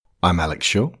I'm Alex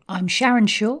Shaw. I'm Sharon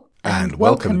Shaw. And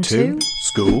welcome to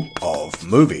School of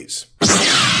Movies.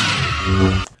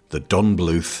 The Don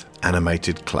Bluth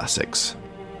Animated Classics.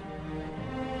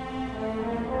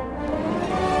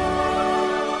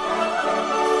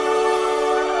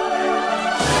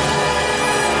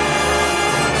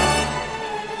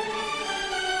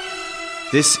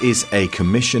 This is a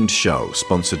commissioned show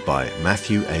sponsored by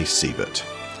Matthew A. Siebert.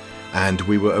 And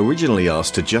we were originally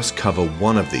asked to just cover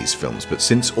one of these films, but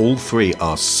since all three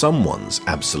are someone's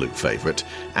absolute favourite,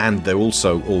 and they're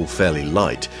also all fairly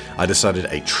light, I decided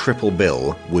a triple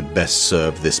bill would best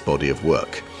serve this body of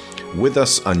work. With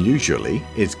us, unusually,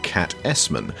 is Kat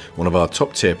Essman, one of our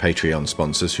top-tier Patreon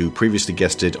sponsors who previously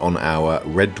guested on our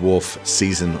Red Dwarf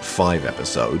Season 5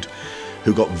 episode,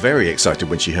 who got very excited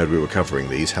when she heard we were covering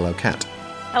these. Hello, Kat.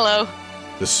 Hello.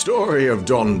 The story of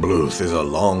Don Bluth is a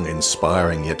long,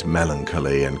 inspiring yet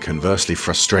melancholy and conversely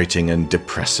frustrating and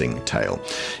depressing tale.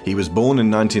 He was born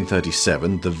in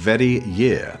 1937, the very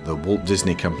year the Walt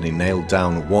Disney Company nailed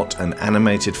down what an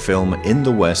animated film in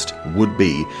the West would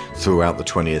be throughout the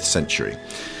 20th century.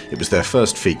 It was their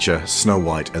first feature, Snow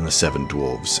White and the Seven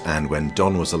Dwarfs, and when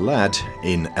Don was a lad,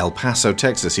 in El Paso,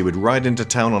 Texas, he would ride into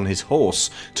town on his horse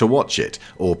to watch it,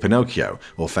 or Pinocchio,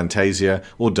 or Fantasia,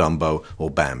 or Dumbo, or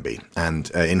Bambi. And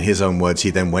in his own words, he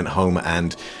then went home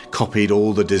and copied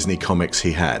all the Disney comics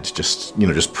he had,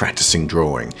 just practicing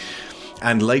drawing.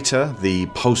 And later, the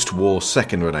post-war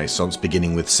second Renaissance,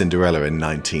 beginning with Cinderella in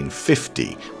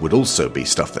 1950, would also be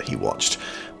stuff that he watched.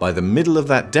 By the middle of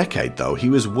that decade, though, he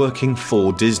was working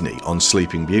for Disney on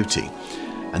Sleeping Beauty.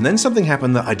 And then something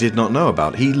happened that I did not know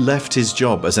about. He left his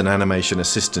job as an animation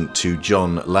assistant to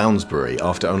John Lounsbury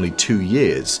after only 2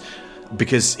 years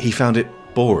because he found it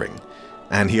boring.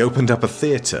 And he opened up a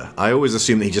theatre. I always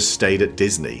assumed that he just stayed at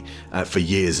Disney for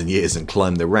years and years and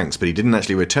climbed the ranks, but he didn't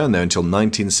actually return there until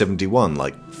 1971,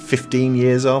 like 15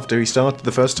 years after he started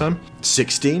the first time.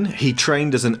 16, he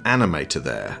trained as an animator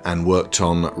there and worked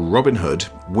on Robin Hood,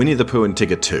 Winnie the Pooh and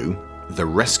Tigger 2, The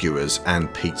Rescuers,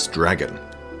 and Pete's Dragon.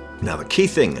 Now, the key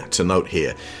thing to note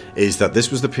here is that this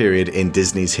was the period in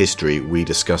Disney's history we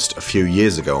discussed a few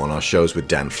years ago on our shows with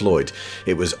Dan Floyd.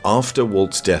 It was after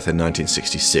Walt's death in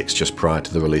 1966, just prior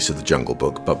to the release of The Jungle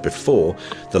Book, but before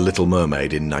The Little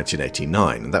Mermaid in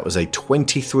 1989. And that was a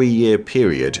 23-year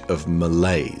period of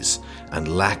malaise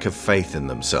and lack of faith in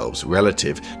themselves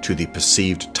relative to the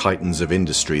perceived titans of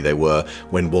industry they were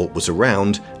when Walt was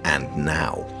around and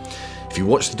now. If you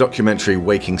watch the documentary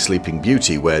Waking Sleeping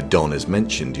Beauty, where Don is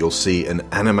mentioned, you'll see an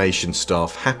animation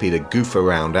staff happy to goof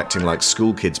around acting like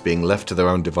school kids being left to their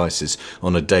own devices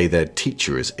on a day their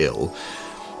teacher is ill.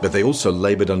 But they also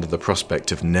laboured under the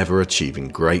prospect of never achieving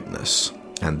greatness.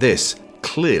 And this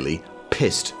clearly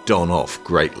pissed Don off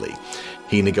greatly.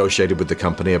 He negotiated with the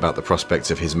company about the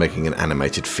prospects of his making an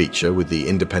animated feature with the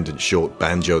independent short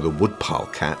Banjo the Woodpile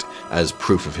Cat as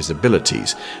proof of his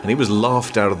abilities, and he was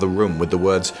laughed out of the room with the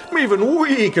words, "Even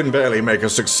we can barely make a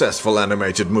successful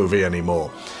animated movie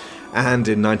anymore." And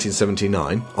in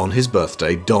 1979, on his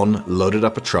birthday, Don loaded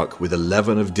up a truck with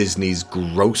 11 of Disney's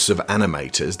gross of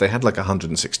animators. They had like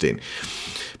 116,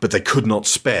 but they could not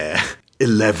spare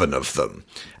 11 of them.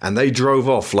 And they drove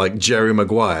off like Jerry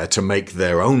Maguire to make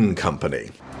their own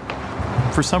company.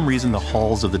 For some reason, the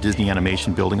halls of the Disney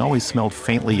Animation Building always smelled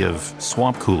faintly of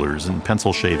swamp coolers and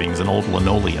pencil shavings and old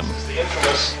linoleum. The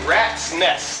infamous rat's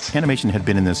nest. Animation had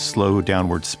been in this slow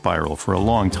downward spiral for a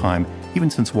long time, even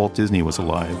since Walt Disney was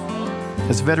alive.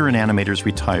 As veteran animators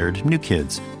retired, new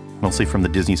kids, mostly from the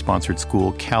Disney-sponsored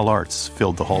school CalArts,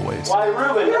 filled the hallways. Why,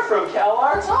 Ruben, you're from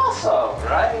CalArts also,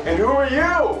 right? And who are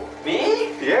you? Me?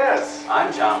 Yes.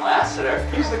 I'm John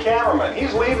Lasseter. He's the cameraman.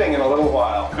 He's leaving in a little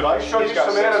while. Could I show you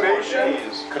some animation?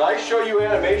 Could I show you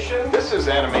animation? This is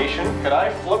animation. Could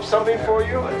I flip something for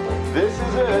you? This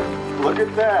is it. Look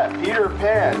at that. Peter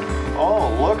Pan. Oh,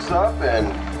 looks up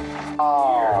and...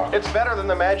 Oh. It's better than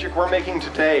the magic we're making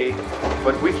today,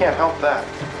 but we can't help that.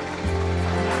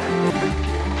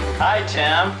 Hi,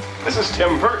 Tim. This is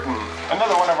Tim Burton,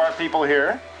 another one of our people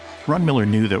here. Ron Miller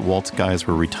knew that Walt's guys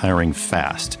were retiring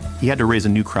fast. He had to raise a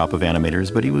new crop of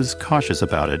animators, but he was cautious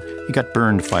about it. He got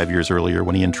burned 5 years earlier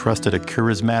when he entrusted a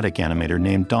charismatic animator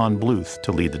named Don Bluth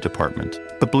to lead the department.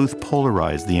 But Bluth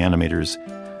polarized the animators.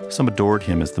 Some adored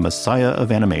him as the messiah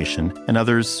of animation, and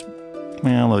others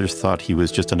thought he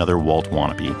was just another Walt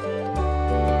wannabe.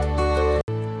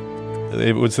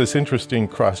 It was this interesting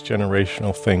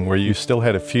cross-generational thing where you still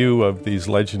had a few of these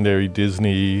legendary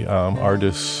Disney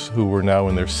artists who were now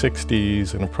in their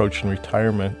 60s and approaching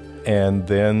retirement, and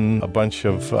then a bunch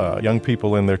of young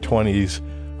people in their 20s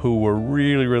who were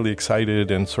really, really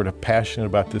excited and sort of passionate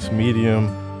about this medium.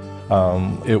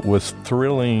 It was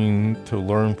thrilling to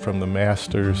learn from the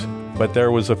masters, but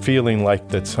there was a feeling like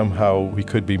that somehow we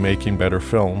could be making better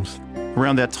films.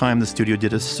 Around that time, the studio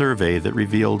did a survey that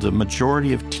revealed a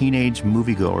majority of teenage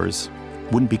moviegoers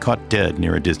wouldn't be caught dead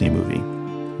near a Disney movie.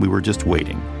 We were just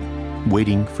waiting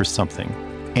for something,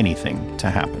 anything to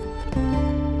happen.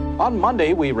 On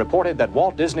Monday, we reported that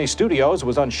Walt Disney Studios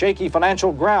was on shaky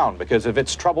financial ground because of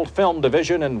its troubled film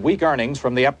division and weak earnings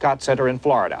from the Epcot Center in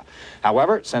Florida.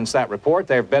 However, since that report,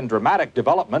 there have been dramatic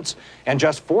developments. In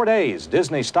just 4 days,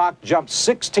 Disney stock jumped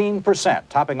 16%,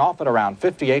 topping off at around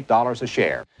 $58 a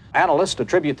share. Analysts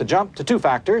attribute the jump to 2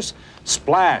 factors.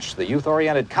 Splash, the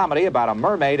youth-oriented comedy about a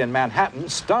mermaid in Manhattan,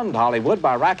 stunned Hollywood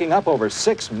by racking up over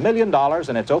 $6 million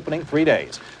in its opening 3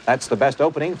 days. That's the best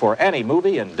opening for any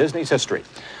movie in Disney's history.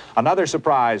 Another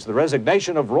surprise, the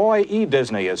resignation of Roy E.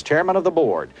 Disney as chairman of the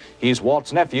board. He's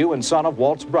Walt's nephew and son of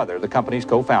Walt's brother, the company's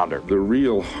co-founder. The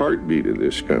real heartbeat of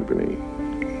this company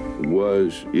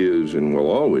was, is, and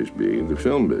will always be the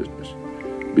film business.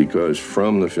 Because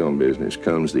from the film business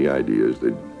comes the ideas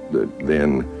that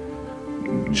then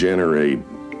generate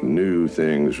new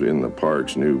things in the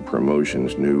parks, new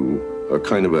promotions, a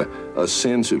kind of a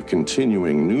sense of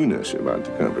continuing newness about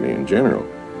the company in general.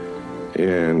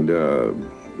 And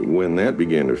when that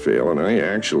began to fail, and I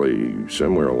actually,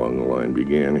 somewhere along the line,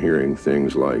 began hearing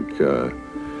things like,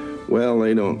 well,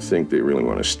 they don't think they really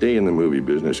want to stay in the movie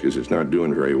business because it's not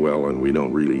doing very well and we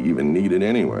don't really even need it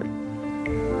anyway.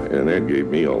 And that gave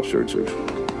me all sorts of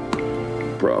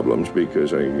problems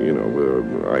because I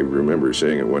remember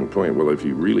saying at one point, well, if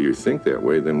you really think that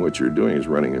way, then what you're doing is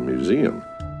running a museum.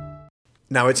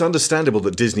 Now, it's understandable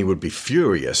that Disney would be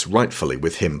furious, rightfully,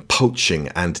 with him poaching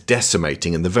and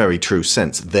decimating, in the very true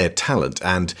sense, their talent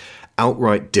and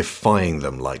outright defying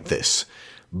them like this.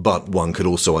 But one could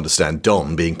also understand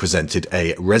Don being presented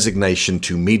a resignation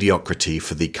to mediocrity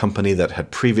for the company that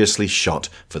had previously shot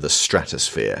for the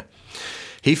stratosphere.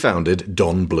 He founded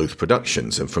Don Bluth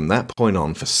Productions, and from that point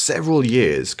on, for several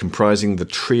years, comprising the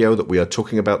trio that we are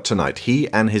talking about tonight, he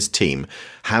and his team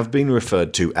have been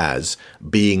referred to as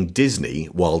being Disney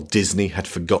while Disney had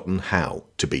forgotten how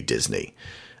to be Disney.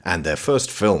 And their first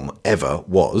film ever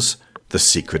was The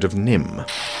Secret of NIMH.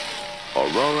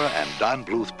 Aurora and Don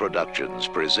Bluth Productions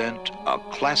present a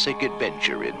classic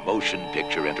adventure in motion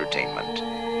picture entertainment.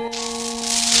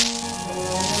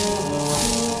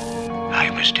 I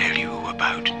must tell you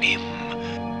about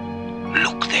NIMH.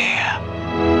 Look there.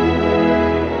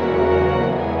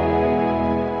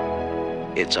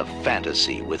 It's a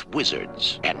fantasy with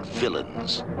wizards and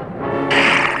villains.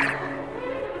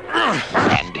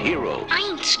 And heroes. I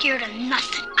ain't scared of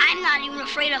nothing. I'm not even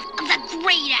afraid of the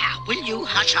Great Owl. Will you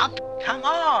hush up? Come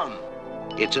on.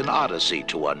 It's an odyssey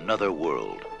to another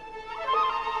world.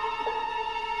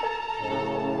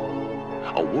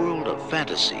 A world of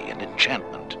fantasy and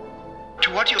enchantment.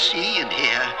 To what you see and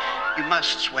hear, you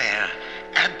must swear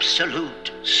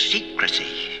absolute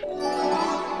secrecy.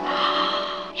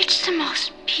 It's the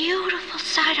most beautiful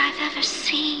sight I've ever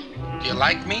seen. Do you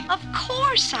like me? Of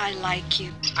course I like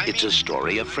you. It's a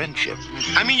story of friendship.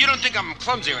 I mean, you don't think I'm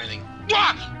clumsy or anything.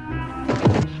 What?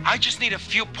 I just need a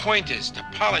few pointers to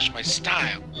polish my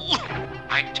style.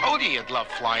 I told you you'd love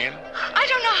flying. I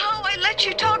don't know how I let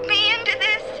you talk me into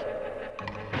this.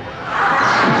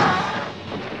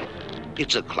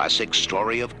 It's a classic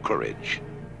story of courage.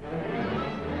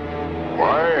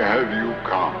 Why have you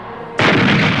come?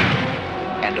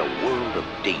 And a world of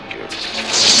danger.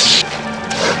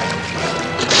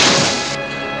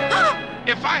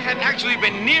 If I hadn't actually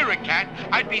been near a cat,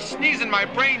 I'd be sneezing my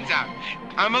brains out.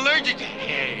 I'm allergic to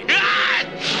hay.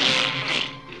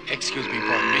 Excuse me,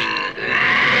 pardon me.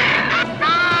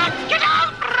 Get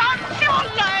out! Run for your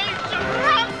lives!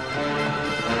 Run!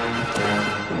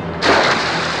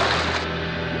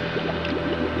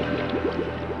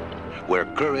 Where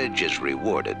courage is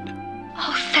rewarded.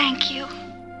 Oh, thank you.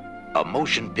 A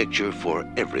motion picture for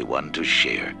everyone to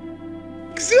share.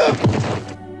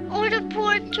 Oh, the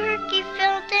poor turkey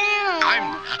fell down.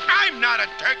 I'm not a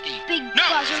turkey. Big no,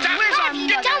 buzzard, stop. where's our mother?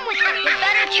 Get down with her. You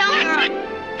better tell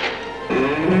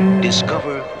her.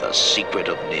 Discover the secret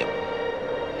of NIMH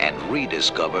and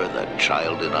rediscover the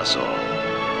child in us all.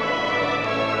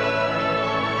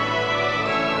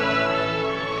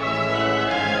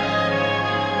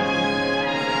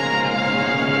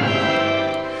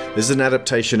 This is an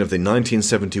adaptation of the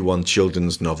 1971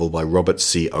 children's novel by Robert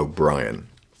C. O'Brien.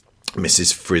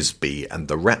 Mrs. Frisby and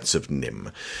the Rats of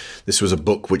Nim. This was a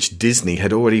book which Disney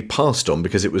had already passed on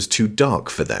because it was too dark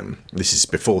for them. This is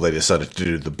before they decided to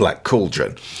do The Black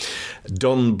Cauldron.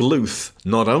 Don Bluth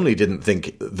not only didn't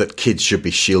think that kids should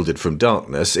be shielded from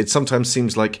darkness, it sometimes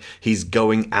seems like he's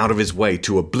going out of his way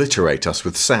to obliterate us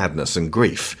with sadness and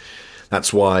grief.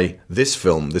 That's why this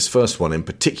film, this first one in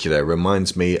particular,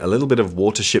 reminds me a little bit of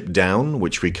Watership Down,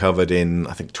 which we covered in,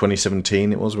 I think,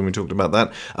 2017 it was when we talked about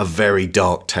that. A very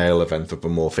dark tale of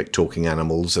anthropomorphic talking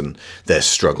animals and their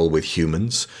struggle with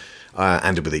humans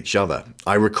and with each other.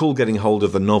 I recall getting hold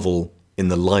of the novel in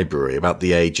the library about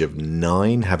the age of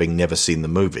 9, having never seen the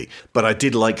movie. But I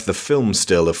did like the film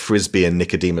still of Frisby and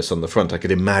Nicodemus on the front. I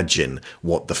could imagine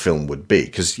what the film would be.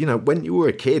 Because, you know, when you were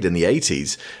a kid in the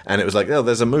 80s and it was like, oh,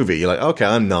 there's a movie, you're like, okay,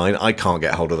 I'm 9, I can't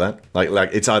get hold of that. Like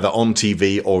it's either on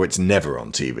TV or it's never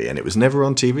on TV. And it was never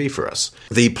on TV for us.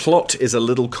 The plot is a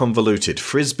little convoluted.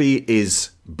 Frisby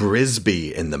is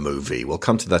Brisby in the movie. We'll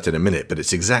come to that in a minute, but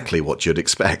it's exactly what you'd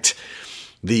expect.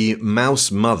 The mouse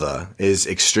mother is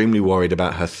extremely worried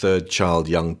about her third child,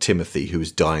 young Timothy, who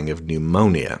is dying of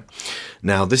pneumonia.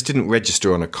 Now, this didn't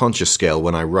register on a conscious scale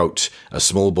when I wrote a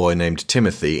small boy named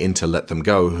Timothy into Let Them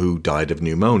Go who died of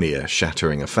pneumonia,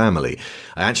 shattering a family.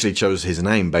 I actually chose his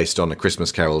name based on A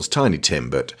Christmas Carol's Tiny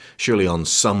Tim, but surely on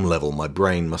some level my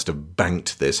brain must have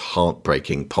banked this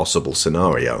heartbreaking possible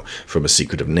scenario from A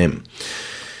Secret of Nim.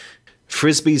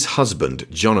 Frisby's husband,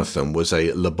 Jonathan, was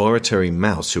a laboratory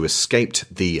mouse who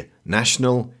escaped the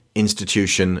National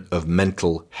Institution of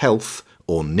Mental Health,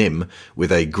 or NIM,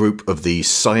 with a group of the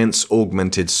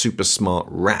science-augmented super-smart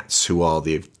rats who are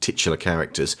the titular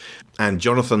characters. And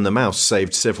Jonathan the mouse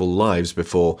saved several lives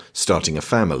before starting a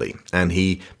family. And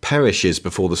he perishes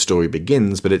before the story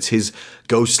begins, but it's his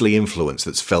ghostly influence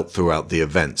that's felt throughout the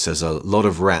events, as a lot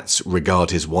of rats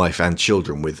regard his wife and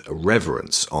children with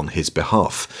reverence on his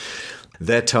behalf.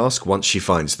 Their task, once she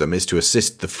finds them, is to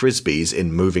assist the Frisbys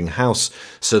in moving house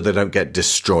so they don't get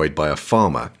destroyed by a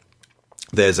farmer.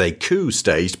 There's a coup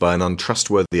staged by an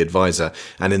untrustworthy advisor,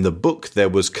 and in the book there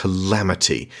was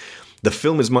calamity. The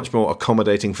film is much more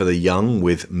accommodating for the young,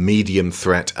 with medium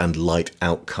threat and light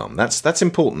outcome. That's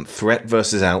important, threat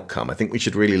versus outcome. I think we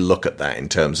should really look at that in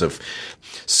terms of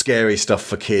scary stuff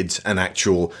for kids and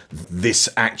this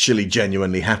actually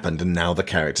genuinely happened, and now the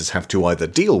characters have to either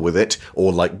deal with it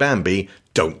or, like Bambi,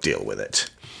 don't deal with it.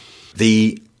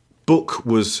 The book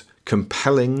was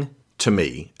compelling to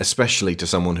me, especially to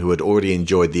someone who had already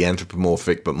enjoyed the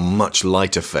anthropomorphic but much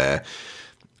lighter fare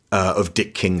of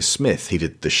Dick King-Smith. He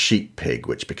did The Sheep Pig,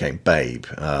 which became Babe.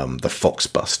 The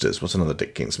Foxbusters. What's another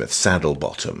Dick King-Smith?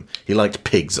 Saddlebottom. He liked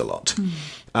pigs a lot.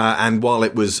 And while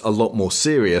it was a lot more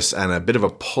serious and a bit of a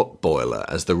potboiler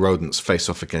as the rodents face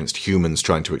off against humans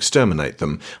trying to exterminate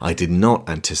them, I did not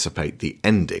anticipate the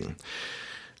ending.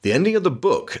 The ending of the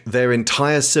book, their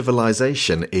entire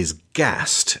civilization is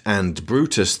gassed, and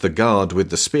Brutus, the guard with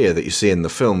the spear that you see in the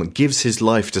film, gives his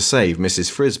life to save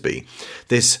Mrs. Frisby.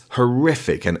 This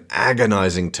horrific and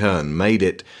agonizing turn made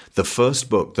it the first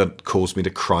book that caused me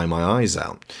to cry my eyes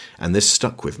out, and this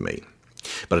stuck with me.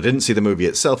 But I didn't see the movie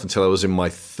itself until I was in my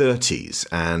 30s,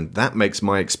 and that makes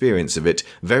my experience of it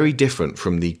very different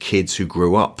from the kids who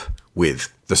grew up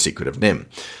with The Secret of Nim.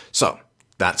 So,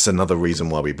 that's another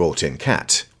reason why we brought in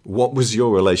Kat. What was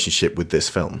your relationship with this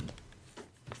film?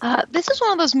 This is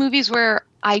one of those movies where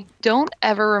I don't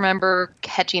ever remember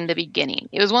catching the beginning.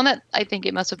 It was one that I think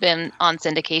it must have been on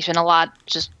syndication a lot,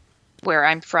 just where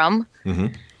I'm from.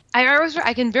 Mm-hmm.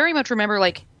 I can very much remember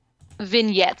like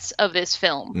vignettes of this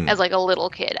film as like a little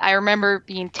kid. I remember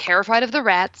being terrified of the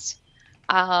rats.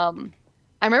 I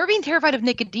remember being terrified of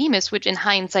Nicodemus, which in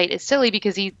hindsight is silly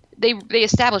because they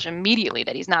establish immediately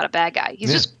that he's not a bad guy.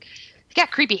 He's got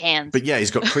creepy hands. But yeah,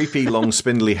 he's got creepy, long,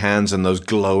 spindly hands and those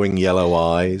glowing yellow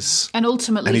eyes. And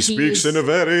ultimately, and he speaks in a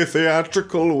very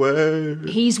theatrical way.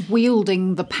 He's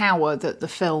wielding the power that the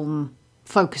film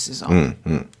focuses on.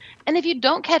 Mm-hmm. And if you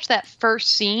don't catch that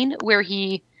first scene where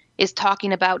he is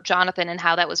talking about Jonathan and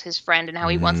how that was his friend and how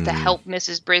he wants to help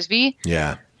Mrs. Brisby,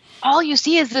 all you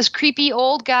see is this creepy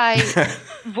old guy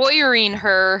voyeuring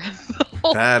her.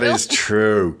 That is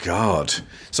true. God.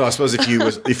 So I suppose if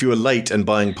you were late and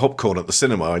buying popcorn at the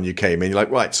cinema and you came in, you're like,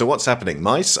 right, so what's happening?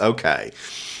 Mice? Okay.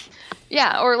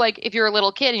 Yeah, or like if you're a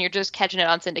little kid and you're just catching it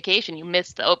on syndication, you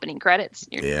missed the opening credits.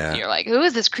 You're like, who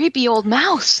is this creepy old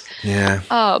mouse? Yeah.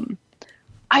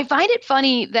 I find it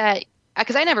funny that,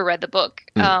 because I never read the book,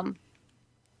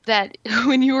 that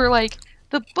when you were like,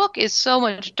 the book is so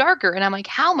much darker, and I'm like,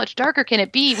 how much darker can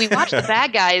it be? We watched the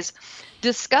bad guys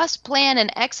discuss, plan,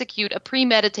 and execute a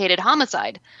premeditated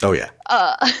homicide. Oh, yeah.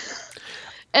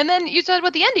 And then you said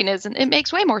what the ending is, and it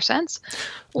makes way more sense.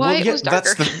 Why it was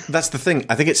darker. That's the thing.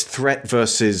 I think it's threat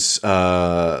versus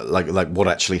like what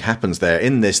actually happens there.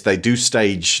 In this, they do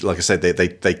stage, like I said,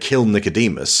 they kill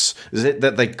Nicodemus. Is it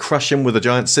that they crush him with a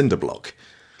giant cinder block?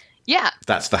 Yeah.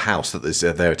 That's the house that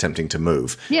they're attempting to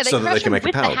move. Yeah, they so that crush they can him make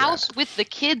with a power the house, grab. with the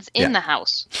kids in the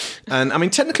house. And I mean,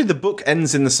 technically, the book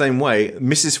ends in the same way.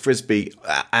 Mrs. Frisby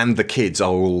and the kids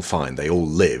are all fine. They all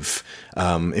live.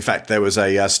 In fact, there was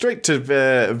a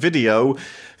straight-to-video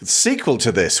sequel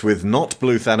to this with not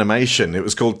Bluth animation. It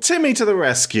was called Timmy to the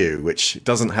Rescue, which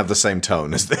doesn't have the same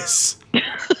tone as this.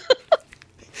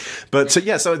 But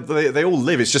yeah, so they all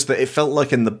live. It's just that it felt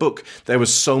like in the book there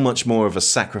was so much more of a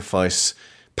sacrifice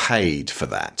paid for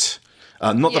that.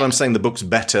 Not that I'm saying the book's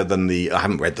better than I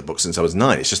haven't read the book since I was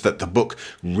 9. It's just that the book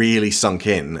really sunk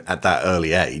in at that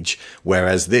early age,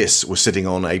 whereas this was sitting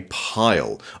on a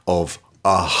pile of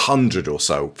 100 or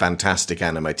so fantastic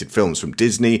animated films from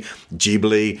Disney,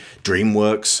 Ghibli,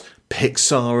 DreamWorks,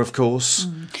 Pixar, of course.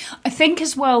 I think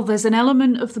as well there's an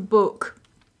element of the book,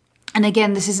 and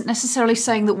again, this isn't necessarily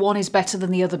saying that one is better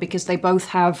than the other because they both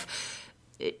have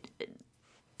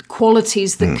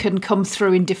qualities that can come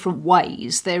through in different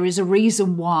ways. There is a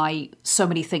reason why so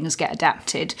many things get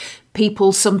adapted.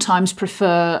 People sometimes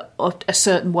prefer a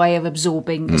certain way of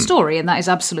absorbing a story, and that is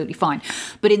absolutely fine.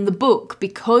 But in the book,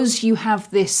 because you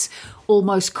have this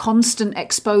almost constant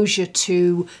exposure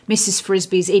to Mrs.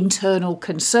 Frisby's internal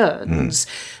concerns,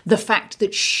 the fact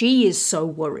that she is so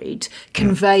worried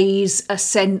conveys a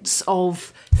sense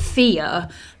of fear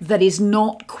that is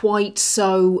not quite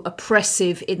so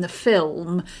oppressive in the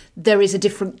film. There is a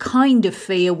different kind of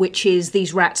fear, which is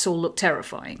these rats all look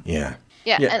terrifying. Yeah.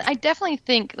 Yeah, and I definitely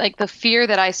think like the fear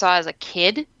that I saw as a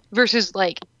kid versus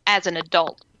like as an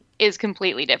adult is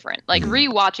completely different. Like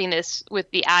rewatching this with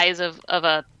the eyes of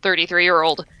a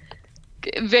 33-year-old,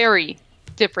 very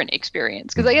different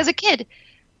experience. Because like as a kid,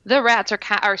 the rats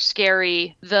are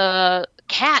scary. The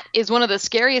cat is one of the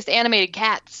scariest animated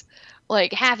cats.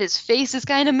 Like half his face is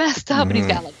kind of messed up, and he's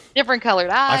got like different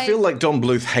colored eyes. I feel like Don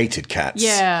Bluth hated cats.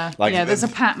 Yeah, there's a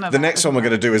pattern of the that, next one we're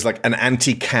going to do is like an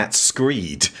anti-cat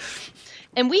screed.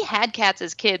 And we had cats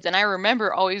as kids, and I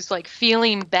remember always like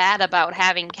feeling bad about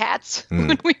having cats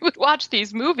when we would watch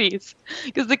these movies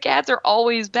because the cats are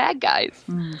always bad guys.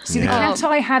 See, the cat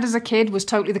I had as a kid was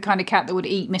totally the kind of cat that would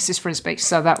eat Mrs. Frisby,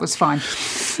 so that was fine.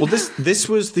 Well, this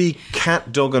was the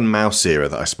cat, dog, and mouse era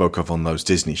that I spoke of on those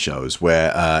Disney shows,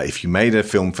 where if you made a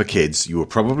film for kids, you were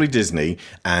probably Disney,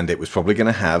 and it was probably going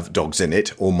to have dogs in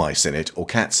it, or mice in it, or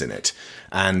cats in it.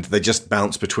 And they just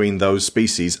bounced between those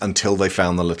species until they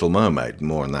found the Little Mermaid.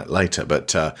 More on that later.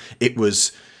 But it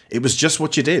was just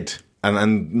what you did.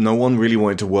 And no one really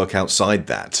wanted to work outside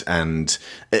that. And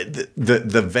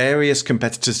the various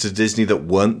competitors to Disney that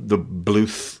weren't the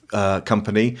Bluth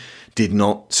company did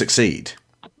not succeed.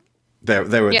 There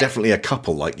were definitely a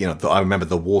couple, like, you know, I remember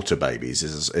The Water Babies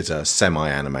is a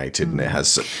semi-animated, and it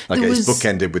has, like, it's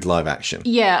bookended with live action.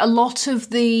 Yeah, a lot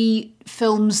of the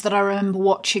films that I remember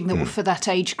watching that were for that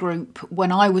age group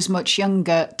when I was much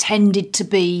younger tended to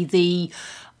be the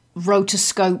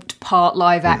rotoscoped part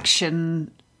live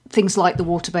action. Things like The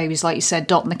Water Babies, like you said,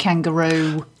 Dot and the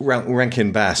Kangaroo.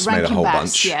 Rankin Bass made a whole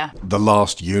bunch. Yeah. The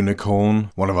Last Unicorn,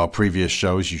 one of our previous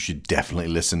shows you should definitely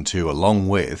listen to, along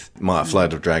with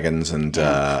Flight of Dragons and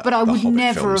But I would Hobbit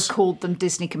never films. have called them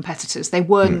Disney competitors. They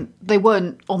weren't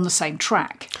on the same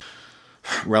track.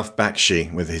 Ralph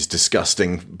Bakshi with his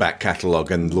disgusting back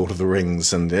catalogue and Lord of the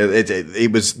Rings, and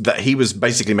it was that he was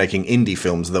basically making indie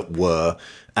films that were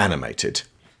animated.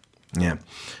 Yeah.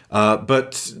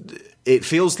 But it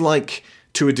feels like,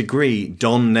 to a degree,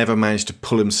 Don never managed to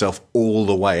pull himself all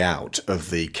the way out of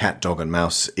the cat, dog, and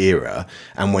mouse era.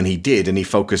 And when he did, and he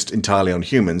focused entirely on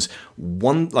humans,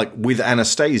 one, like with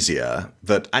Anastasia,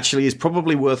 that actually is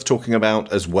probably worth talking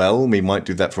about as well. We might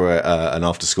do that for an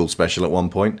after-school special at one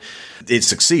point. It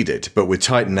succeeded, but with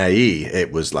Titan AE,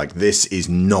 it was like, this is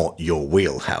not your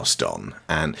wheelhouse, Don.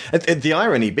 And the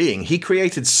irony being, he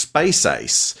created Space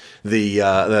Ace, the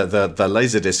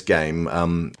Laserdisc game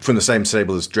from the same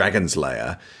stable as Dragon's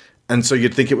Lair. And so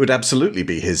you'd think it would absolutely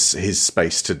be his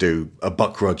space to do a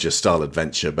Buck Rogers style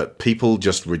adventure, but people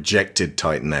just rejected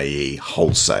Titan AE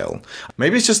wholesale.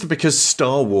 Maybe it's just because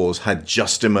Star Wars had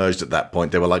just emerged at that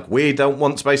point. They were like, we don't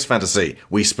want space fantasy.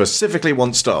 We specifically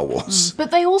want Star Wars. But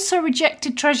they also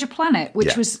rejected Treasure Planet,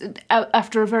 which was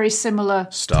after a very similar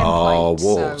Star template,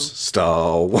 Wars. so.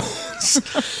 Star Wars.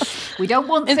 We don't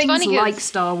want It's things funny 'cause- like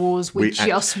Star Wars. We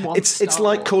just want It's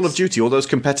like Call of Duty. All those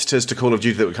competitors to Call of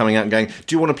Duty that were coming out and going,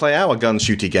 do you want to play our gun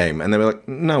shooty game? And they were like,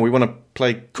 no, we want to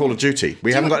play Call of Duty.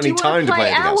 We haven't got any time to play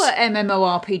anything else. our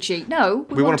MMORPG? No,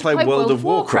 We want to play World of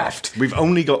Warcraft. We've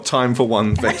only got time for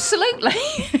one thing. Absolutely.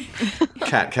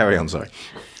 Kat, carry on, sorry.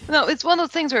 No, it's one of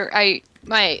those things where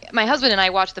my husband and I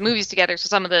watched the movies together, so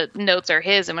some of the notes are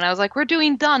his. And when I was like, we're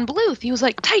doing Don Bluth, he was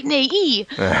like, Titan AE. He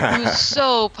was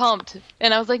so pumped.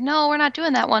 And I was like, no, we're not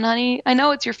doing that one, honey. I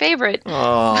know it's your favorite.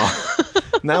 Oh,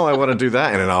 now I want to do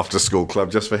that in an after-school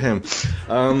club just for him.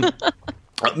 I'm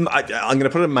going to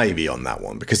put a maybe on that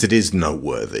one because it is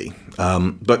noteworthy.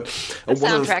 But the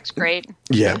soundtrack's great.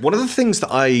 Yeah, one of the things that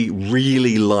I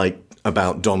really like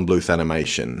about Don Bluth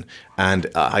animation, and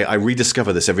I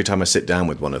rediscover this every time I sit down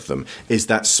with one of them, is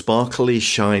that sparkly,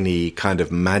 shiny kind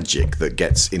of magic that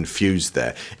gets infused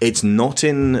there. It's not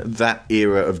in that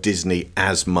era of Disney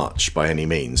as much by any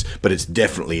means, but it's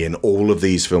definitely in all of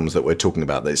these films that we're talking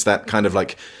about. It's that kind of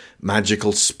like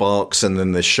magical sparks and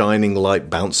then the shining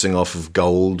light bouncing off of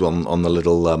gold on the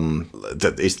little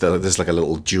there's like a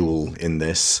little jewel in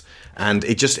this, and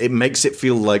it makes it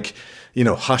feel like, you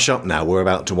know, hush up now, we're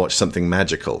about to watch something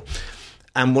magical.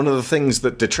 And one of the things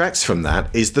that detracts from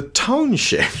that is the tone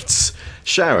shifts.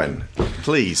 Sharon,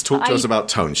 please talk to us about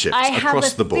tone shifts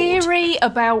across the board. I have a theory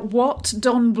about what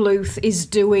Don Bluth is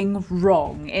doing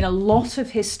wrong in a lot of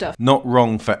his stuff. Not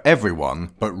wrong for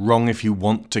everyone, but wrong if you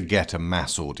want to get a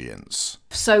mass audience.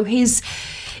 So his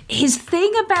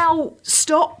thing about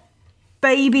stop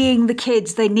babying the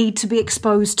kids, they need to be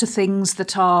exposed to things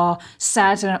that are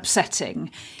sad and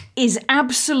upsetting, is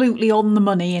absolutely on the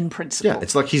money in principle. Yeah,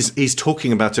 it's like he's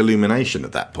talking about Illumination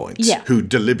at that point, who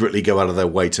deliberately go out of their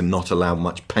way to not allow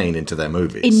much pain into their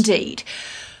movies. Indeed.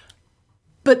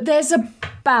 But there's a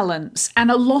balance,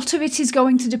 and a lot of it is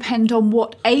going to depend on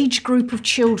what age group of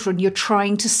children you're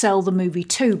trying to sell the movie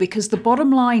to, because the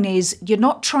bottom line is you're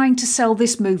not trying to sell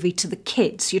this movie to the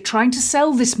kids. You're trying to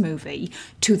sell this movie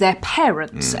to their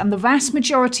parents, and the vast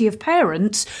majority of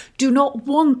parents do not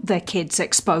want their kids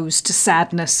exposed to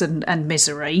sadness and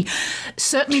misery,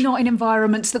 certainly not in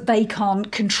environments that they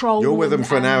can't control. You're with them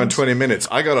for an hour and 20 minutes.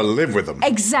 I got to live with them.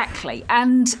 Exactly.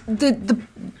 And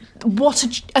what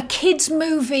a kid's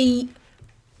movie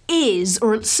is,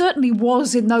 or it certainly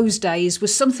was in those days,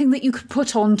 was something that you could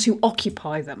put on to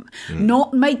occupy them,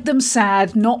 not make them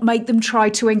sad, not make them try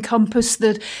to encompass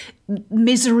the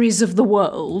miseries of the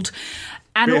world.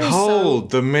 And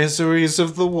Behold the miseries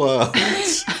of the world.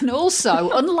 And also,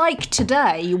 unlike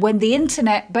today, when the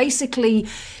internet basically...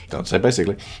 Don't say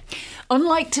basically.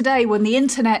 Unlike today, when the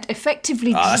internet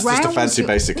effectively drowns... That's just a fancy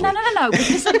basically. No,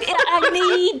 because I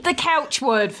need the couch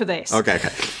word for this. Okay.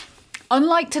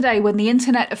 Unlike today, when the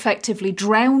internet effectively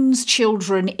drowns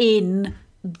children in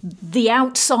the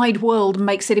outside world and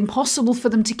makes it impossible for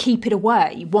them to keep it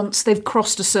away once they've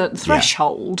crossed a certain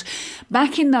threshold,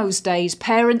 back in those days,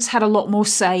 parents had a lot more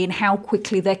say in how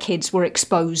quickly their kids were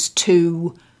exposed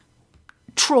to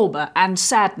trauma and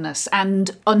sadness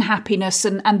and unhappiness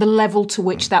and the level to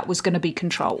which that was going to be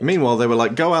controlled. Meanwhile, they were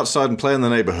like, go outside and play in the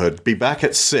neighbourhood, be back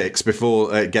at 6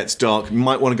 before it gets dark, you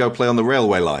might want to go play on the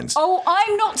railway lines. Oh,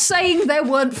 I'm not saying there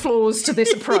weren't flaws to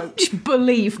this approach,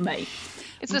 believe me.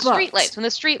 It's the streetlights. When the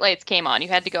streetlights came on, you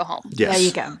had to go home. Yes. There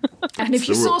you go. And if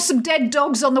you saw some dead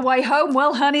dogs on the way home,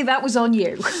 well, honey, that was on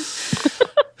you.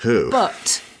 Who?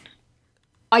 But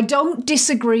I don't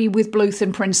disagree with Bluth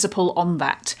in principle on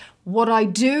that. What I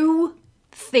do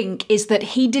think is that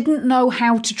he didn't know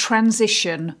how to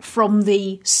transition from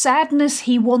the sadness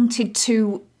he wanted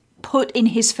to put in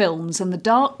his films and the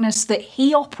darkness that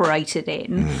he operated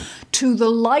in to the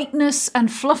lightness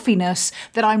and fluffiness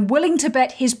that I'm willing to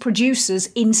bet his producers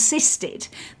insisted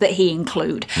that he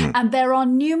include. And there are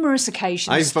numerous occasions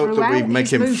I vote that we make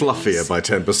him fluffier by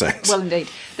 10%. Well, indeed.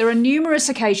 There are numerous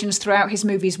occasions throughout his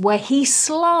movies where he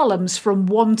slaloms from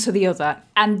one to the other,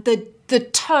 and the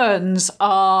turns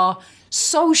are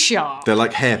so sharp. They're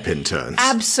like hairpin turns.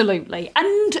 Absolutely.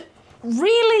 And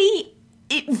really,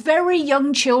 very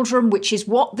young children, which is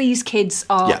what these kids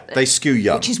are. Yeah, they skew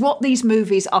young. Which is what these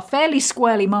movies are fairly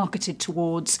squarely marketed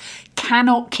towards,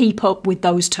 cannot keep up with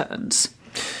those turns.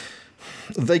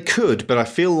 They could, but I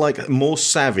feel like more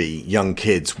savvy young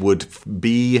kids would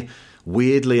be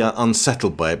weirdly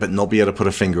unsettled by it, but not be able to put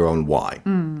a finger on why.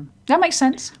 That makes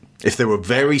sense. If they were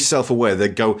very self-aware,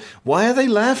 they'd go, why are they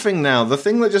laughing now? The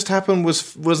thing that just happened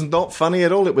was not funny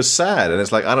at all. It was sad. And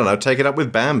it's like, I don't know, take it up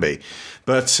with Bambi.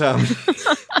 But...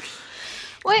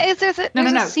 Wait, there's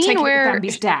a scene take it where... with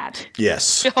Bambi's dad.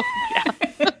 Yes. Oh, yeah.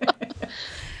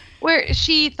 where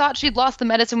she thought she'd lost the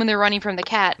medicine when they're running from the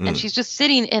cat, and she's just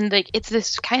sitting in it's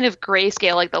this kind of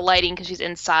grayscale, like the lighting, because she's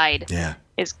inside. Yeah.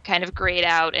 Is kind of grayed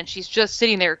out, and she's just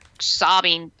sitting there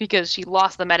sobbing because she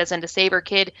lost the medicine to save her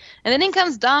kid. And then in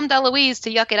comes Dom DeLuise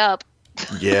to yuck it up.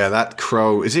 Yeah, that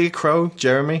crow. Is he a crow,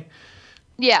 Jeremy?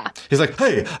 Yeah. He's like,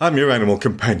 hey, I'm your animal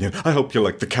companion. I hope you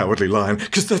like the Cowardly Lion,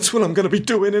 because that's what I'm going to be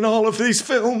doing in all of these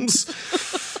films.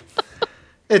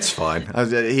 It's fine.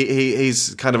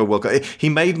 He's kind of a welcome. He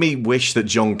made me wish that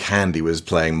John Candy was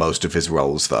playing most of his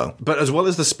roles, though. But as well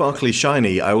as the sparkly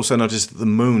shiny, I also noticed that the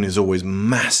moon is always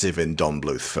massive in Don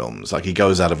Bluth films. Like, he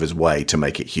goes out of his way to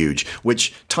make it huge,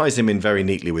 which ties him in very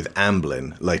neatly with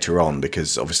Amblin later on,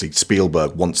 because obviously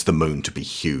Spielberg wants the moon to be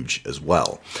huge as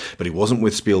well. But he wasn't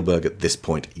with Spielberg at this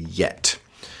point yet.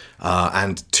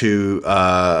 And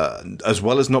as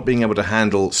well as not being able to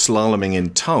handle slaloming in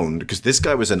tone, because this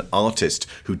guy was an artist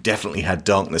who definitely had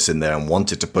darkness in there and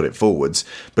wanted to put it forwards,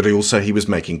 but he was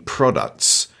making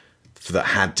products that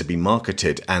had to be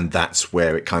marketed, and that's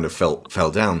where it kind of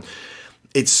fell down.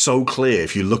 It's so clear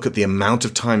if you look at the amount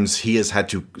of times he has had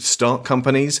to start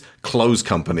companies, close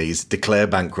companies, declare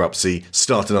bankruptcy,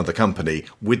 start another company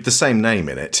with the same name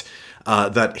in it.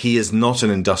 That he is not an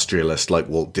industrialist like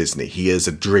Walt Disney. He is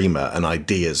a dreamer, an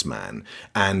ideas man.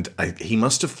 And he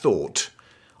must have thought,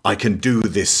 I can do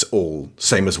this all,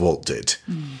 same as Walt did.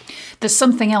 There's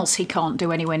something else he can't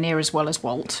do anywhere near as well as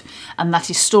Walt, and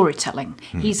that is storytelling.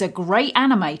 He's a great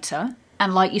animator,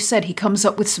 and like you said, he comes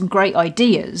up with some great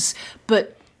ideas,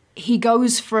 but he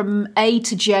goes from A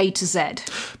to J to Z.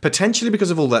 Potentially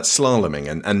because of all that slaloming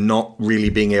and not really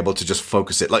being able to just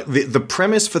focus it. Like, the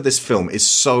premise for this film is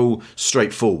so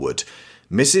straightforward.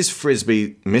 Mrs.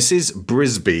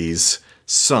 Brisby's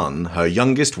son, her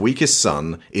youngest, weakest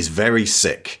son, is very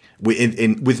sick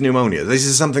with pneumonia. This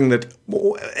is something that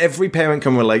every parent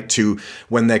can relate to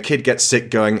when their kid gets sick,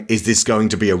 going, is this going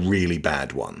to be a really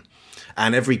bad one?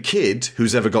 And every kid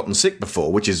who's ever gotten sick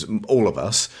before, which is all of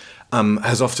us,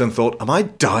 has often thought, am I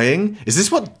dying? Is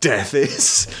this what death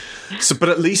is? But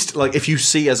at least, like, if you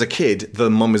see as a kid the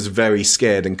mom is very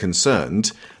scared and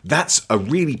concerned, that's a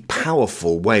really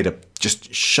powerful way to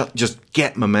just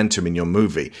get momentum in your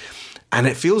movie. And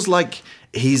it feels like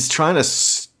he's trying to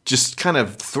just kind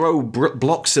of throw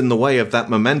blocks in the way of that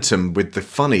momentum with the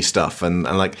funny stuff and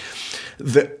like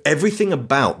everything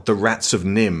about the Rats of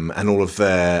Nim and all of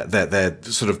their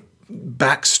sort of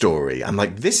backstory. I'm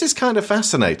like, this is kind of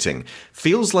fascinating.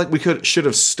 Feels like we should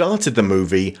have started the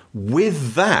movie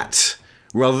with that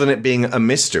rather than it being a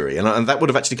mystery. And that would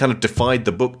have actually kind of defied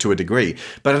the book to a degree.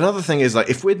 But another thing is, like,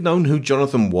 if we'd known who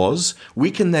Jonathan was,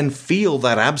 we can then feel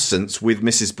that absence with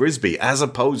Mrs. Brisby as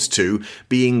opposed to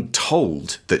being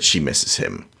told that she misses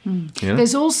him. Yeah.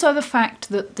 There's also the fact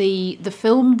that the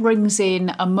film brings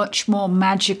in a much more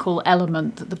magical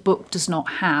element that the book does not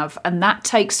have, and that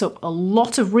takes up a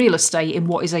lot of real estate in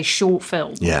what is a short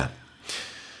film. Yeah.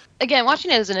 Again,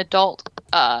 watching it as an adult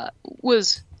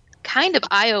was kind of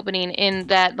eye-opening in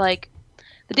that, like,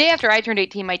 the day after I turned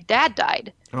 18, my dad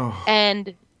died. Oh.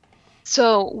 And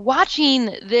so watching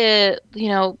Mrs.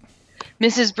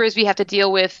 Brisby have to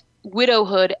deal with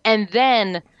widowhood and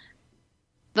then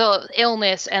the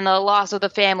illness and the loss of the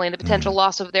family and the potential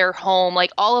loss of their home,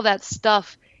 like, all of that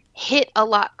stuff hit a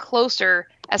lot closer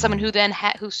as someone who then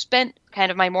who spent kind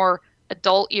of my more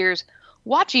adult years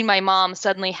watching my mom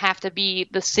suddenly have to be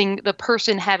the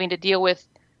person having to deal with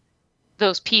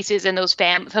those pieces and those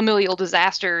familial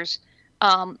disasters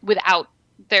without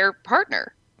their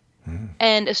partner.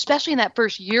 And especially in that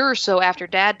first year or so after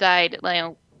Dad died,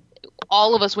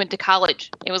 all of us went to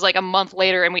college. It was like a month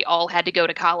later and we all had to go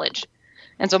to college.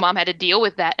 And so Mom had to deal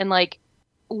with that. And, like,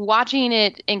 watching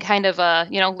it in kind of a,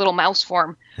 little mouse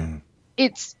form,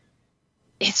 it's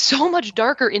so much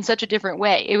darker in such a different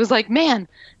way. It was like, man,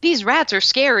 these rats are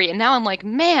scary. And now I'm like,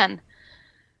 man,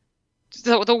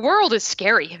 the world is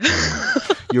scary.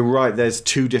 You're right. There's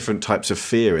two different types of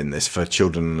fear in this for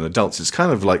children and adults. It's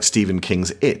kind of like Stephen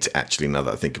King's It, actually, now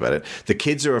that I think about it. The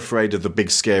kids are afraid of the big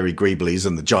scary Greeblies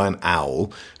and the giant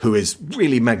owl, who is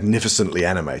really magnificently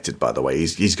animated, by the way.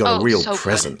 He's got a real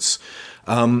presence.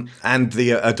 And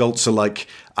the adults are like,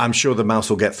 I'm sure the mouse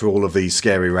will get through all of these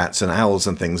scary rats and owls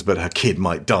and things, but her kid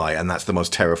might die, and that's the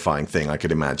most terrifying thing I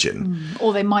could imagine.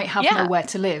 Or they might have nowhere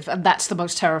to live, and that's the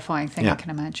most terrifying thing I can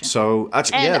imagine. So,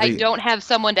 actually, I don't have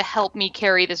someone to help me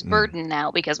carry this burden now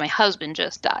because my husband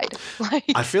just died.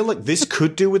 I feel like this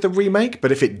could do with a remake,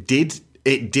 but if it did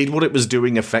what it was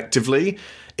doing effectively,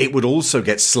 it would also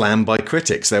get slammed by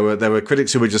critics. There were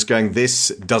critics who were just going, this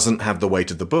doesn't have the weight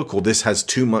of the book, or this has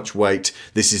too much weight,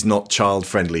 this is not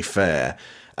child-friendly fare.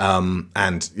 And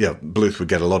Bluth would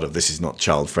get a lot of this is not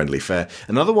child-friendly fare.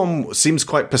 Another one seems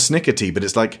quite persnickety, but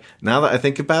it's like, now that I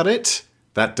think about it,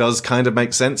 that does kind of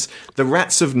make sense. The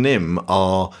rats of Nim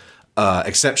are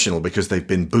exceptional because they've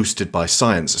been boosted by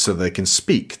science, so they can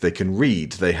speak, they can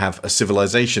read, they have a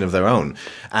civilization of their own.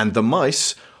 And the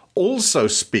mice also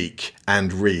speak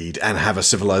and read and have a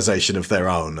civilization of their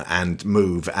own and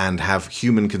move and have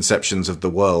human conceptions of the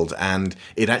world. And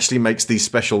it actually makes these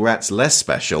special rats less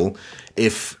special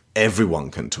if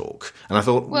everyone can talk. And I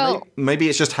thought, maybe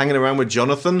it's just hanging around with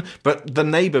Jonathan, but the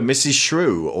neighbor, Mrs.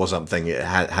 Shrew or something,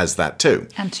 has that too.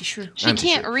 Auntie Shrew. She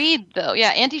can't read, though.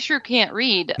 Yeah, Auntie Shrew can't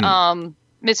read.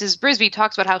 Mrs. Brisby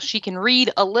talks about how she can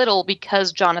read a little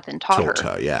because Jonathan taught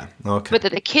her. Yeah. Okay. But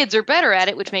that the kids are better at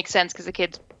it, which makes sense because the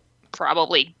kids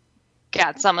probably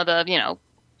got some of the,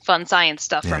 fun science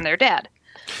stuff from their dad.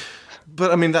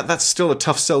 But I mean, that's still a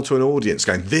tough sell to an audience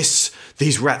going, these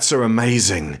rats are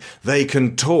amazing. They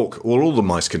can talk. Well, all the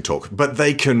mice can talk, but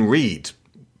they can read.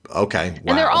 Okay. Wow.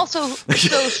 And they're also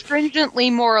so stringently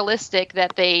moralistic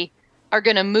that they are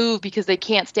going to move because they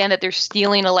can't stand that they're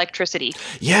stealing electricity.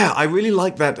 Yeah, I really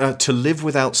like that, to live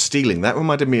without stealing. That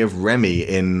reminded me of Remy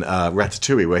in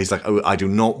Ratatouille, where he's like, I do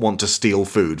not want to steal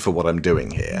food for what I'm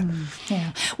doing here.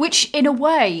 Yeah, which in a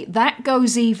way, that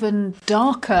goes even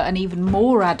darker and even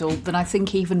more adult than I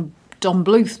think even Don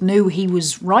Bluth knew he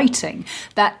was writing.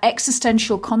 That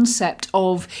existential concept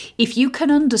of if you can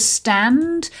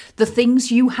understand the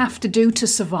things you have to do to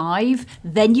survive,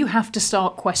 then you have to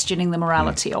start questioning the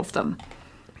morality of them.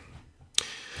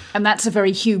 And that's a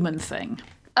very human thing.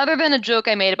 Other than a joke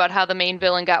I made about how the main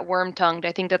villain got worm-tongued,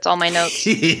 I think that's all my notes.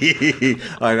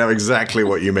 I know exactly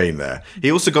what you mean there.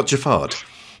 He also got Jafar.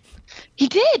 He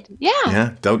did, yeah.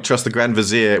 Yeah, don't trust the Grand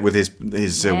Vizier with his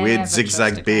weird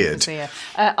zigzag beard.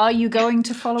 Are you going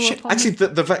to follow up on Actually,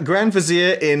 the Grand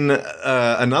Vizier in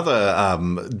another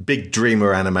big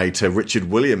dreamer animator, Richard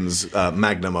Williams'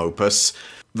 magnum opus,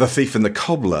 The Thief and the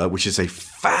Cobbler, which is a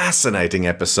fascinating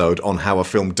episode on how a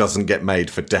film doesn't get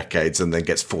made for decades and then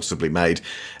gets forcibly made.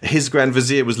 His Grand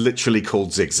Vizier was literally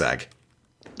called Zigzag.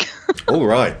 All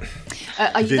right.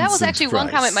 That was actually one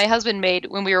comment my husband made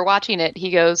when we were watching it.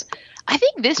 He goes, I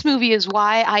think this movie is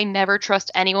why I never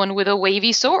trust anyone with a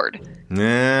wavy sword.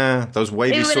 Yeah, those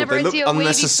wavy swords, they look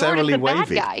unnecessarily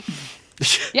wavy. Yeah.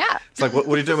 It's like, what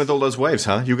are you doing with all those waves,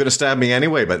 huh? You were going to stab me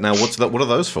anyway, but now what are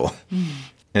those for?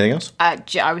 Anything else?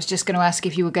 I was just going to ask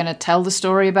if you were going to tell the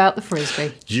story about the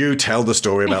Frisbee. You tell the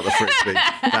story about the Frisbee.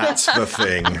 That's the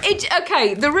thing.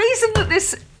 Okay, the reason that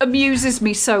this amuses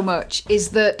me so much is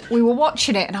that we were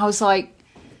watching it and I was like,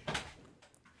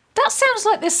 that sounds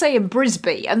like they're saying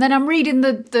Brisbee. And then I'm reading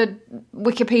the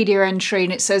Wikipedia entry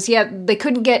and it says, they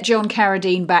couldn't get John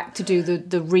Carradine back to do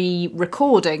the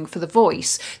re-recording for the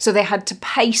voice. So they had to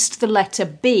paste the letter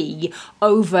B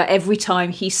over every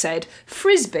time he said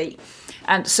Frisbee.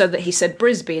 And so that he said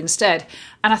Brisbee instead.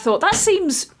 And I thought, that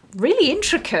seems really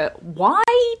intricate. Why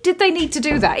did they need to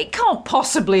do that? It can't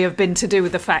possibly have been to do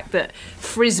with the fact that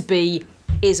Frisbee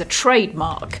is a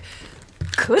trademark.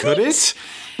 Could it?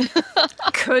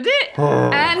 Could it?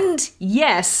 And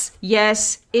yes,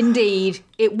 indeed,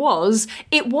 it was.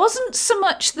 It wasn't so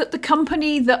much that the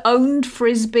company that owned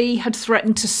Frisbee had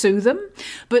threatened to sue them,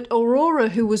 but Aurora,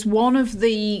 who was one of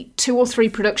the 2 or 3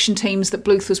 production teams that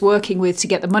Bluth was working with to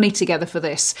get the money together for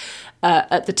this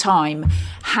at the time,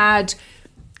 had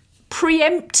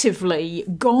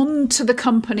preemptively gone to the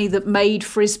company that made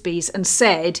Frisbees and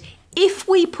said, if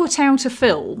we put out a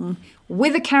film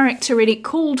with a character in it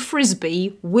called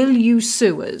Frisbee, will you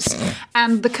sue us?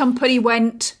 And the company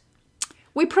went,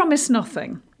 we promise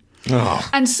nothing. Oh.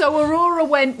 And so Aurora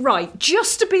went, right,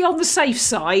 just to be on the safe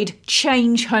side,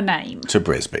 change her name. To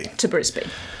Brisbee.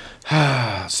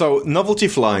 So Novelty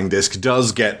Flying Disc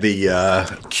does get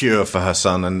the cure for her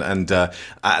son, and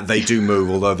they do move,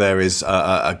 although there is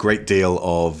a great deal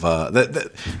of...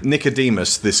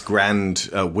 Nicodemus, this grand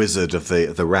wizard of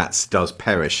the rats, does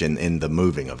perish in the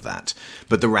moving of that.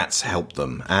 But the rats help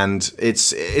them, and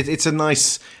it's a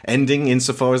nice ending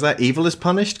insofar as that. Evil is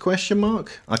punished, ? I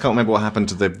can't remember what happened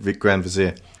to the Grand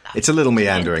Vizier. It's a little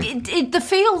meandering. The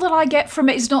feel that I get from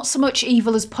it is not so much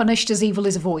evil is punished as evil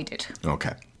is avoided.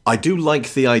 Okay. I do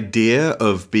like the idea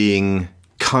of being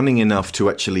cunning enough to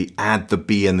actually add the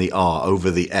B and the R over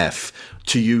the F,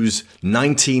 to use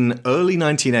early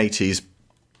 1980s,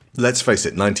 let's face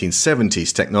it,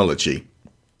 1970s technology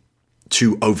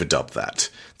to overdub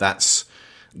that. That's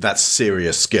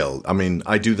serious skill. I mean,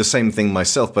 I do the same thing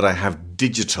myself, but I have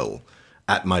digital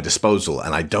at my disposal,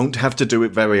 and I don't have to do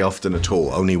it very often at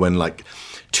all, only when, like,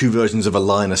 2 versions of a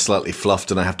line are slightly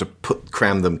fluffed and I have to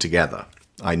cram them together.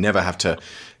 I never have to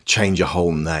change a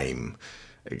whole name.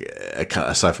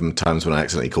 aside from times when I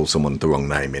accidentally call someone the wrong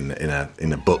name in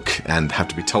a book and have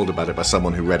to be told about it by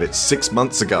someone who read it 6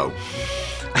 months ago.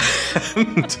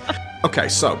 Okay,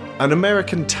 so An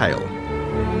American Tail.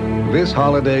 This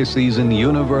holiday season,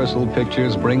 Universal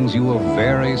Pictures brings you a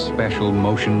very special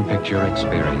motion picture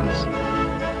experience.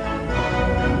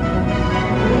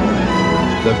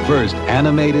 The first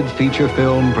animated feature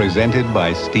film presented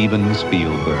by Steven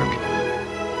Spielberg.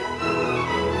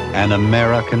 An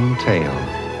American Tale.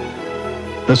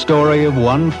 The story of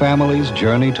one family's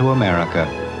journey to America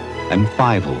and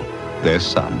Fievel, their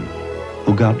son,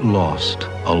 who got lost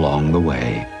along the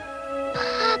way.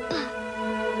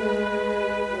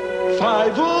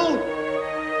 Fievel?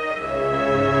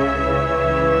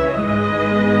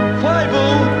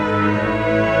 Fievel?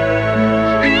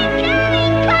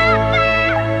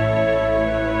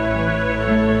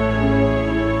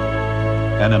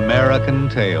 An American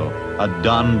Tale, a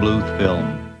Don Bluth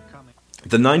film.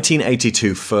 The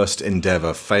 1982 first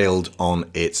endeavour failed on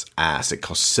its ass. It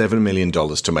cost $7 million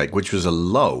to make, which was a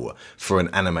low for an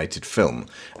animated film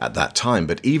at that time.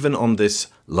 But even on this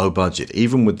low budget,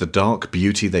 even with the dark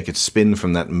beauty they could spin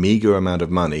from that meagre amount of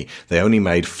money, they only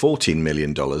made $14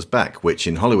 million back, which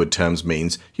in Hollywood terms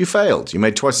means you failed. You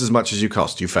made twice as much as you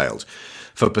cost. You failed.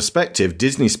 For perspective,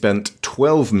 Disney spent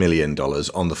 $12 million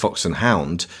on The Fox and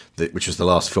Hound, which was the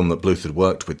last film that Bluth had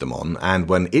worked with them on, and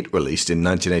when it released in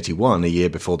 1981, a year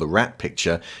before The Rat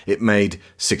picture, it made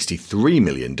 $63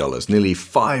 million, nearly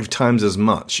 5 times as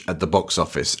much at the box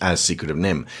office as Secret of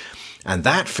NIMH. And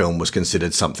that film was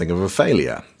considered something of a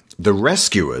failure. The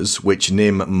Rescuers, which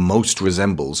NIMH most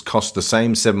resembles, cost the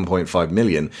same $7.5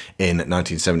 million in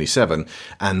 1977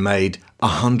 and made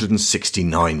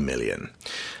 $169 million.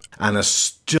 An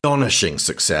astonishing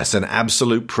success and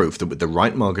absolute proof that with the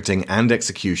right marketing and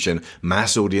execution,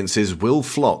 mass audiences will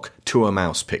flock to a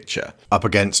mouse picture. Up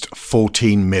against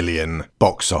 $14 million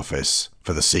box office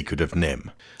for The Secret of NIMH.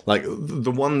 Like,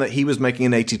 the one that he was making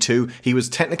in 82, he was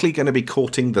technically going to be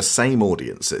courting the same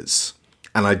audiences.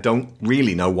 And I don't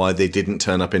really know why they didn't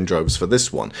turn up in droves for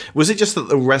this one. Was it just that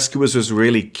The Rescuers was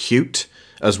really cute,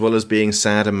 as well as being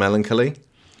sad and melancholy?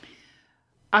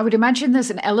 I would imagine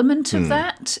there's an element of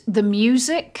that. The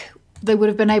music, they would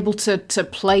have been able to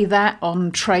play that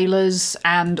on trailers,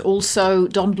 and also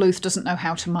Don Bluth doesn't know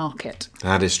how to market.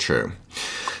 That is true.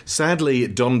 Sadly,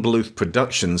 Don Bluth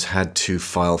Productions had to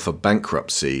file for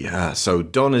bankruptcy, so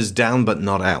Don is down but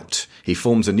not out. He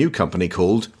forms a new company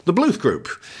called The Bluth Group.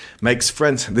 Makes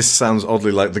friends... This sounds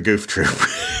oddly like the Goof Troop.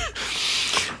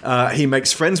 He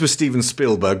makes friends with Steven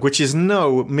Spielberg, which is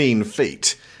no mean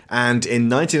feat. And in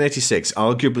 1986,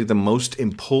 arguably the most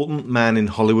important man in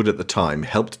Hollywood at the time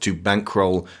helped to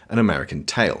bankroll An American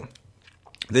Tail.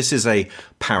 This is a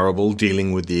parable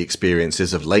dealing with the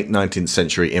experiences of late 19th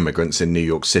century immigrants in New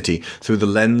York City through the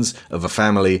lens of a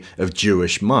family of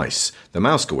Jewish mice, the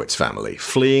Mauskowitz family,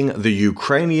 fleeing the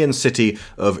Ukrainian city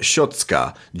of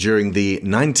Shotska during the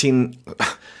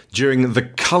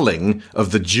culling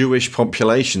of the Jewish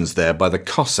populations there by the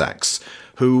Cossacks,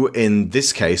 who in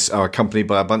this case are accompanied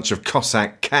by a bunch of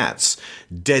Cossack cats,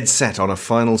 dead set on a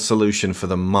final solution for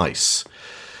the mice.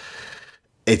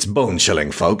 It's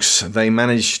bone-chilling, folks. They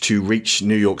managed to reach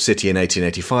New York City in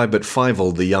 1885, but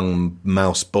Fievel, the young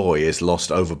mouse boy, is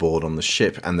lost overboard on the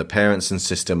ship, and the parents and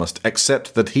sister must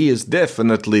accept that he is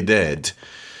definitely dead.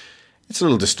 It's a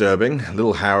little disturbing, a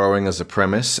little harrowing as a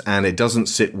premise, and it doesn't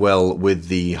sit well with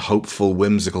the hopeful,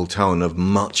 whimsical tone of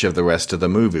much of the rest of the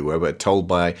movie, where we're told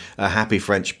by a happy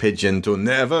French pigeon to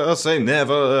never say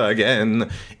never again,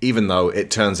 even though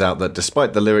it turns out that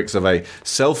despite the lyrics of a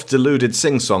self-deluded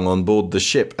sing-song on board the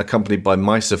ship accompanied by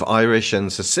mice of Irish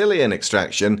and Sicilian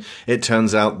extraction, it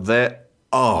turns out there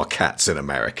are cats in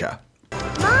America.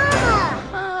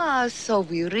 Ah, so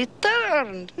we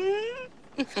returned.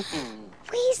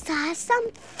 We saw some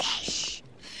fish.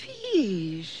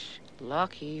 Fish?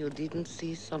 Lucky you didn't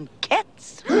see some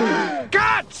cats.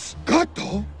 Cats!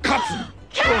 Gatto? Katzen!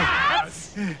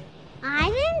 Cats! I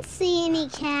didn't see any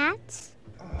cats.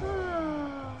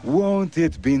 Won't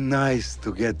it be nice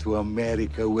to get to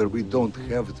America where we don't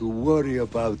have to worry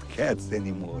about cats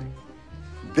anymore?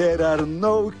 There are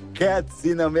no cats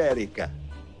in America.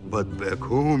 But back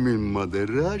home in Mother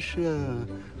Russia,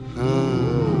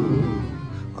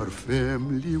 our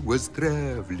family was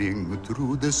traveling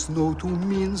through the snow to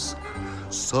Minsk.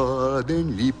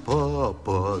 Suddenly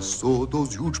Papa saw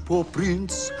those huge paw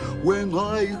prints. When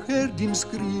I heard him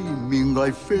screaming, I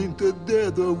fainted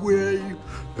dead away.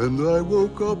 And I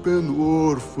woke up an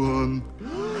orphan.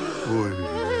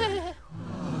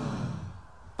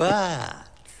 But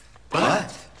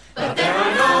there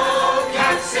are no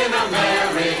cats in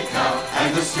America,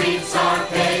 and the streets are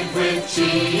paved with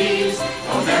cheese.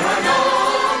 Oh, there are no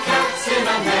cats in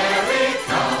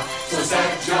America, so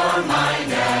set your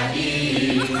mind at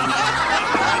ease. Non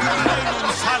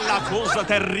sa la cosa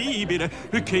terribile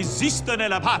che esiste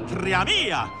nella patria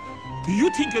mia.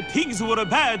 You think things were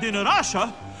bad in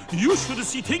Russia? You should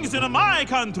see things in my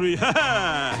country.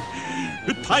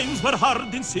 The times were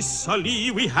hard in Sicily.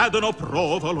 We had no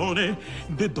provolone.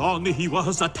 The Don, he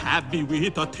was a tabby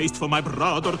with a taste for my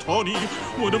brother Tony.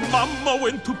 When Mama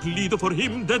went to plead for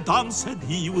him, the Don said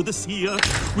he would see her.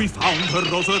 We found her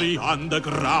rosary on the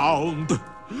ground.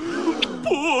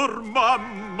 Poor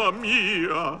Mamma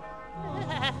Mia.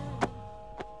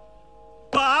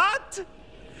 But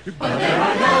there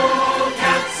are no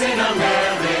cats in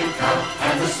America,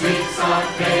 and the streets are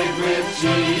paved with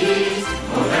cheese.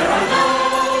 Oh, there are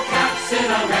no cats in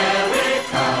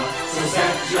America, so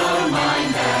set your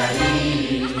mind at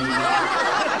ease.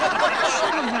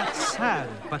 Not sad,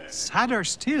 but sadder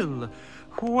still.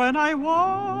 When I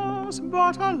was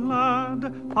but a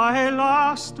lad, I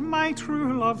lost my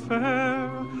true love fair.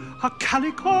 A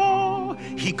calico,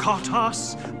 he caught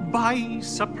us by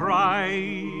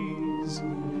surprise.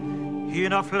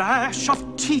 In a flash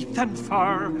of teeth and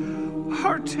fur,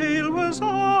 her tail was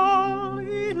all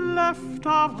he left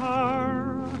of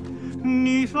her.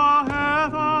 'Neath the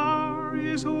heather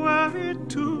is where it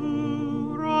Turalura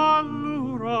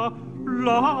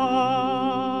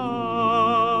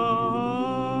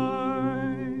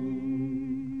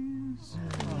lies.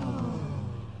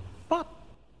 But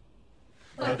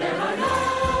there are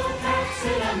no cats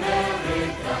in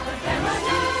America, and the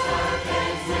streets are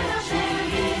paved with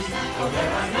cheese. Oh,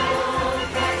 there are no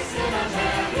cats in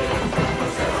America,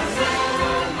 'cause there are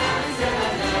no mines in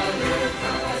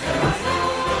America, 'cause there are no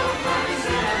mines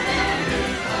in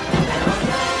America, there are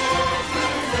no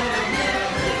mines in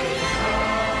America.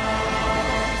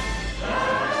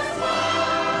 That's why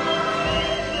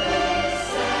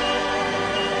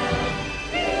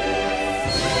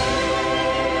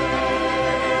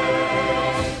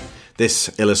This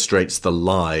illustrates the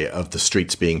lie of the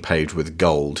streets being paved with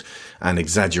gold, an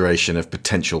exaggeration of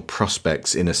potential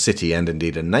prospects in a city and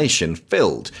indeed a nation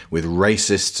filled with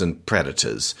racists and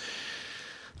predators.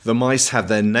 The mice have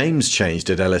their names changed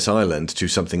at Ellis Island to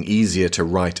something easier to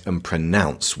write and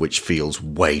pronounce, which feels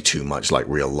way too much like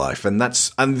real life. And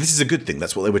this is a good thing.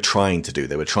 That's what they were trying to do.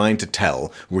 They were trying to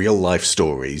tell real life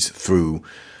stories through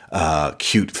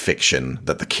cute fiction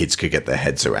that the kids could get their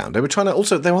heads around. They were trying to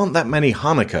also, there aren't that many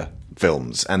Hanukkah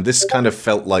films, and this kind of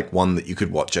felt like one that you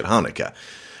could watch at Hanukkah.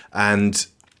 And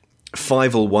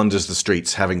Fievel wanders the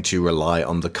streets having to rely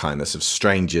on the kindness of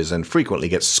strangers and frequently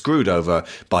gets screwed over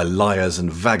by liars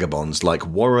and vagabonds like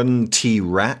Warren T.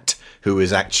 Rat, who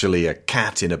is actually a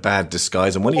cat in a bad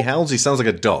disguise, and when he howls he sounds like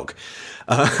a dog,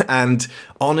 and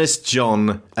Honest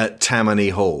John at Tammany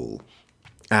Hall.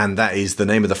 And that is the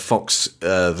name of the fox,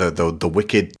 the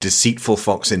wicked, deceitful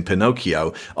fox in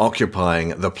Pinocchio,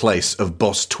 occupying the place of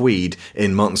Boss Tweed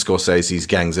in Martin Scorsese's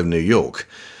Gangs of New York.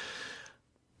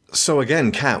 So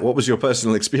again, Kat, what was your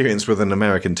personal experience with An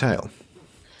American Tail?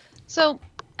 So,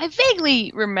 I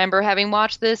vaguely remember having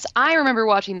watched this. I remember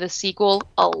watching the sequel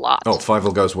a lot. Oh,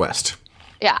 Fievel Goes West.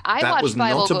 Yeah, I That watched was Fievel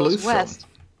not a Goes Bluth West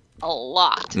a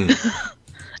lot. Mm.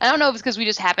 I don't know if it's because we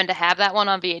just happened to have that one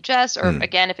on VHS, or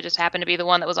again, if it just happened to be the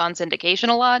one that was on syndication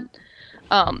a lot.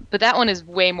 But that one is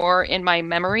way more in my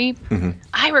memory. Mm-hmm.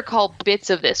 I recall bits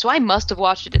of this, so I must have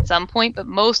watched it at some point, but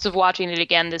most of watching it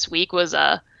again this week was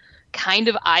kind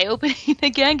of eye-opening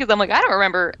again, because I'm like, I don't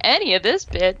remember any of this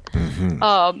bit. Mm-hmm.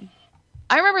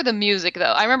 I remember the music, though.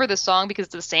 I remember the song because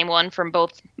it's the same one from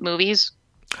both movies.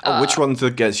 Which one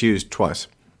that gets used twice?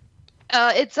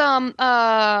 It's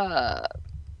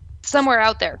Somewhere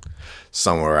Out There.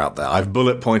 Somewhere Out There. I've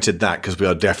bullet pointed that because we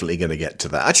are definitely going to get to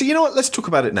that. Actually, you know what? Let's talk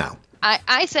about it now.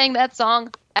 I sang that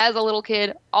song as a little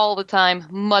kid all the time,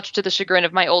 much to the chagrin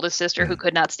of my oldest sister, who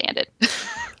could not stand it.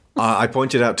 I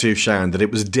pointed out to Sharon that it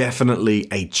was definitely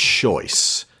a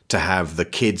choice to have the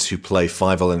kids who play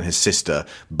Fievel and his sister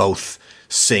both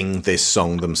sing this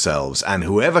song themselves, and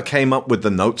whoever came up with the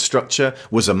note structure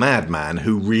was a madman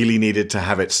who really needed to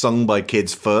have it sung by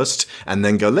kids first and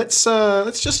then go, let's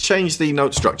just change the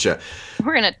note structure.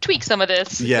 We're gonna tweak some of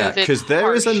this. Yeah, because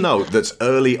there is a note that's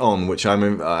early on, which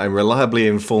I'm reliably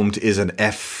informed is an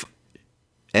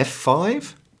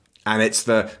F5, and it's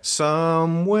the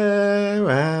somewhere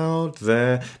out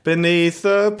there beneath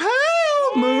the pale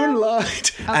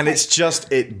moonlight, and it's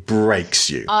just, it breaks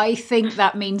you. I think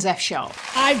that means F sharp.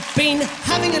 I've been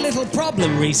having a little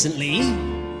problem recently,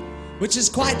 which is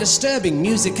quite disturbing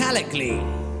musicalically,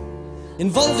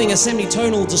 involving a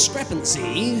semitonal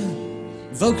discrepancy,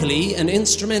 vocally and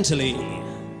instrumentally.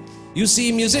 You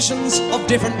see, musicians of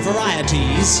different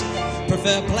varieties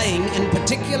prefer playing in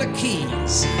particular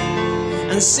keys,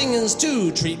 and singers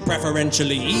too treat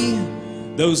preferentially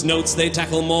those notes they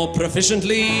tackle more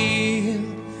proficiently.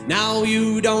 Now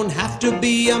you don't have to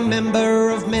be a member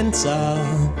of Mensa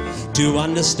to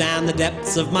understand the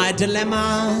depths of my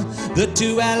dilemma. The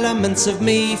two elements of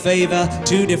me favor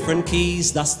two different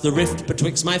keys, thus the rift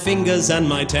betwixt my fingers and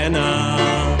my tenor.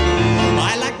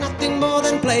 I like nothing more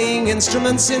than playing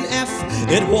instruments in F.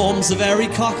 It warms the very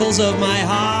cockles of my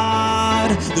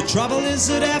heart. The trouble is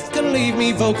that F can leave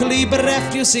me vocally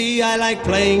bereft. You see, I like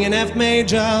playing in F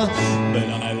major, but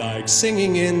I like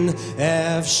singing in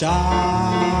F sharp.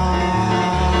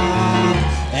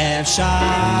 F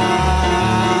sharp.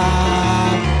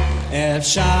 F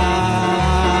sharp.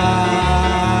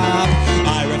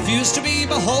 I refuse to be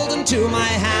beholden to my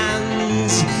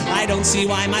hands. I don't see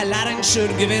why my larynx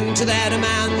should give in to their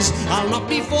demands. I'll not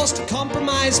be forced to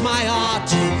compromise my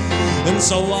art, and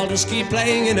so I'll just keep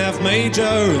playing in F major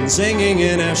and singing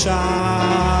in F sharp.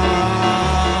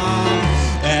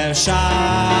 F sharp.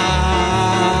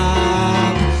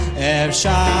 F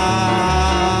sharp.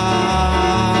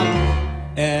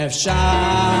 F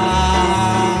sharp.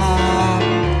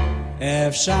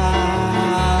 F sharp.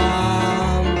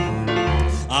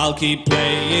 I'll keep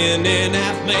playing in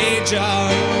F major,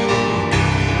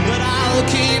 but I'll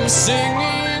keep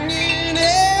singing in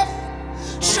F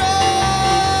sharp.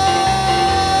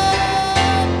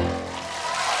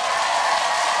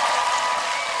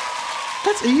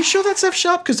 Are you sure that's F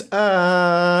sharp? Because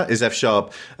is F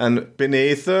sharp, and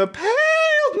beneath the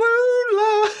pale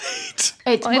moonlight.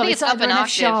 It's I think it's it's up either an an F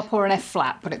octave. sharp or an F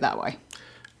flat. Put it that way.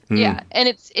 Yeah, and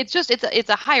it's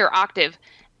a higher octave,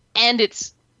 and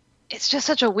it's just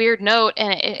such a weird note,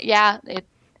 and it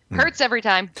hurts every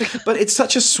time. But it's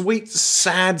such a sweet,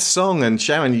 sad song. And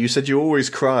Sharon, you said you always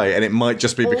cry, and it might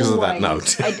just be because of that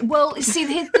note. Well, see,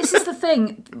 this is the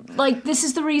thing. Like, this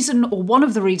is the reason, or one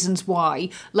of the reasons why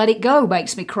Let It Go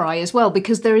makes me cry as well,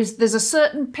 because there's a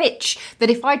certain pitch that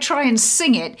if I try and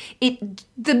sing it,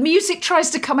 the music tries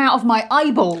to come out of my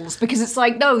eyeballs, because it's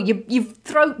like, no, your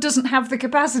throat doesn't have the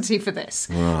capacity for this.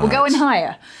 Right. We're going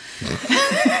higher.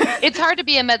 It's hard to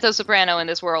be a mezzo-soprano in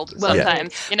this world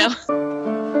sometimes, you know?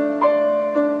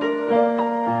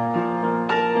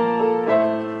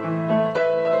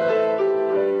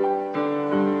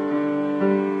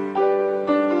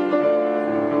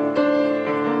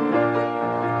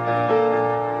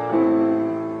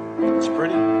 It's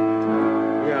pretty.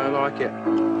 Yeah, I like it.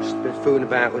 Just been fooling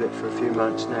about with it for a few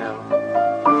months now.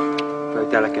 Very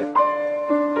delicate.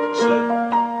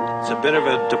 It's a bit of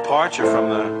a departure from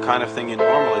the kind of thing you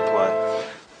normally play.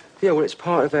 Yeah, well, it's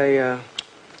part of a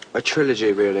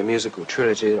trilogy, really, a musical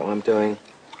trilogy that I'm doing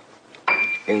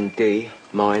in D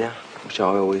minor, which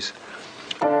I always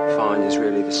find is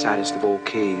really the saddest of all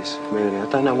keys, really. I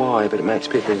don't know why, but it makes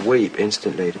people weep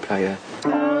instantly to play a...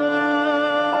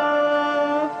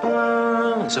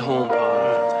 It's a horn part.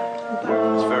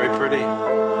 It's very pretty.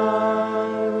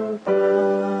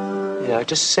 You know,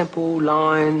 just simple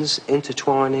lines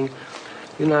intertwining.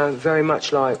 You know, very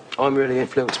much like I'm really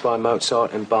influenced by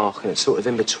Mozart and Bach, and it's sort of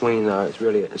in between though.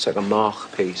 It's like a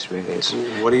Mach piece, really.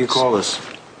 What do you call this?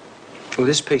 Well,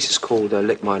 this piece is called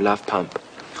Lick My Love Pump.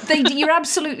 You're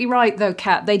absolutely right, though,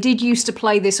 Kat. They did used to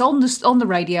play this on the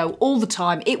radio all the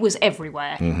time. It was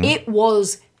everywhere. Mm-hmm. It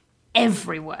was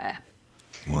everywhere.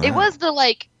 Wow. It was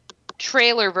the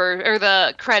trailer version or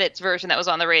the credits version that was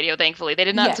on the radio. Thankfully, they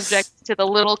did not subject to the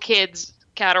little kids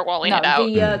caterwauling it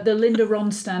out. The Linda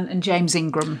Ronstadt and James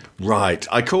Ingram. Right.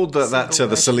 I called that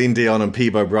the Celine Dion and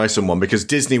Peebo Bryson one because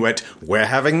Disney went, we're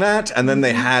having that. And then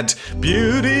they had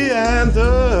Beauty and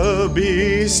the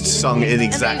Beast sung in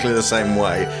exactly the same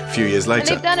way a few years And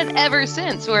later. they've done it ever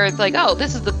since, where it's like, oh,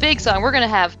 this is the big song. We're going to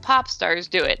have pop stars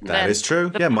do it. And That is true.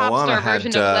 The Yeah, pop Moana star had,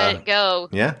 version of Let It Go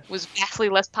yeah. was vastly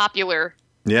less popular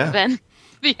Yeah. than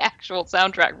the actual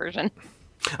soundtrack version.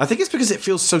 I think it's because it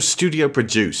feels so studio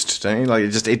produced, don't you? Like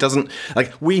it doesn't,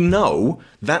 we know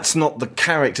that's not the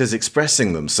characters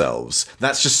expressing themselves.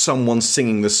 That's just someone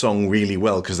singing the song really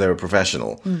well because they're a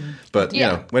professional. Mm. But, you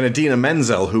know, when Idina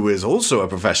Menzel, who is also a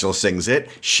professional, sings it,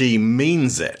 she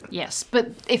means it. Yes, but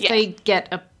if they get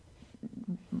a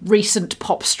recent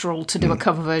popstrel to do a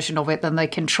cover version of it, then they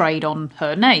can trade on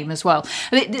her name as well.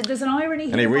 There's an irony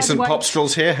here. Any by recent the way.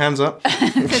 popstrels here? Hands up.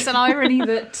 There's an irony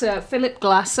that Philip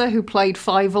Glasser, who played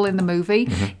Fievel in the movie,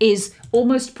 is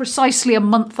almost precisely a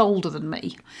month older than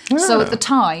me. So at the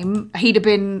time, he'd have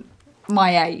been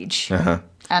my age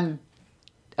and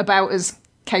about as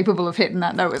capable of hitting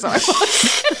that note as I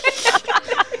was.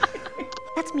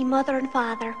 That's me mother and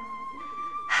father.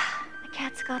 The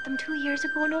cat's Kids got them 2 years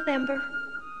ago in November.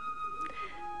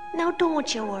 Now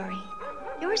don't you worry.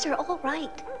 Yours are all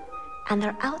right. And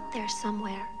they're out there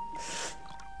somewhere.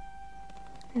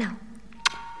 Now,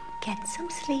 get some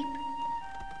sleep.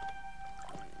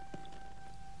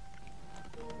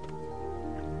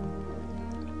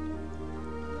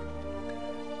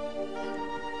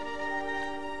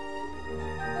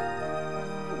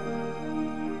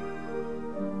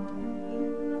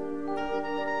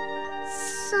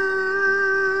 Somewhere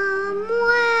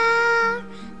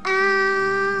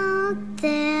out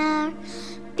there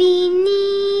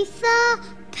beneath the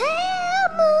pale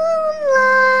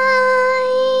moonlight,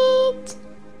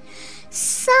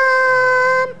 someone's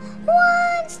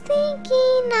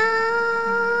thinking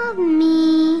of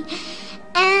me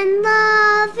and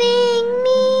loving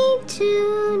me tonight.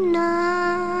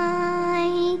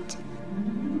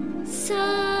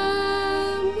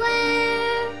 Somewhere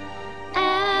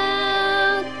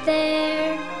out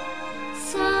there,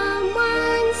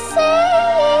 someone's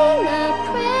saying a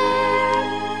prayer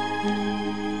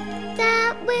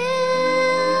that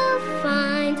will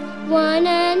find one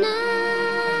another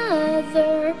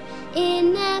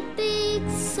in that big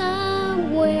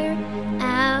somewhere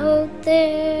out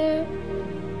there.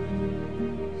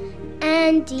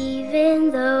 And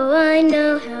even though I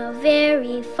know how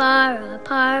very far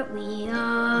apart we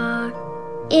are,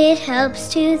 it helps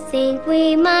to think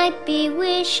we might be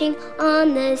wishing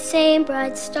on the same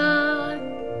bright star.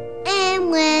 And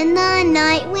when the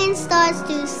night wind starts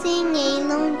to sing a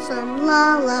lonesome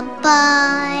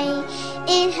lullaby,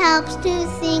 it helps to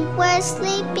think we're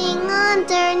sleeping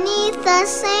underneath the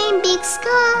same big sky.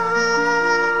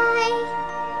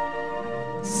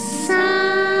 Somewhere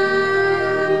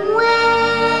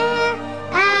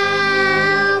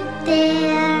out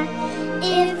there,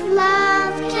 if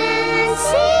love can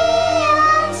see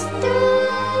us through,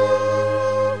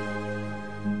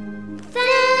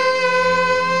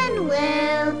 then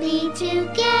we'll be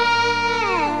together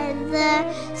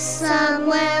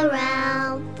somewhere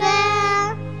out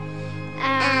there,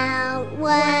 out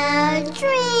where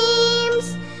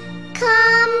dreams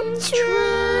come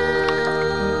true.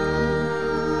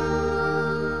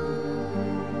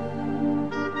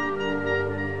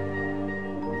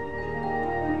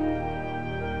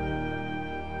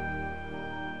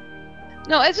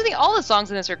 No, I just think all the songs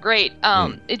in this are great.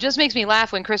 It just makes me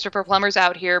laugh when Christopher Plummer's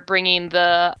out here bringing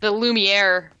the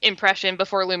Lumiere impression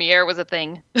before Lumiere was a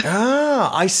thing.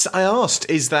 I asked,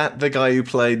 is that the guy who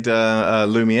played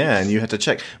Lumiere? And you had to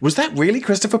check. Was that really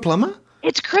Christopher Plummer?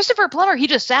 It's Christopher Plummer. He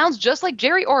just sounds just like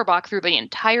Jerry Orbach through the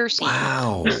entire scene.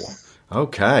 Wow.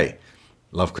 Okay.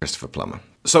 Love Christopher Plummer.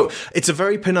 So it's a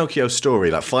very Pinocchio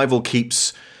story. Like Fievel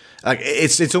keeps...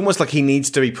 It's almost like he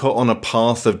needs to be put on a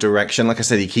path of direction. Like I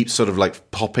said, he keeps sort of like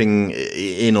popping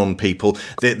in on people.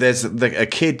 There's a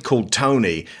kid called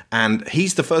Tony, and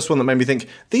he's the first one that made me think,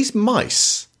 these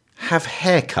mice have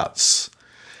haircuts,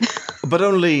 but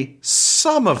only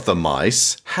some of the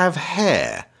mice have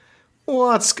hair.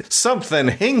 What's something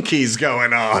hinky's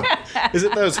going on? Is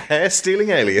it those hair-stealing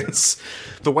aliens?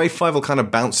 The way Fievel kind of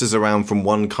bounces around from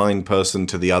one kind person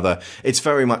to the other, it's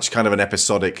very much kind of an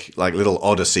episodic, like, little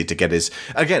odyssey to get his...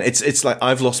 Again, it's like,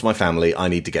 I've lost my family, I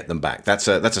need to get them back. That's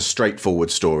a straightforward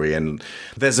story, and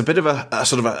there's a bit of a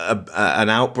sort of an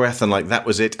out-breath, and like, that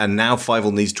was it, and now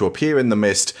Fievel needs to appear in the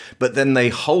mist, but then they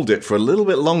hold it for a little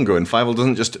bit longer, and Fievel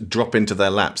doesn't just drop into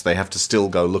their laps. They have to still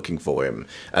go looking for him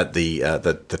at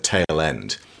the tail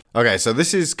end. Okay, so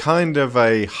this is kind of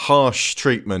a harsh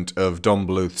treatment of Don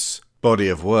Bluth's body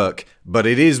of work, but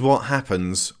it is what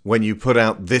happens when you put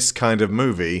out this kind of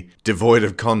movie devoid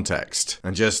of context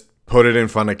and just put it in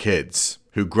front of kids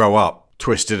who grow up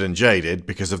twisted and jaded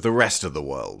because of the rest of the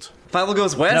world. Fievel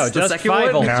Goes West? No, the just second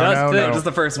Fievel. one? No. Just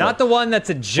the first one. Not the one that's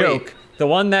a joke. Wait. The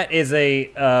one that is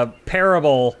a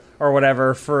parable or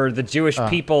whatever for the Jewish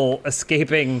people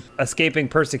escaping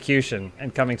persecution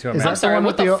and coming to America. I'm sorry,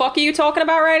 what the fuck are you talking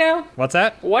about right now? What's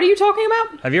that? What are you talking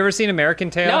about? Have you ever seen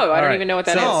American Tail? No, I don't even know what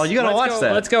that is. Oh, you gotta watch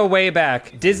that. Let's go way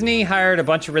back. Disney hired a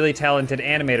bunch of really talented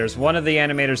animators. One of the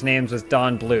animators' names was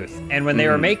Don Bluth. And when they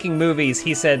were making movies,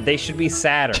 he said they should be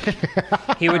sadder.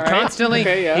 He would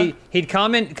constantly, he'd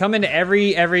come into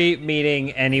every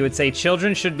meeting and he would say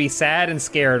children should be sad and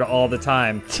scared all the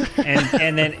time.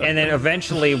 And then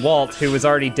eventually Walt, who was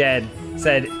already dead,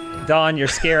 said, Don, you're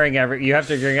scaring you're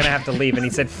gonna have to leave. And he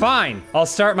said, fine, I'll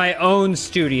start my own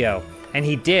studio. And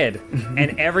he did.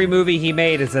 And every movie he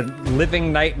made is a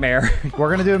living nightmare. We're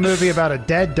going to do a movie about a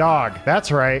dead dog.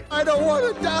 That's right. I don't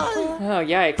want to die. Oh,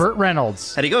 yikes. Burt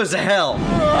Reynolds. And he goes to hell.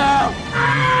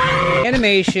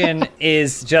 Animation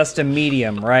is just a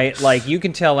medium, right? Like, you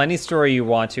can tell any story you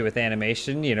want to with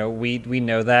animation. You know, we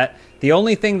know that. The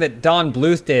only thing that Don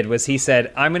Bluth did was he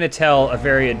said, I'm going to tell a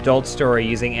very adult story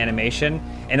using animation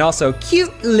and also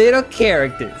cute little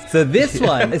characters. So this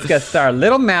one is going to star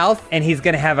Little Mouth, and he's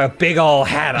going to have a big old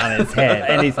hat on his head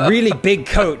and his really big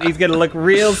coat. He's going to look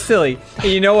real silly.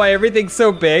 And you know why everything's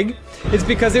so big? It's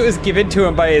because it was given to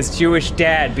him by his Jewish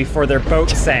dad before their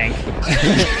boat sank.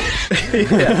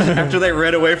 After they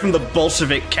ran away from the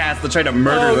Bolshevik cats that tried to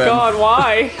murder them. Oh God,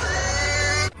 why?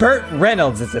 Burt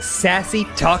Reynolds is a sassy,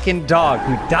 talking dog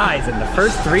who dies in the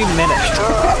first 3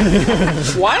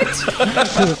 minutes. What?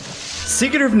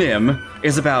 Secret of Nim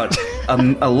is about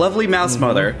a lovely mouse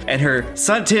mother, and her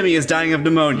son Timmy is dying of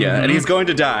pneumonia, and he's going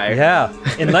to die. Yeah,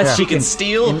 unless she can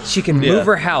steal. She can move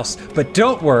her house, but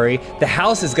don't worry, the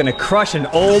house is going to crush an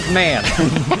old man.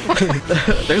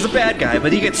 There's a bad guy,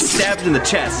 but he gets stabbed in the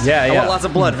chest. Yeah. I want lots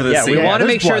of blood for this scene. We want to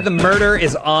make sure the murder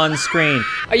is on screen.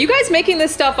 Are you guys making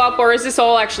this stuff up, or is this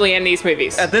all actually in these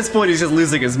movies? At this point, he's just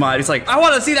losing his mind. He's like, I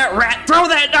want to see that rat throw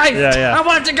that knife. Yeah. I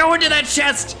want it to go into that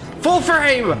chest. Full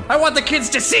frame! I want the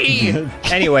kids to see!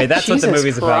 Anyway, that's what the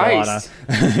movie's about,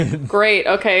 Alana. Great,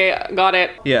 okay, got it.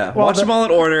 Yeah, watch them all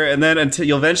in order, and then until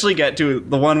you'll eventually get to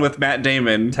the one with Matt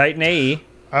Damon. Titan AE.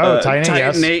 Titan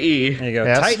yes. AE. There you go.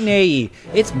 Yes. Titan AE.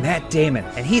 It's Matt Damon,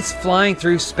 and he's flying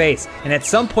through space. And at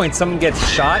some point, someone gets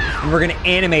shot, and we're going to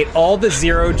animate all the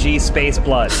zero-G space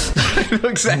blood.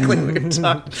 Exactly what you're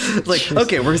talking. Like,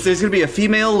 okay, there's going to be a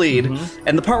female lead,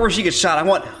 and the part where she gets shot, I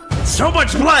want so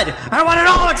much blood! I want it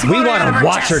all exploded. We want to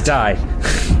watch her die.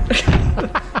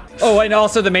 Oh, and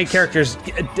also the main character's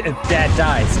dad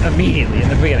dies immediately in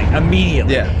the beginning.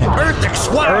 Immediately. Yeah. Earth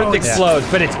explodes! Earth explodes,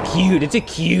 but it's cute. It's a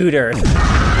cute Earth. Oh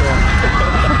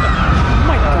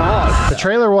my God. The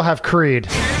trailer will have Creed.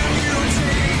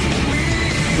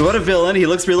 What a villain. He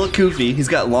looks real goofy. He's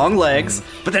got long legs,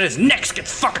 but then his neck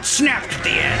gets fucking snapped at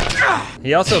the end.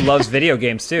 He also loves video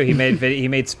games too. He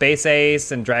made Space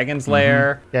Ace and Dragon's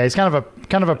Lair. Yeah, he's kind of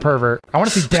a pervert. I want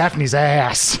to see Daphne's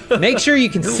ass. Make sure you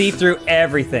can see through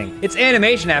everything. It's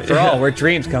animation after all, where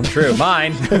dreams come true.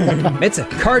 Mine. It's a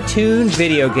cartoon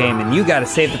video game, and you gotta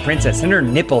save the princess, and her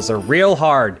nipples are real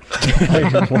hard.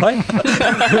 What?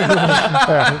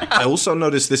 I also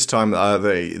noticed this time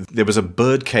there was a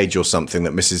bird cage or something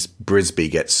that Mrs.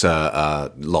 Brisby gets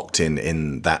locked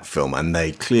in that film, and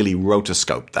they clearly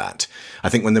rotoscoped that. I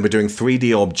think when they were doing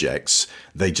 3D objects,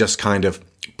 they just kind of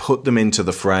put them into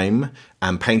the frame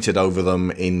and painted over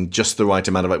them in just the right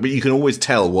amount of... But you can always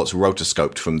tell what's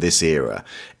rotoscoped from this era.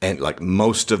 And like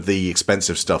most of the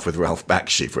expensive stuff with Ralph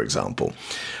Bakshi, for example.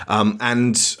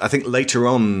 And I think later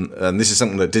on, and this is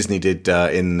something that Disney did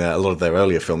in a lot of their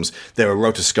earlier films, there are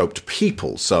rotoscoped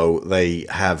people. So they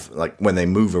have, like, when they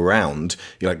move around,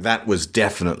 you're like, that was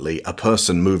definitely a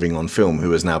person moving on film who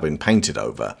has now been painted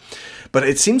over. But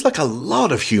it seems like a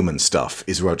lot of human stuff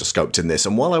is rotoscoped in this.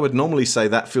 And while I would normally say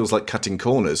that feels like cutting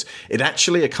corners, it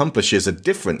actually accomplishes a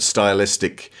different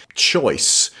stylistic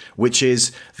choice, which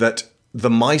is that the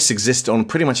mice exist on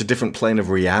pretty much a different plane of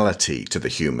reality to the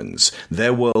humans.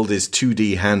 Their world is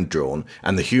 2D hand-drawn,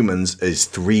 and the humans is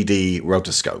 3D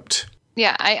rotoscoped.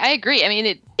 Yeah, I agree. I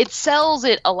mean, it sells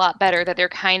it a lot better that they're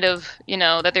kind of,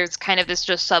 that there's kind of this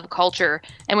just subculture.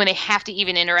 And when they have to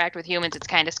even interact with humans, it's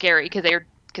kind of scary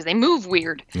because they move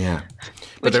weird. Yeah.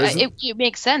 Which it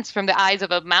makes sense from the eyes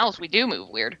of a mouse. We do move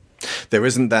weird. There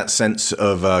isn't that sense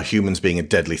of humans being a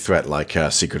deadly threat like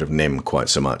Secret of Nim quite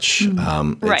so much.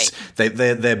 Right.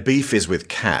 Their beef is with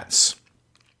cats.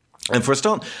 And for a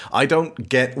start, I don't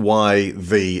get why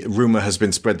the rumor has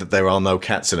been spread that there are no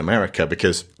cats in America,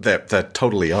 because there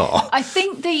totally are. I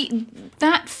think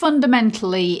that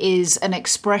fundamentally is an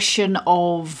expression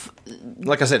of,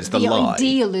 like I said, it's the lie.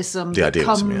 Idealism that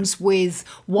comes with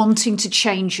wanting to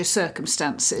change your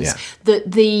circumstances. Yeah.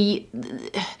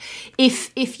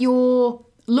 If you're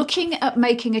looking at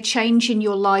making a change in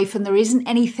your life and there isn't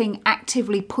anything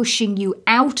actively pushing you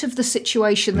out of the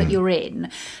situation that you're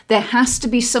in, there has to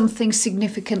be something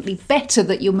significantly better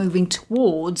that you're moving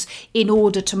towards in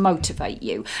order to motivate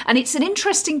you. And it's an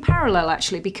interesting parallel,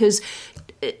 actually, because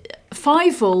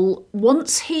Fievel,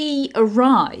 once he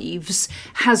arrives,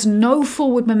 has no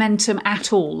forward momentum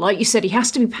at all. Like you said, he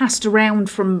has to be passed around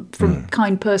from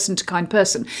kind person to kind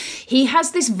person. He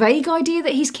has this vague idea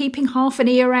that he's keeping half an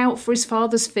ear out for his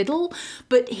father's fiddle,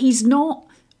 but he's not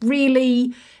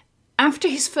really after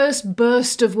his first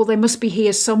burst of, well, they must be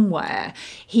here somewhere,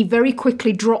 he very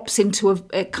quickly drops into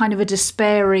a kind of a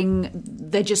despairing,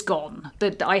 they're just gone,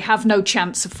 that I have no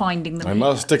chance of finding them. I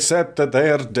must accept that they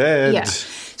are dead. Yeah.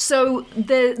 So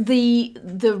the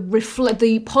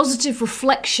positive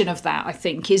reflection of that, I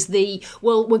think, is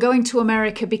we're going to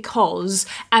America because,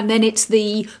 and then it's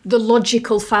the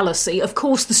logical fallacy. Of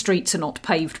course the streets are not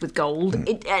paved with gold.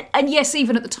 And yes,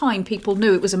 even at the time, people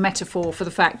knew it was a metaphor for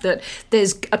the fact that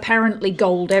there's apparently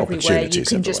gold everywhere. You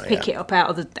can just pick it up out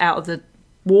of the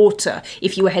water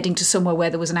if you were heading to somewhere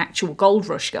where there was an actual gold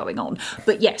rush going on.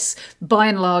 But yes, by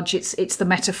and large, it's the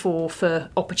metaphor for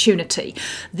opportunity.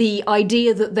 The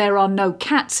idea that there are no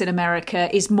cats in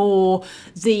America is more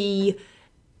the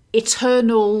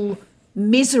eternal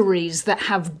miseries that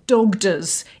have dogged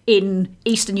us in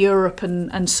Eastern Europe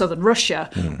and Southern Russia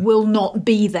will not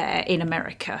be there in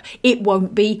America. It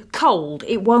won't be cold.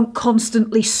 It won't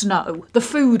constantly snow. The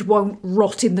food won't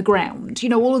rot in the ground. You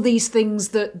know, all of these things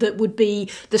that would be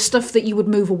the stuff that you would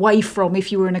move away from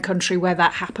if you were in a country where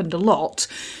that happened a lot.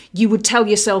 You would tell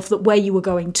yourself that where you were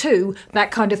going to,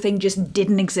 that kind of thing just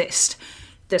didn't exist.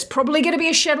 There's probably going to be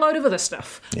a shed load of other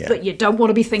stuff, but you don't want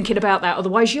to be thinking about that,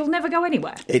 otherwise you'll never go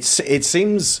anywhere. It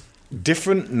seems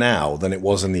different now than it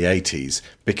was in the 80s,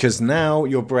 because now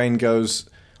your brain goes,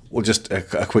 well, just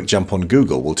a quick jump on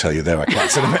Google will tell you there are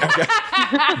cats in America.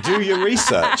 Do your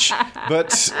research.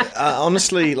 But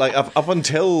honestly, like up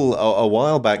until a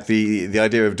while back, the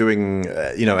idea of doing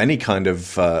any kind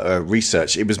of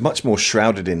research, it was much more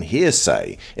shrouded in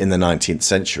hearsay in the 19th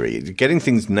century. Getting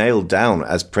things nailed down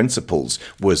as principles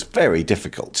was very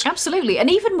difficult. Absolutely, and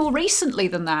even more recently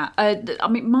than that. I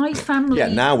mean, my family. Yeah,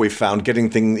 now we've found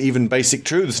getting even basic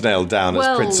truths nailed down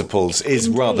as principles is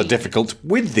rather difficult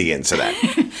with the internet.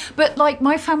 But like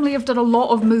my family have done a lot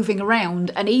of moving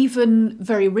around, and even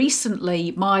very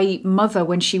recently, my mother,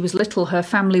 when she was little, her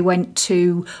family went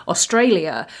to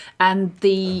Australia, and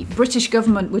the British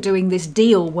government were doing this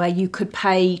deal where you could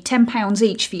pay £10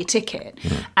 each for your ticket,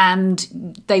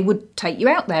 and they would take you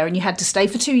out there, and you had to stay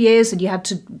for 2 years, and you had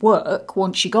to work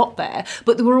once you got there.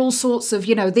 But there were all sorts of,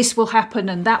 this will happen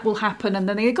and that will happen, and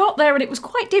then they got there, and it was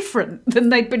quite different than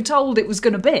they'd been told it was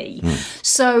going to be.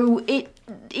 So it.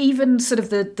 Even sort of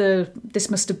this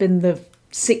must have been the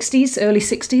 60s, early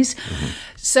 60s.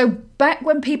 So back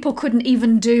when people couldn't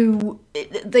even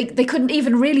they couldn't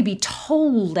even really be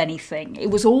told anything.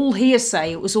 It was all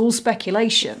hearsay. It was all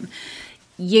speculation.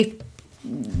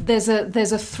 There's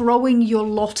a throwing your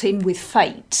lot in with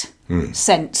fate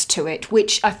sense to it,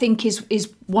 which I think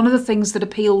is one of the things that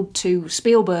appealed to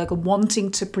Spielberg and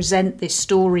wanting to present this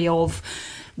story of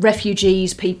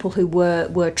refugees, people who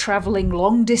were travelling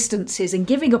long distances and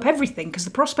giving up everything because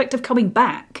the prospect of coming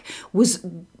back was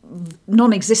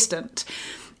non-existent.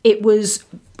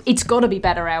 It's got to be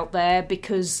better out there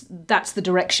because that's the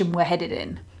direction we're headed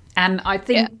in. And I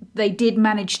think they did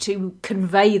manage to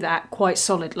convey that quite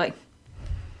solidly.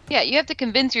 Yeah, you have to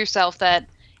convince yourself that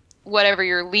whatever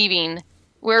you're leaving,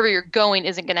 wherever you're going,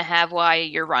 isn't going to have why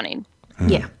you're running.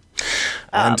 Yeah.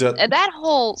 And that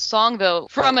whole song, though,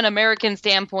 from an American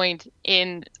standpoint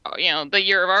in the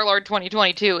year of our Lord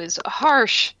 2022 is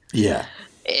harsh. Yeah.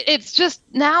 It's just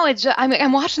now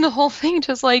I'm watching the whole thing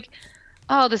just like,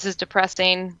 oh, this is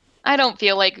depressing. I don't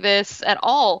feel like this at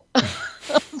all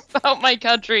about my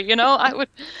country.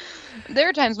 There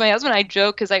are times my husband and I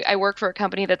joke because I work for a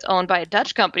company that's owned by a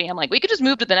Dutch company. I'm like, we could just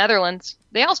move to the Netherlands.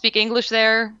 They all speak English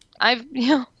there.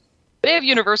 They have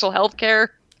universal health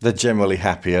care. They're generally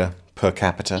happier per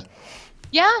capita.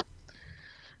 Yeah.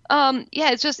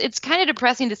 It's kind of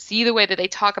depressing to see the way that they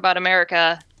talk about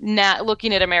America now,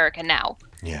 looking at America now.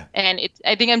 Yeah. And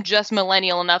I think I'm just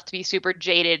millennial enough to be super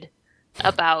jaded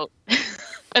about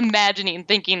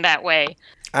thinking that way.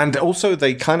 And also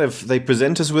they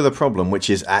present us with a problem, which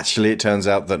is actually it turns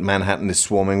out that Manhattan is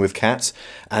swarming with cats,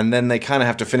 and then they kind of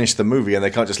have to finish the movie and they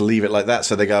can't just leave it like that,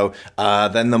 so they go,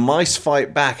 then the mice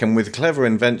fight back, and with clever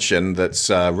invention that's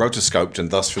rotoscoped and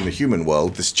thus from the human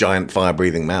world, this giant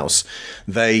fire-breathing mouse,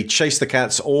 they chase the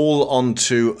cats all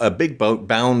onto a big boat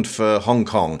bound for Hong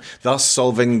Kong, thus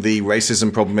solving the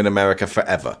racism problem in America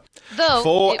forever.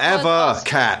 Forever,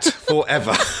 cat,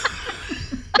 forever.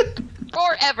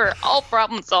 Forever, all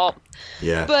problem solved.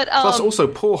 Yeah. But plus, also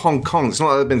poor Hong Kong. It's not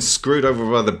like they've been screwed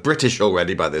over by the British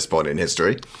already by this point in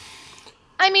history.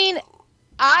 I mean,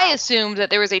 I assumed that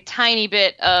there was a tiny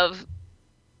bit of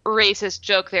racist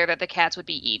joke there that the cats would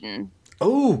be eaten.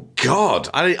 Oh God!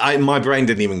 My brain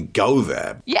didn't even go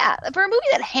there. Yeah, for a movie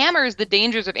that hammers the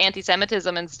dangers of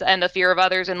anti-Semitism and the fear of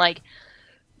others, and like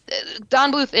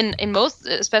Don Bluth in most,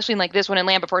 especially in like this one in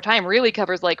Land Before Time, really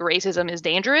covers like racism is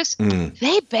dangerous.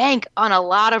 They bank on a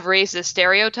lot of racist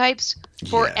stereotypes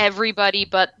for everybody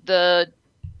but the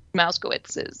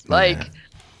Mouskowitzes. Like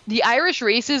the Irish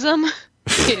racism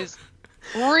is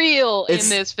real in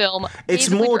this film. It's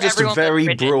basically more for just everyone but very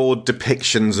Bridget. broad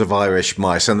depictions of Irish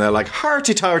mice, and they're like,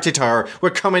 hearty-tarty-tar,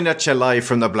 we're coming at you live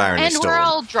from the Blarney And Storm. we're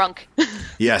all drunk.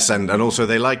 Yes, and also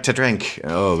they like to drink.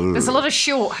 Oh, There's a lot of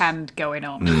shorthand going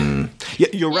on. Yeah,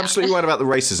 you're absolutely right about the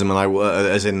racism, and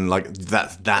as in, like,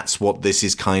 that's what this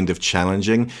is kind of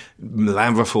challenging.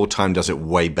 Land Before Time does it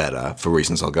way better, for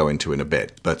reasons I'll go into in a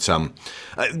bit. But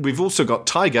we've also got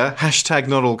Tiger, hashtag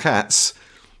not all cats,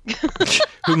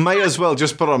 who may as well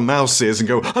just put on mouse ears and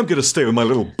go, I'm going to stay with my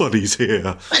little buddies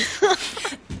here.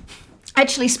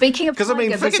 Actually, speaking of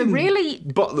Tiger, there's a really...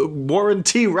 Warren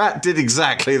T. Rat did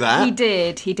exactly that.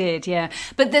 He did, yeah.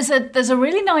 But there's a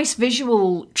really nice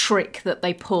visual trick that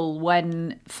they pull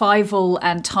when Fievel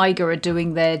and Tiger are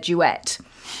doing their duet.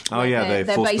 Oh, yeah,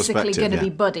 They're forced basically perspective, going to be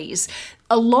buddies.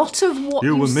 A lot of what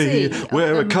you you and me, see...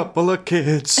 we're a couple of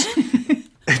kids.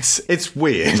 It's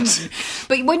weird.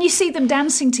 But when you see them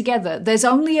dancing together, there's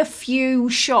only a few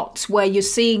shots where you're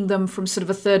seeing them from sort of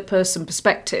a third-person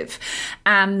perspective.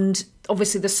 And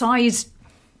obviously the size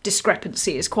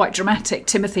discrepancy is quite dramatic.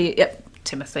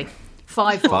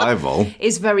 Fievel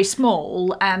is very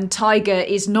small, and Tiger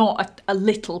is not a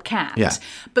little cat. Yeah.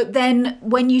 But then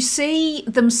when you see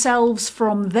themselves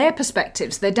from their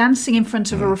perspectives, they're dancing in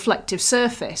front of a reflective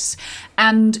surface,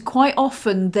 and quite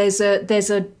often there's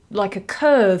a like a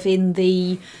curve in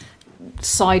the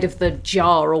side of the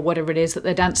jar or whatever it is that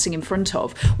they're dancing in front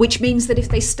of, which means that if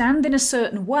they stand in a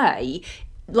certain way,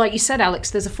 like you said,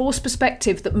 Alex, there's a forced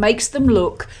perspective that makes them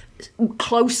look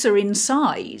closer in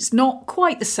size. Not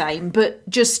quite the same, but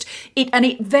just it, and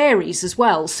it varies as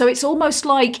well. So it's almost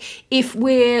like if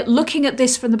we're looking at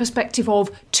this from the perspective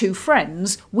of two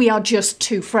friends, we are just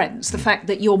two friends. The fact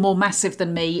that you're more massive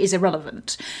than me is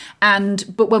irrelevant.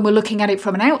 But when we're looking at it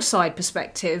from an outside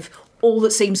perspective, all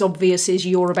that seems obvious is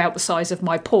you're about the size of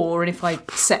my paw, and if I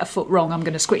set a foot wrong, I'm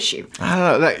going to squish you.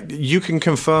 You can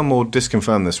confirm or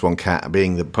disconfirm this one, Kat,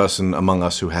 being the person among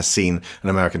us who has seen An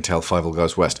American Tale, Fievel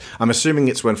Goes West. I'm assuming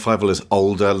it's when Fievel is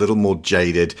older, a little more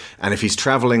jaded, and if he's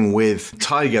travelling with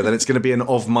Tiger, then it's going to be an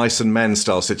Of Mice and Men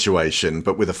style situation,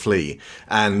 but with a flea.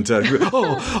 And,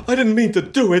 oh, I didn't mean to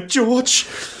do it, George!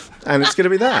 And it's going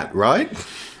to be that, right?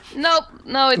 No,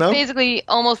 it's basically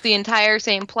almost the entire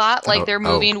same plot. Like they're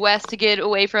moving west to get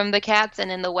away from the cats,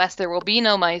 and in the west there will be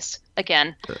no mice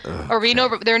again. There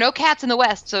are no cats in the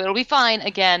west, so it'll be fine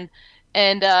again.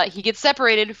 And he gets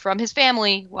separated from his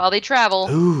family while they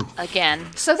travel again.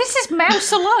 So this is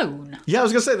Mouse Alone. Yeah, I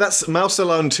was going to say, that's Mouse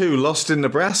Alone 2, Lost in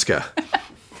Nebraska.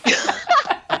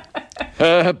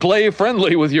 Play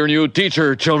friendly with your new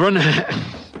teacher, children.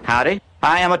 Howdy.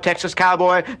 I am a Texas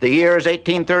cowboy. The year is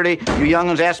 1830. You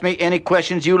young'uns ask me any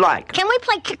questions you like. Can we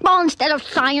play kickball instead of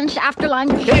science after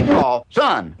lunch? Kickball?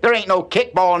 Son, there ain't no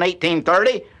kickball in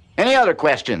 1830. Any other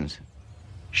questions?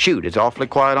 Shoot, it's awfully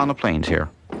quiet on the plains here.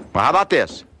 Well, how about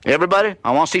this? Everybody, I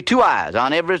want to see two eyes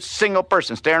on every single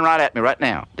person staring right at me right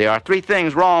now. There are three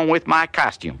things wrong with my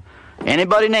costume.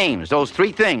 Anybody names those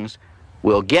three things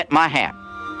will get my hat.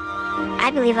 I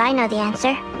believe I know the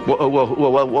answer.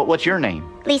 What's your name?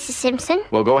 Lisa Simpson.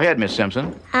 Well, go ahead, Miss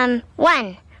Simpson.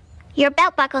 1. Your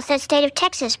belt buckle says state of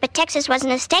Texas, but Texas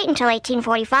wasn't a state until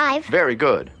 1845. Very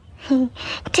good. 2.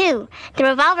 The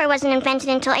revolver wasn't invented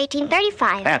until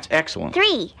 1835. That's excellent.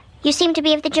 3. You seem to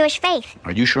be of the Jewish faith.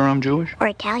 Are you sure I'm Jewish? Or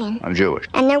Italian. I'm Jewish.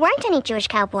 And there weren't any Jewish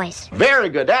cowboys. Very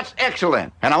good. That's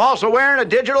excellent. And I'm also wearing a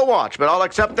digital watch, but I'll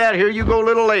accept that. Here you go,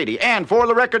 little lady. And for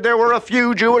the record, there were a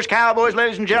few Jewish cowboys,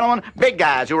 ladies and gentlemen, big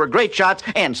guys who were great shots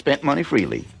and spent money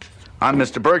freely. I'm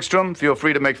Mr. Bergstrom. Feel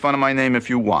free to make fun of my name if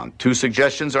you want. 2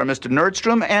 suggestions are Mr.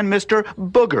 Nerdstrom and Mr.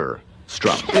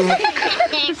 Boogerstrom.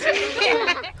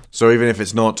 So even if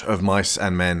it's not Of Mice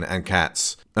and Men and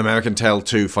Cats, American Tale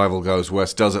 2, Fievel Goes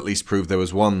West does at least prove there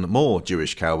was one more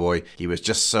Jewish cowboy. He was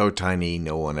just so tiny,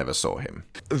 no one ever saw him.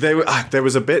 There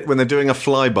was a bit when they're doing a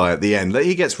flyby at the end.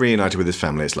 He gets reunited with his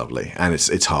family. It's lovely, and it's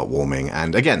heartwarming.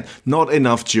 And again, not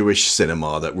enough Jewish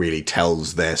cinema that really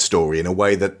tells their story in a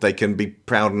way that they can be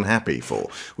proud and happy for.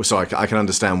 So I can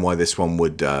understand why this one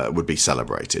would be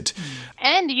celebrated.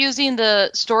 And using the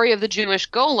story of the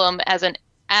Jewish golem as an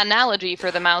analogy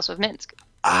for the Mouse of Minsk.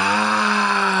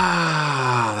 That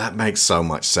makes so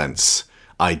much sense.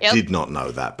 I did not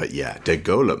know that, but yeah, De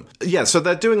Golem. Yeah, so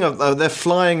they're doing they're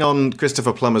flying on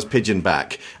Christopher Plummer's pigeon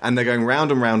back, and they're going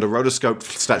round and round a rotoscoped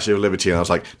Statue of Liberty, and I was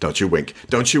like, don't you wink,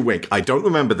 don't you wink. I don't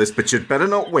remember this, but you'd better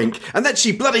not wink. And then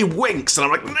she bloody winks, and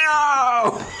I'm like,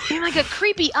 no! In like a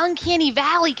creepy, uncanny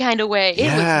valley kind of way. It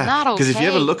was not okay. Because if you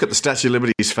ever look at the Statue of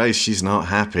Liberty's face, she's not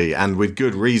happy, and with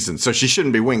good reason, so she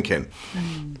shouldn't be winking.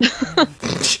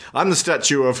 I'm the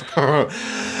Statue of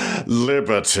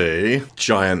Liberty.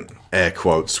 Giant air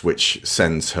quotes, which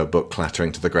sends her book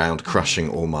clattering to the ground, crushing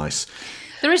all mice.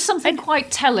 There is something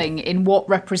quite telling in what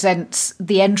represents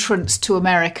the entrance to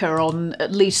America on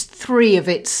at least 3 of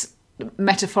its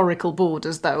metaphorical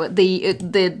borders, though.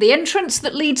 The entrance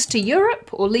that leads to Europe,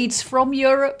 or leads from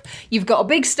Europe, you've got a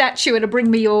big statue and a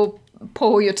bring me your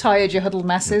poor, you're tired, you're huddled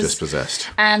masses. Dispossessed.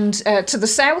 And to the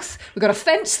south, we've got a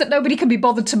fence that nobody can be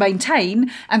bothered to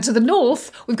maintain. And to the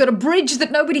north, we've got a bridge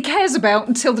that nobody cares about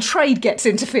until the trade gets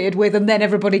interfered with, and then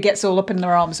everybody gets all up in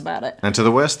their arms about it. And to the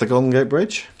west, the Golden Gate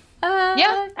Bridge?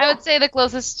 Yeah, I would say the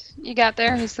closest you got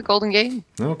there is the Golden Gate.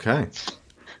 Okay.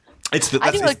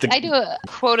 I do a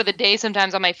quote of the day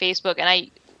sometimes on my Facebook, and I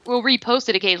will repost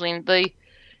it occasionally. The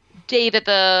day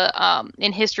that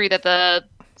in history that the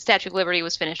Statue of Liberty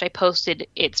was finished, I posted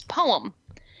its poem.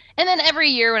 And then every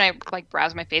year when I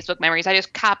browse my Facebook memories, I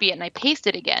just copy it and I paste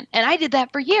it again. And I did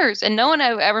that for years, and no one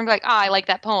ever been like, I like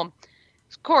that poem.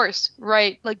 Of course,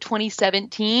 right,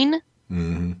 2017,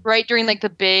 right during the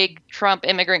big Trump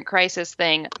immigrant crisis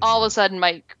thing, all of a sudden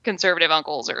my conservative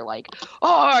uncles are like,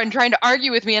 and trying to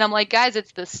argue with me, and I'm like, guys,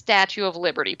 it's the Statue of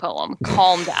Liberty poem.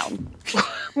 Calm down.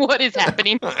 What is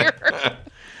happening here?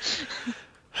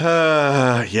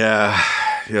 Yeah,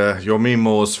 your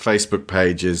Meemaw's Facebook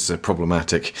page is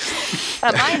problematic.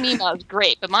 My Meemaw is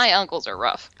great, but my uncles are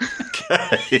rough.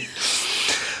 Okay.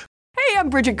 Hey, I'm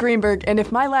Bridget Greenberg, and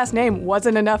if my last name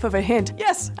wasn't enough of a hint,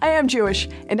 yes, I am Jewish,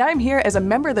 and I'm here as a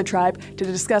member of the tribe to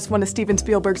discuss one of Steven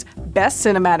Spielberg's best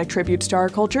cinematic tributes to our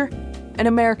culture, An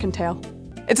American Tail.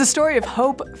 It's a story of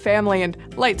hope, family, and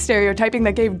light stereotyping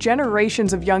that gave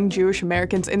generations of young Jewish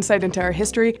Americans insight into our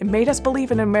history and made us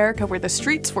believe in an America where the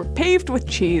streets were paved with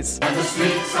cheese. And the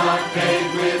streets are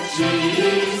paved with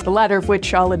cheese. The latter of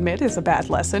which I'll admit is a bad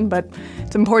lesson, but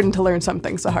it's important to learn some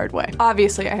things the hard way.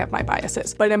 Obviously, I have my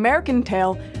biases, but An American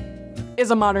Tail is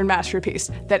a modern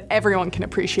masterpiece that everyone can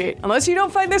appreciate, unless you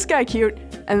don't find this guy cute,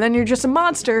 and then you're just a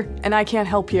monster, and I can't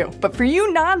help you. But for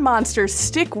you non-monsters,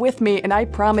 stick with me, and I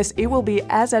promise it will be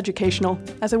as educational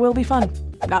as it will be fun.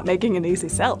 Not making an easy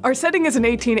sell. Our setting is in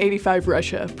 1885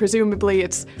 Russia. Presumably,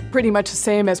 it's pretty much the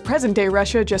same as present-day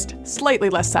Russia, just slightly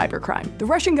less cybercrime. The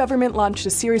Russian government launched a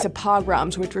series of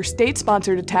pogroms, which were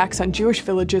state-sponsored attacks on Jewish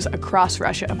villages across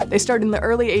Russia. They started in the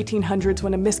early 1800s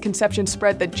when a misconception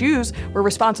spread that Jews were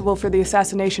responsible for the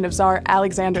assassination of Tsar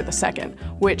Alexander II,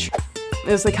 which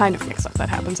is the kind of mix-up that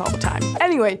happens all the time.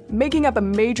 Anyway, making up a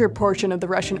major portion of the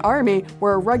Russian army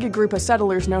were a rugged group of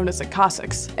settlers known as the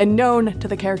Cossacks, and known to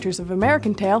the characters of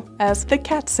American Tail as the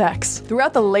Catsacks.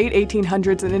 Throughout the late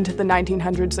 1800s and into the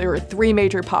 1900s, there were 3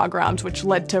 major pogroms, which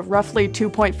led to roughly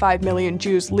 2.5 million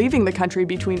Jews leaving the country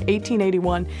between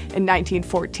 1881 and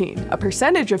 1914, a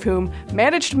percentage of whom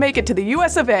managed to make it to the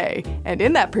US of A, and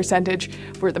in that percentage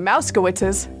were the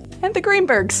Mouskowitzes and the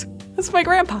Greenbergs. That's my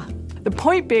grandpa. The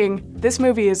point being, this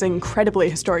movie is incredibly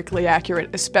historically accurate,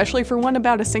 especially for one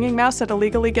about a singing mouse that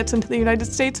illegally gets into the United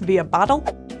States via bottle.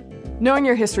 Knowing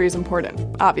your history is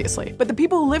important, obviously, but the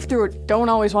people who live through it don't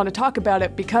always want to talk about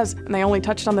it because, and they only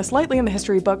touched on this lightly in the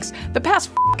history books, the past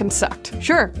f***ing sucked.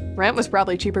 Sure, rent was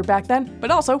probably cheaper back then,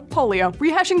 but also polio.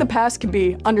 Rehashing the past can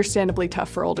be understandably tough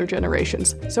for older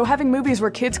generations, so having movies where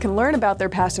kids can learn about their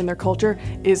past and their culture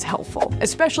is helpful,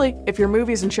 especially if your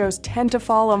movies and shows tend to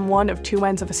fall on one of 2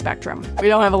 ends of a spectrum. We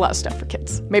don't have a lot of stuff for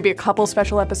kids. Maybe a couple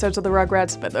special episodes of the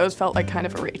Rugrats, but those felt like kind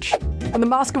of a reach. When the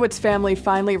Moskowitz family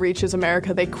finally reaches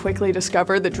America, they quickly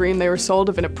discover the dream they were sold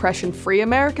of an oppression-free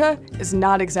America is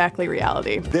not exactly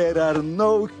reality. There are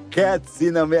no cats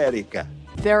in America.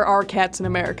 There are cats in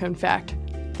America, in fact.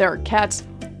 There are cats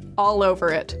all over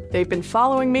it. They've been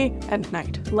following me at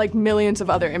night. Like millions of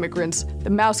other immigrants, the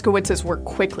Mouskowitzes were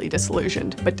quickly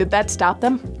disillusioned. But did that stop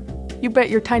them? You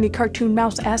bet your tiny cartoon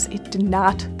mouse ass it did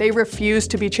not. They refused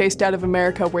to be chased out of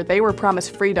America where they were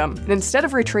promised freedom. And instead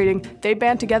of retreating, they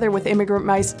band together with immigrant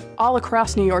mice all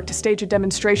across New York to stage a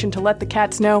demonstration to let the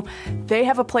cats know they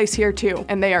have a place here too,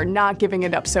 and they are not giving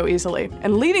it up so easily.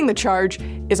 And leading the charge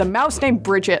is a mouse named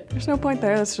Bridget. There's no point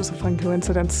there, that's just a fun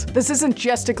coincidence. This isn't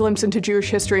just a glimpse into Jewish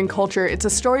history and culture, it's a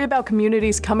story about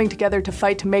communities coming together to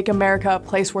fight to make America a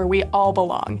place where we all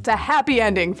belong. It's a happy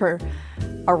ending for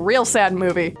a real sad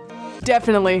movie.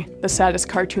 Definitely the saddest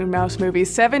cartoon mouse movie.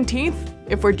 17th,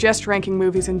 if we're just ranking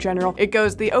movies in general, it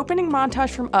goes the opening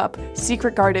montage from Up,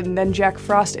 Secret Garden, then Jack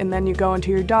Frost, and then you go into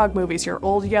your dog movies, your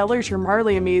Old Yellers, your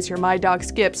Marley and Me's, your My Dog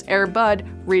Skips, Air Bud,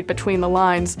 read between the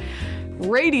lines.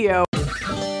 Radio.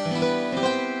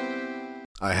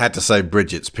 I had to say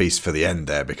Bridget's piece for the end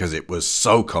there because it was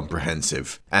so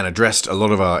comprehensive and addressed a lot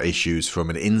of our issues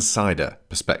from an insider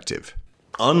perspective.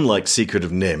 Unlike Secret of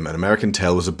NIMH, An American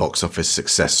Tail was a box office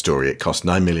success story. It cost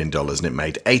 $9 million and it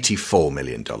made $84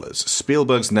 million.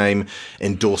 Spielberg's name,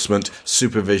 endorsement,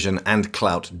 supervision, and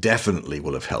clout definitely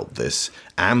will have helped this.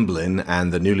 Amblin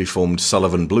and the newly formed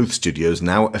Sullivan Bluth Studios,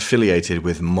 now affiliated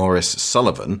with Morris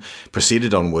Sullivan,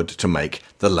 proceeded onward to make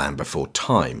The Land Before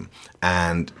Time.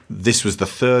 And this was the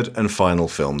third and final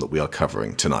film that we are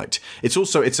covering tonight. It's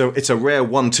a rare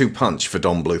 1-2 punch for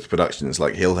Don Bluth Productions.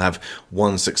 Like, he'll have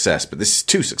one success, but this is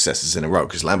two successes in a row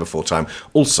because Land Before Time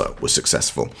also was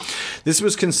successful. This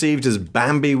was conceived as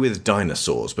Bambi with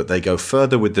dinosaurs, but they go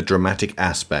further with the dramatic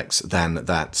aspects than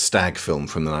that stag film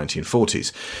from the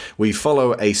 1940s. We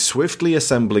follow a swiftly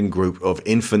assembling group of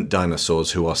infant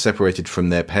dinosaurs who are separated from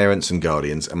their parents and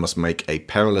guardians and must make a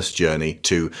perilous journey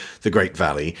to the Great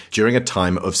Valley during a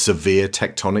time of severe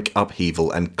tectonic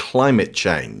upheaval and climate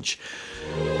change.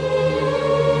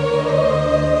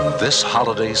 This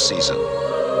holiday season,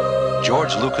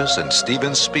 George Lucas and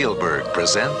Steven Spielberg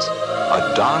present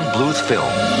a Don Bluth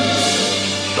film,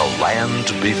 The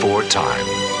Land Before Time.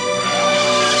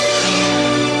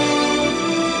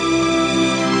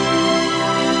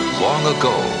 Long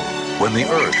ago, when the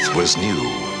Earth was new,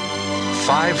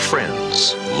 5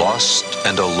 friends, lost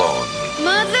and alone,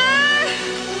 Mother!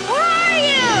 Where are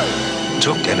you?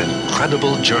 took an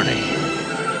incredible journey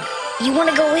You want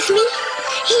to go with me?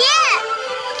 Yeah!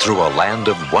 through a land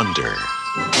of wonder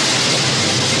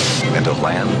and a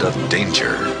land of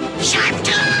danger.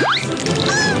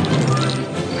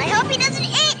 I hope he doesn't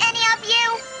eat any of you.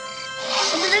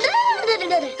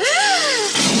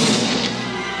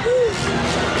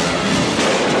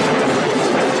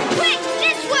 Quick,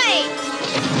 this way!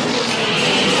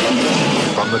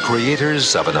 From the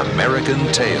creators of An American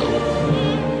Tale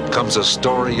comes a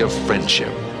story of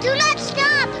friendship, Do not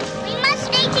stop! We must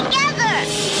stay together!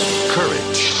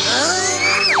 courage,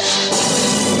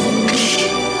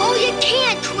 Oh, you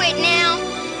can't quit now.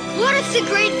 What if the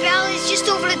Great Valley is just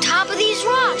over the top of these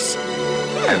rocks?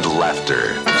 and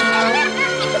laughter.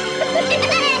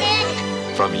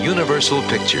 From Universal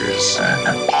Pictures,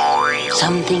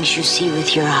 Some things you see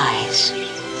with your eyes,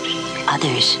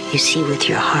 others you see with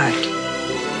your heart.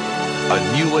 a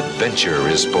new adventure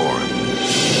is born.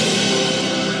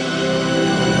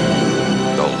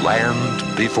 The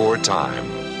Land Before Time.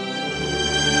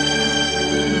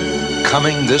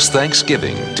 Coming this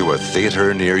Thanksgiving to a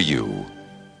theater near you.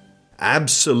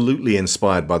 Absolutely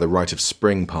inspired by the Rite of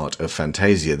Spring part of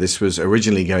Fantasia, this was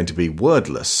originally going to be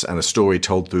wordless and a story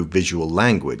told through visual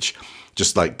language,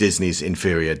 just like Disney's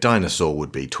Inferior Dinosaur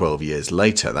would be 12 years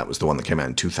later. That was the one that came out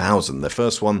in 2000. The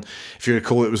first one, if you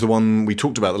recall, it was the one we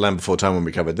talked about, The Land Before Time, when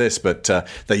we covered this, but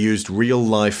they used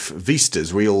real-life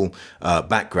vistas, real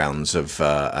backgrounds of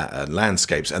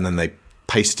landscapes, and then they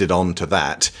pasted onto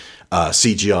that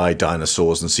CGI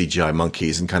dinosaurs and CGI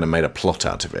monkeys and kind of made a plot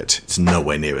out of it. It's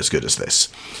nowhere near as good as this.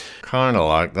 Kind of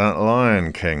like that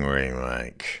Lion King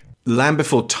remake. Land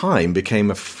Before Time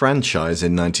became a franchise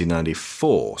in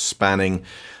 1994, spanning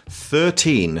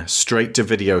 13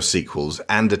 straight-to-video sequels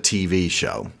and a TV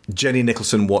show. Jenny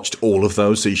Nicholson watched all of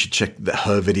those, so you should check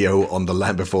her video on the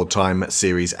Land Before Time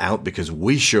series out, because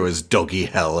we sure as doggy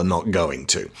hell are not going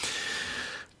to.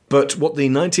 But what the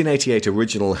 1988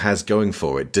 original has going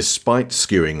for it, despite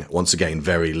skewing, once again,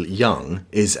 very young,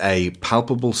 is a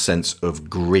palpable sense of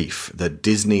grief that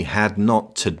Disney had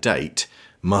not to date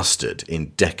mustered in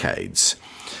decades.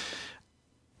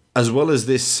 As well as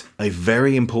this, a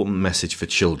very important message for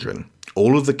children.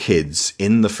 All of the kids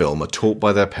in the film are taught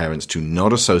by their parents to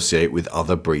not associate with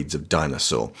other breeds of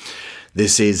dinosaur.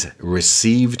 This is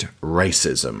received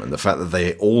racism, and the fact that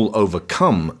they all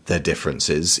overcome their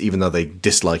differences, even though they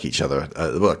dislike each other,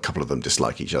 well, a couple of them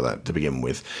dislike each other to begin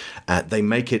with, they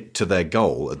make it to their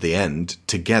goal at the end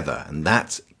together, and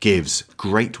that gives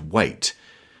great weight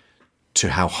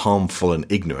to how harmful and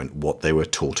ignorant what they were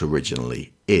taught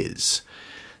originally is.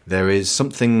 There is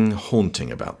something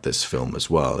haunting about this film as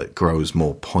well. It grows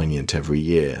more poignant every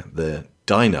year. The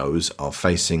Dinos are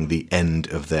facing the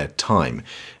end of their time,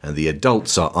 and the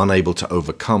adults are unable to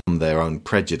overcome their own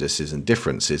prejudices and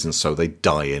differences, and so they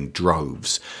die in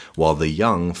droves, while the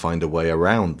young find a way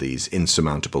around these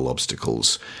insurmountable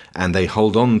obstacles, and they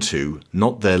hold on to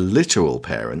not their literal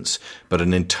parents, but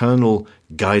an internal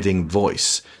guiding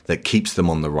voice that keeps them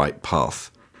on the right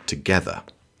path together.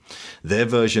 Their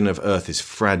version of Earth is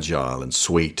fragile and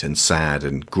sweet and sad,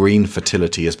 and green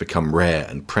fertility has become rare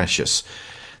and precious.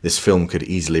 This film could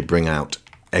easily bring out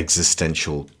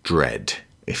existential dread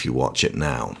if you watch it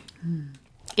now.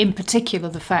 In particular,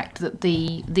 the fact that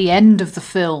the end of the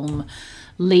film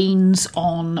leans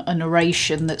on a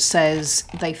narration that says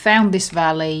they found this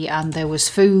valley and there was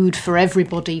food for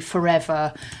everybody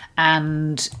forever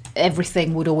and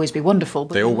everything would always be wonderful.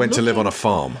 But they all went to live on a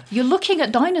farm. You're looking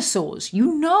at dinosaurs.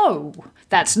 You know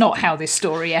that's not how this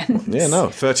story ends. Yeah, no.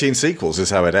 13 sequels is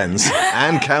how it ends.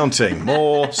 And counting.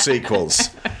 More sequels.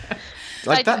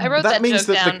 Like I wrote that that means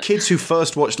joke that down. the kids who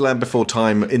first watched Land Before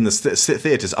Time in the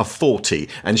theatres are 40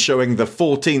 and showing the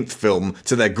 14th film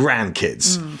to their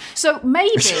grandkids. So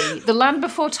maybe The Land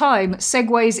Before Time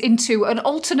segues into an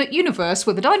alternate universe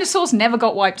where the dinosaurs never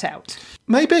got wiped out.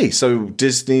 Maybe. So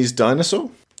Disney's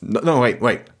dinosaur? No,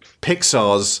 wait.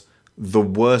 Pixar's The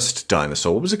Worst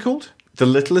Dinosaur. What was it called? The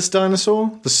Littlest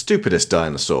Dinosaur? The Stupidest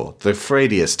Dinosaur? The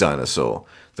Afraidest Dinosaur?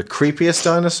 The Creepiest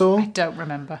Dinosaur? I don't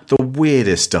remember. The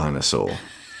Weirdest Dinosaur?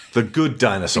 The Good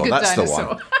Dinosaur? The Good That's Dinosaur. the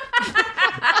one.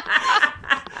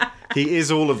 He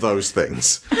is all of those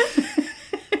things.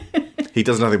 He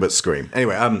does nothing but scream.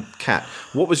 Anyway, Kat,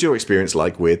 what was your experience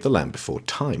like with The Land Before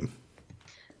Time?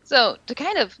 So, to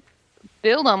kind of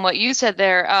build on what you said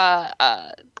there,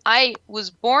 I was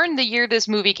born the year this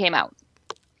movie came out.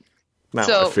 Now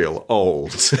So- I feel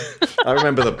old. I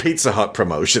remember the Pizza Hut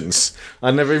promotions.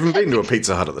 I'd never even been to a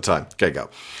Pizza Hut at the time. Okay, go.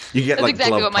 You get That's like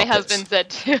exactly glove what my puppets. husband said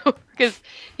too, because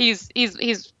he's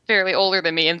fairly older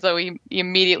than me, and so he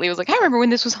immediately was like, "I remember when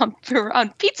this was on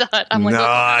Pizza Hut." I'm like,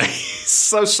 Nice.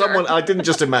 So someone, I didn't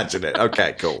just imagine it.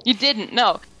 Okay, cool. "You didn't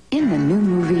know." In the new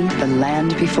movie, The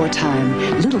Land Before Time,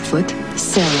 Littlefoot,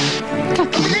 Sarah,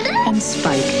 Ducky, and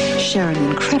Spike share an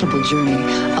incredible journey.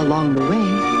 Along the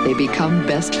way, they become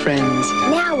best friends.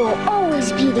 Now we'll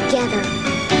always be together.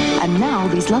 And now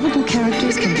these lovable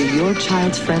characters can be your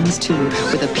child's friends too.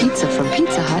 With a pizza from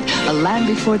Pizza Hut, a Land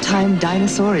Before Time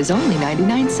dinosaur is only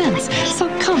 99 cents. So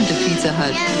come to Pizza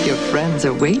Hut. Your friends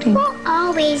are waiting. We'll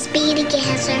always be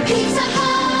together. Pizza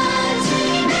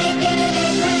Hut, make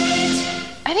it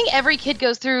great. I think every kid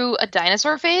goes through a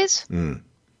dinosaur phase, Mm.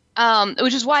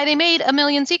 which is why they made a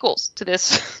million sequels to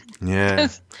this. Yeah.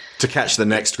 To catch the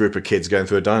next group of kids going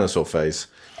through a dinosaur phase.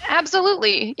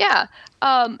 Absolutely, yeah.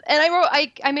 And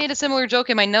I made a similar joke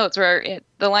in my notes where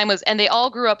the line was, and they all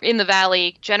grew up in the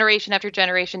valley, generation after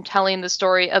generation, telling the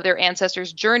story of their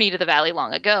ancestors' journey to the valley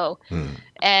long ago.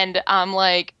 And I'm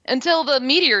like, until the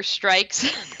meteor strikes,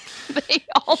 they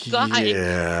all die.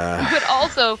 Yeah. But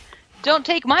also, don't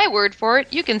take my word for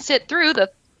it. You can sit through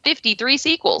the 53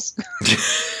 sequels.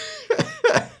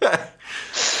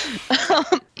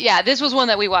 Yeah, this was one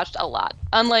that we watched a lot.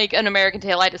 Unlike An American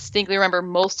Tail, I distinctly remember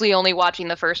mostly only watching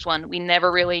the first one. We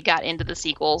never really got into the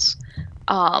sequels.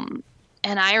 And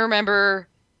I remember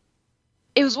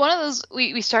it was one of those,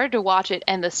 we started to watch it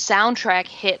and the soundtrack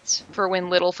hits for when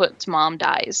Littlefoot's mom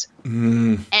dies.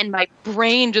 And my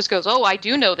brain just goes, oh, I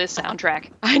do know this soundtrack.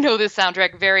 I know this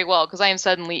soundtrack very well because I am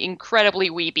suddenly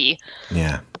incredibly weepy.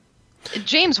 Yeah.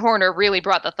 James Horner really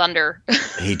brought the thunder.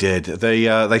 He did.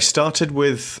 They started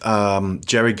with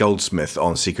Jerry Goldsmith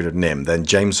on Secret of NIMH, then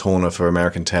James Horner for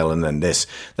American Tail, and then this.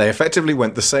 They effectively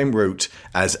went the same route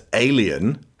as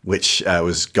Alien, which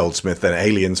was Goldsmith, then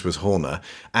Aliens was Horner,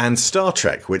 and Star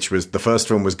Trek, which was the first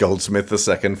film was Goldsmith, the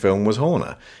second film was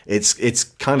Horner. It's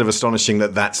kind of astonishing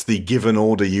that that's the given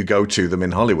order you go to them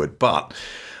in Hollywood, but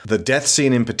the death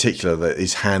scene in particular that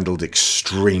is handled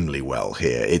extremely well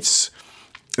here.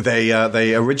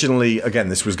 They originally, again,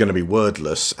 this was going to be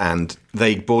wordless, and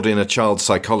they brought in a child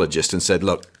psychologist and said,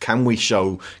 look, can we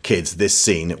show kids this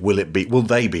scene? Will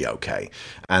they be okay?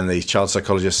 And the child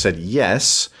psychologist said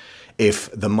yes,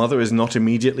 if the mother is not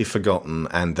immediately forgotten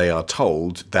and they are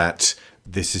told that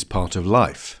this is part of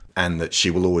life and that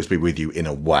she will always be with you in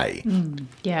a way.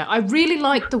 Yeah, I really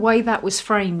liked the way that was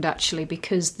framed, actually,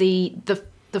 because the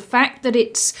fact that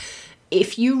it's,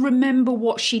 if you remember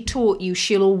what she taught you,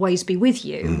 she'll always be with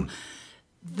you.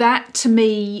 That, to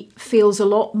me, feels a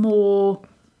lot more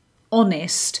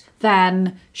honest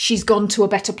than she's gone to a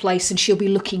better place and she'll be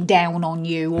looking down on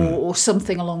you or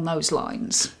something along those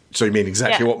lines. So you mean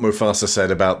exactly what Mufasa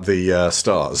said about the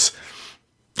stars?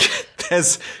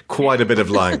 There's quite a bit of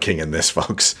Lion King in this,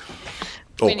 folks.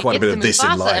 Or quite a bit of this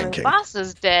in Lion King.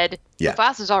 Mufasa's dead. Yeah.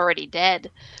 Mufasa's already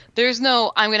dead. There's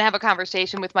no, I'm going to have a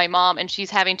conversation with my mom, and she's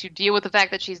having to deal with the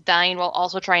fact that she's dying while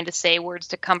also trying to say words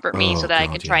to comfort me so that I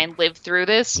can try and live through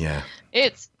this. Yeah.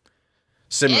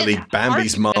 Similarly,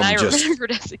 Bambi's mum I just...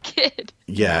 remembered as a kid.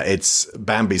 Yeah, it's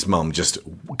Bambi's mum just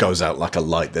goes out like a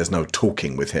light. There's no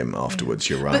talking with him afterwards,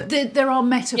 you're right. But there are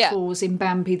metaphors in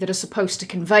Bambi that are supposed to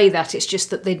convey that. It's just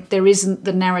that there isn't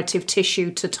the narrative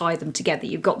tissue to tie them together.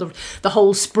 You've got the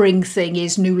whole spring thing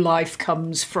is new life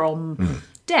comes from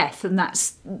death, and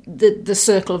that's the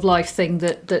circle of life thing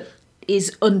that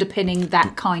is underpinning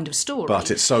that kind of story.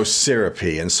 But it's so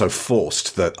syrupy and so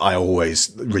forced that I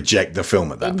always reject the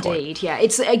film at that point. Indeed, yeah.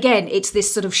 It's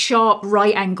this sort of sharp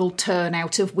right-angled turn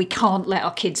out of we can't let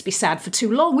our kids be sad for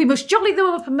too long. We must jolly them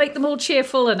up and make them all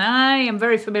cheerful, and I am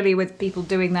very familiar with people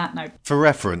doing that now. For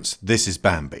reference, this is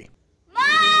Bambi.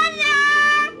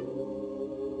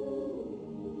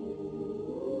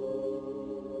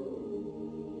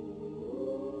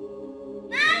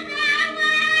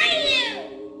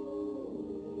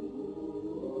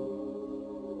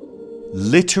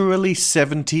 Literally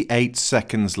 78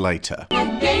 seconds later.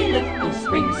 Gay little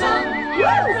spring song,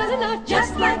 running out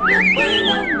just like a bird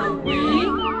on the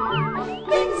wing.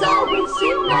 Things always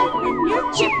seem right when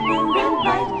you're chipper and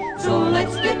bright. So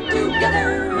let's get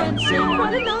together and sing,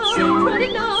 running on, sing,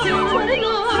 running on, sing, running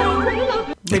on, running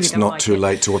on. It's not too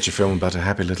late to watch a film about a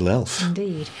happy little elf.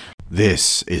 Indeed.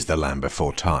 This is The Land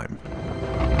Before Time.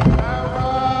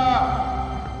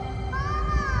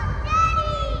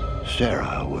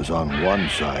 Sarah was on one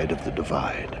side of the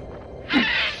divide.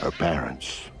 Her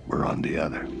parents were on the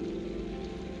other.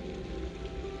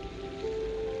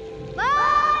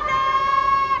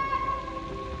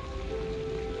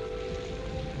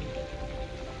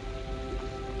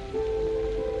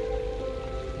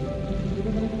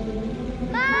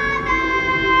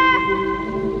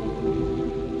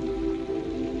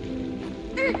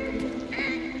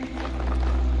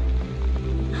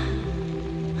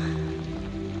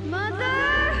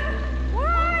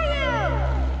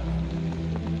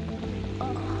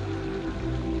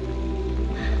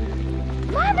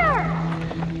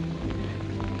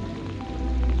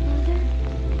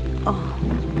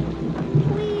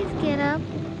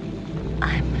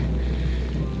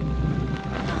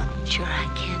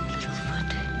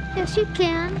 Yes, you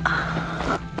can.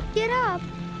 Get up.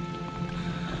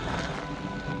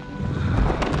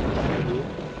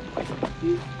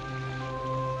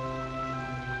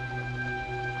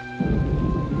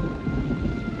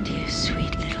 Dear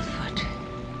sweet Littlefoot,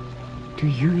 do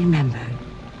you remember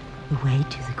the way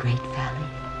to the Great Valley?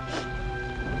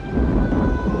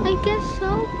 I guess so.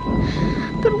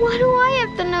 But why do I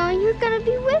have to know? You're gonna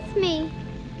be with me.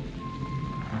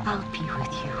 I'll be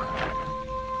with you.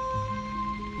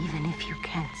 Even if you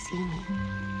can't see me.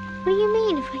 What do you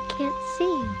mean if I can't see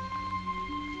you?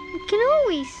 I can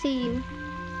always see you.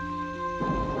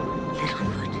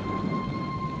 Littlefoot,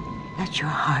 let your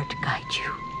heart guide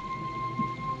you.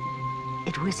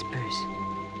 It whispers,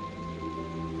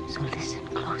 so listen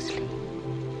closely.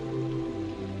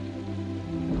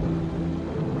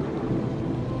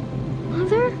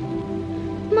 Mother?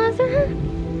 Mother?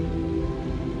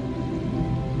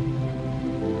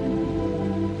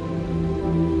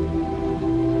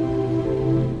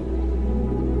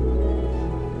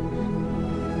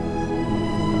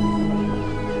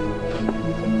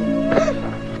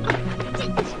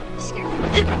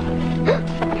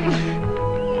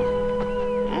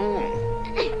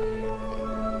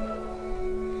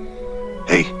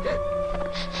 Hey.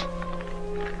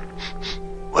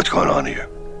 What's going on here?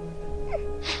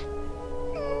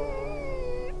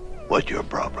 What's your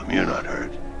problem? You're not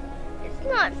hurt. It's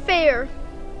not fair.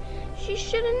 She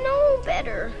should have known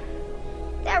better.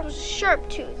 That was a sharp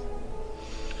tooth.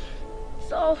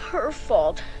 It's all her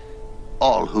fault.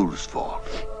 All whose fault?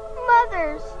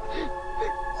 Mother's.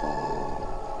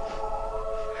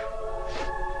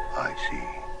 I see.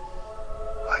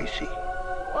 I see.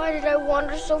 Why did I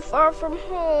wander so far from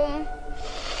home?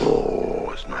 Oh,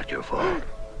 it's not your fault.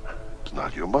 It's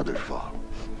not your mother's fault.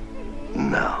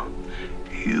 Now,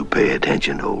 you pay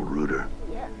attention, old Rooter.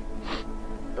 Yeah.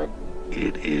 But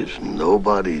it is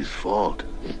nobody's fault.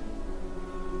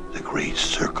 The great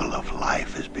circle of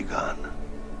life has begun.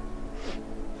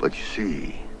 But you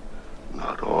see,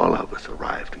 not all of us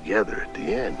arrive together at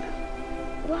the end.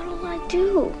 what'll I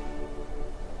do?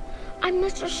 I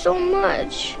miss her so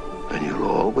much. And you'll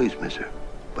always miss her.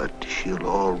 But she'll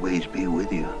always be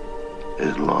with you.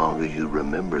 As long as you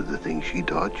remember the things she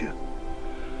taught you.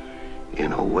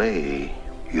 In a way,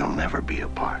 you'll never be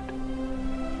apart.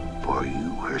 For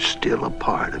you are still a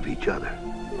part of each other.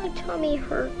 My tummy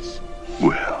hurts.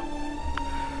 Well,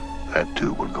 that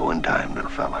too will go in time, little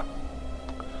fella.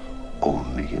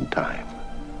 Only in time.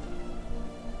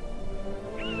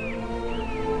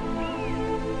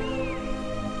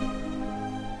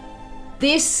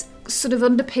 This sort of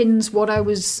underpins what I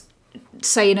was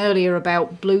saying earlier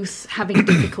about Bluth having a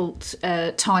difficult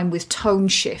time with tone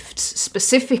shifts.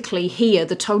 Specifically here,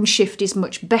 the tone shift is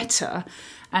much better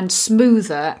and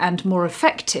smoother and more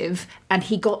effective, and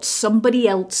he got somebody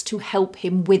else to help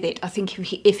him with it. I think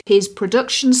if his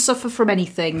productions suffer from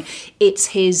anything, it's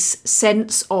his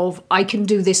sense of, I can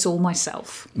do this all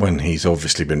myself. When he's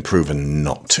obviously been proven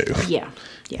not to. Yeah.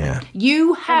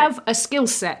 You have a skill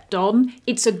set, Don.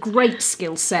 It's a great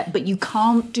skill set, but you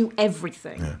can't do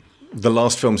everything. Yeah. The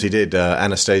last films he did,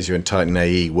 Anastasia and Titan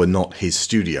AE, were not his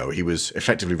studio. He was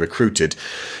effectively recruited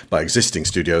by existing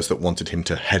studios that wanted him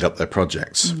to head up their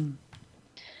projects. And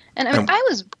I mean, I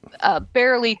was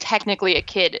barely technically a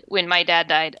kid when my dad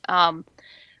died.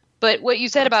 But what you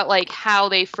said about like how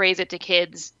they phrase it to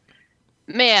kids,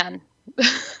 man,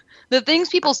 the things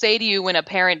people say to you when a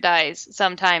parent dies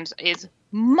sometimes is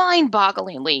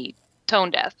mind-bogglingly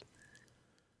tone deaf.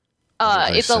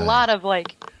 It's a lot of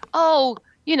like, oh,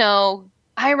 you know,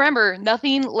 I remember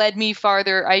nothing led me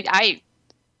farther. I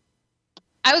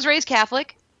was raised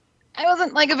Catholic. I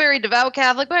wasn't like a very devout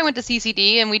Catholic, but I went to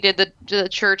CCD and we did the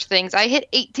church things. I hit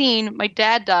 18, my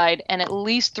dad died, and at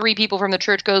least 3 people from the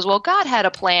church goes, well, God had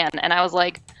a plan. And I was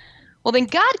like, well, then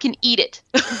God can eat it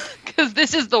because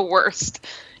this is the worst.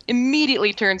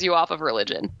 Immediately turns you off of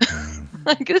religion.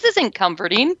 Like, this isn't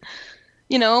comforting.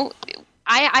 You know,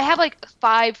 I have like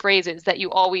 5 phrases that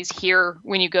you always hear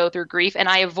when you go through grief, and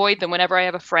I avoid them whenever I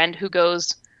have a friend who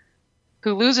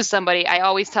loses somebody. I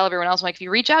always tell everyone else, I'm like, if you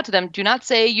reach out to them, do not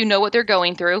say you know what they're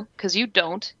going through, because you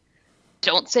don't.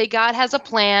 Don't say God has a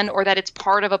plan or that it's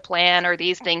part of a plan or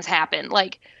these things happen.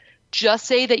 Like, just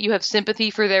say that you have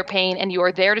sympathy for their pain and you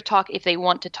are there to talk if they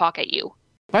want to talk at you.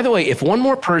 By the way, if one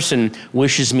more person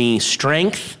wishes me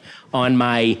strength on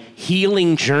my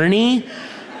healing journey,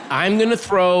 I'm going to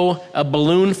throw a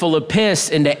balloon full of piss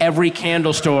into every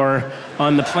candle store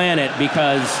on the planet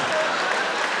because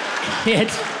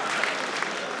it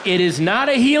is not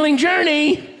a healing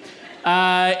journey.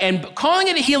 And calling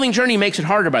it a healing journey makes it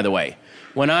harder, by the way.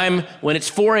 When it's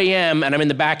 4 a.m. and I'm in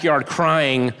the backyard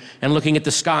crying and looking at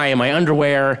the sky in my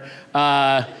underwear,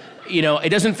 it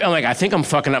doesn't feel like I think I'm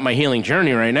fucking up my healing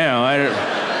journey right now.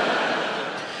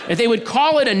 If they would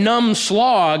call it a numb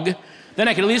slog, then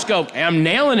I could at least go, hey, I'm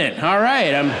nailing it. All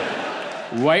right, I'm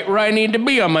right where I need to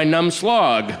be on my numb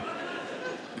slog.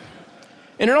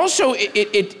 And it also,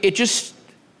 it just,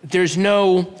 there's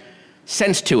no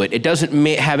sense to it. It doesn't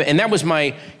have, and that was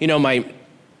my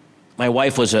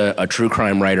wife was a true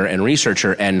crime writer and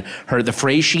researcher, and the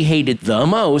phrase she hated the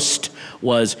most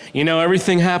was,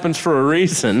 everything happens for a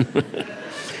reason.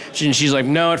 And she's like,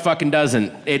 no, it fucking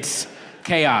doesn't. It's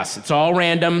chaos. It's all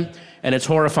random, and it's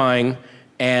horrifying.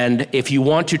 And if you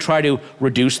want to try to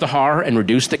reduce the horror and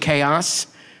reduce the chaos,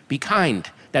 be kind.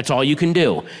 That's all you can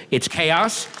do. It's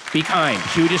chaos, be kind.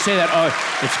 She would just say that, oh,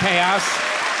 it's chaos,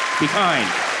 be kind.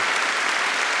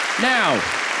 Now,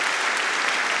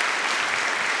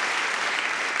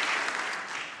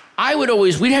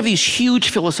 we'd have these huge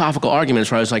philosophical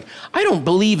arguments where I was like, I don't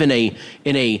believe in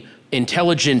a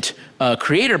intelligent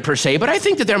creator per se, but I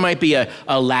think that there might be a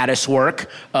lattice work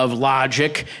of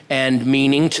logic and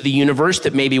meaning to the universe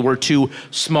that maybe we're too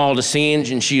small to see.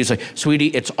 And she was like, sweetie,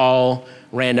 it's all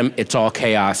random, it's all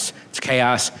chaos. It's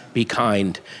chaos, be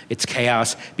kind. It's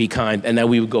chaos, be kind. And then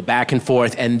we would go back and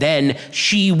forth, and then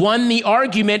she won the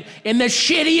argument in the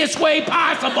shittiest way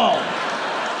possible.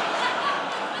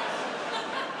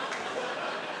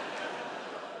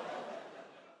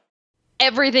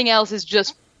 Everything else is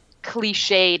just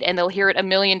cliched, and they'll hear it a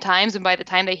million times, and by the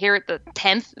time they hear it the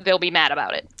 10th, they'll be mad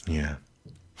about it. Yeah.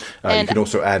 You can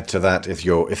also add to that,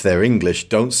 if they're English,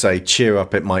 don't say cheer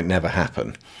up, it might never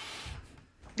happen.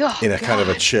 Oh, in a kind of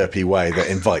a chirpy way that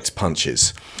invites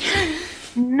punches.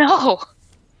 No.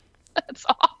 That's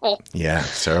awful. Yeah,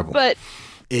 it's terrible. But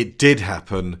it did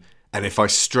happen, and if I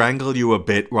strangle you a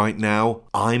bit right now,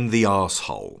 I'm the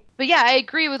arsehole. But yeah, I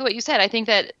agree with what you said. I think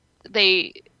that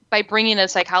by bringing a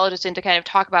psychologist in to kind of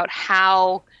talk about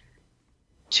how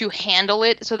to handle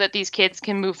it so that these kids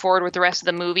can move forward with the rest of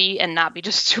the movie and not be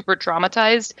just super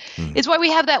traumatized, is why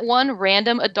we have that one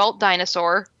random adult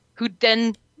dinosaur who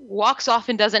then walks off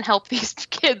and doesn't help these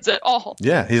kids at all.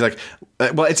 Yeah, he's like,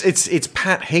 well, it's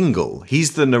Pat Hingle.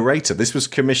 He's the narrator. This was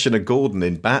Commissioner Gordon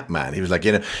in Batman. He was like,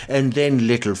 and then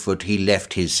Littlefoot, he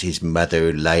left his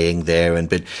mother lying there,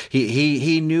 but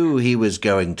he knew he was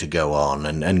going to go on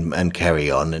and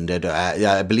carry on, and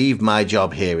I believe my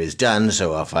job here is done,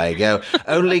 so off I go.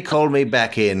 Only call me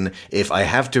back in if I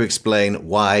have to explain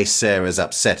why Sarah's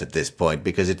upset at this point,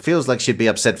 because it feels like she'd be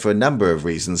upset for a number of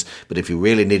reasons, but if you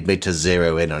really need me to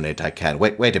zero in on it, I can.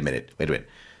 Wait a minute.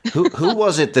 Who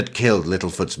was it that killed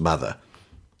Littlefoot's mother?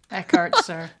 Eckhart,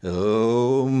 sir.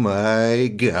 Oh my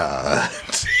God.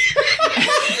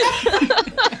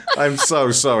 I'm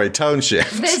so sorry. Tone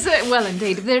shift. Well,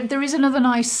 indeed. There is another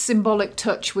nice symbolic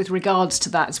touch with regards to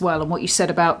that as well, and what you said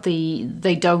about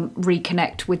they don't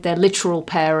reconnect with their literal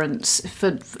parents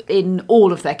in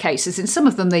all of their cases. In some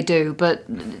of them they do, but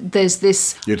there's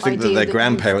this You'd think that their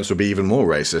grandparents would be even more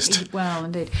racist. Well,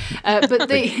 indeed. But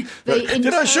they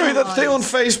Did I show you that thing on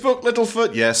Facebook,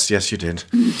 Littlefoot? Yes, you did.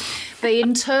 They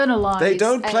internalise... They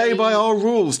don't play by our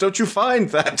rules. Don't you find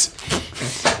that?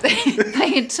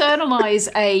 They internalise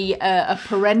a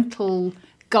parental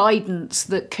guidance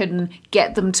that can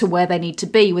get them to where they need to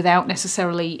be without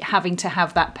necessarily having to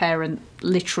have that parent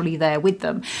literally there with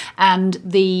them. And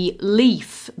the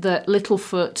leaf that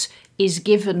Littlefoot is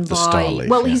given by...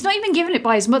 He's not even given it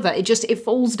by his mother. It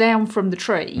falls down from the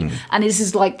tree, and this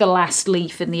is like the last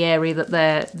leaf in the area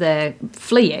that they're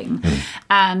fleeing.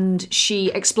 And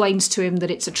she explains to him that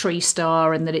it's a tree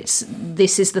star and that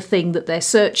this is the thing that they're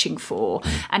searching for.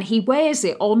 And he wears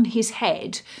it on his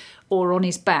head or on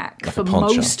his back like for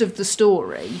most of the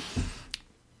story.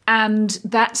 And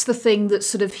that's the thing that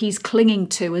sort of he's clinging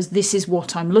to as this is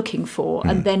what I'm looking for.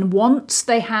 And then once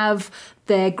they have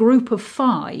their group of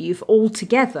 5 all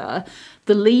together,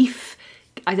 the leaf,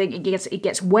 I think it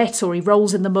gets wet or he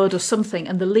rolls in the mud or something,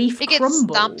 and the leaf crumbles. It gets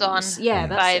stomped on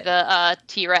by the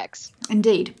T-Rex.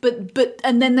 Indeed, but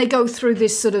and then they go through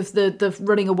this sort of the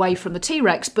running away from the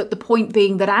T-Rex. But the point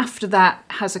being that after that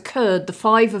has occurred, the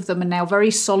 5 of them are now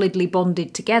very solidly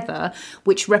bonded together,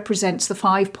 which represents the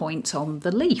 5 points on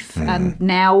the leaf. And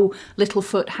now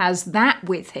Littlefoot has that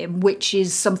with him, which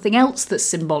is something else that's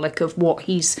symbolic of what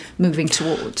he's moving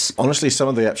towards. Honestly, some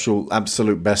of the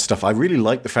absolute best stuff. I really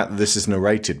like the fact that this is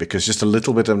narrated, because just a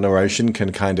little bit of narration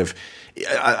can kind of...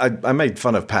 I made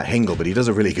fun of Pat Hingle, but he does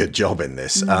a really good job in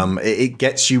this. It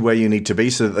gets you where you need to be,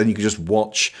 so that then you can just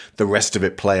watch the rest of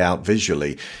it play out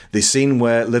visually. The scene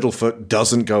where Littlefoot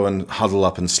doesn't go and huddle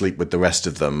up and sleep with the rest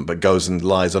of them, but goes and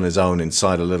lies on his own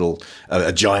inside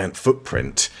a giant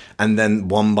footprint, and then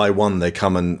one by one they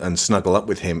come and snuggle up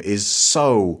with him, is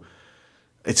so...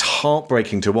 It's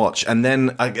heartbreaking to watch. And then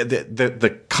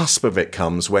the cusp of it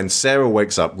comes when Sarah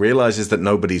wakes up, realizes that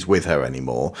nobody's with her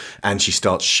anymore, and she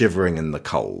starts shivering in the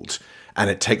cold.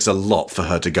 And it takes a lot for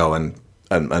her to go and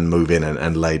move in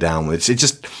and lay down.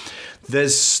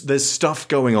 There's stuff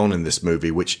going on in this movie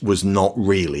which was not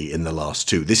really in the last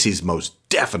 2. This is most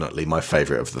definitely my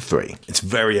favorite of the 3. It's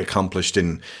very accomplished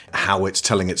in how it's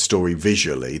telling its story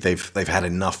visually. They've had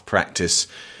enough practice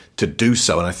to do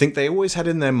so, and I think they always had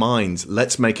in their minds,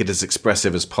 let's make it as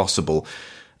expressive as possible.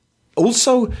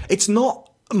 Also, it's not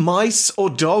mice or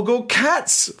dog or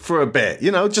cats for a bit,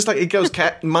 just like it goes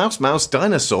cat, mouse,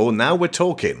 dinosaur, now we're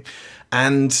talking.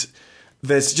 And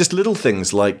there's just little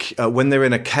things like when they're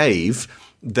in a cave,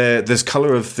 there's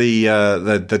colour of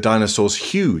the dinosaur's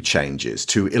hue changes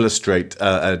to illustrate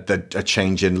a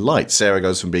change in light. Sarah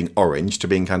goes from being orange to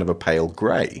being kind of a pale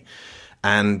grey.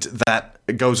 And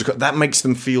that makes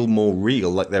them feel more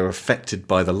real, like they're affected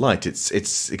by the light.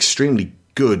 It's extremely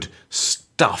good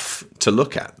stuff to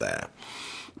look at there.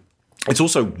 It's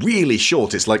also really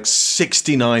short. It's like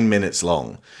 69 minutes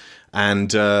long.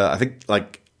 And I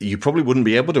think you probably wouldn't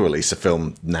be able to release a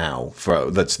film now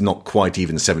that's not quite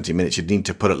even 70 minutes. You'd need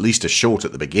to put at least a short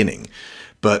at the beginning.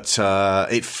 But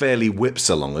it fairly whips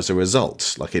along as a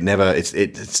result. Like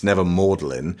it's never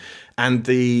maudlin. And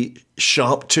the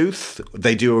sharp tooth,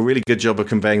 they do a really good job of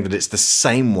conveying that it's the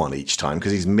same one each time,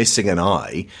 because he's missing an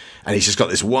eye, and he's just got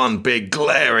this one big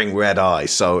glaring red eye.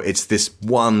 So it's this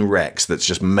one Rex that's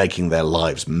just making their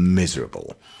lives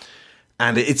miserable.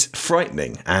 And it's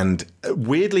frightening and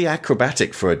weirdly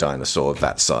acrobatic for a dinosaur of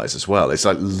that size as well. It's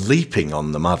like leaping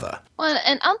on the mother. Well,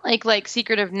 and unlike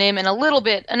Secret of NIMH and a little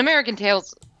bit, an American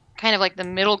Tail's kind of like the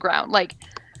middle ground. Like,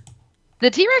 the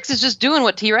T-Rex is just doing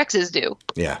what T-Rexes do.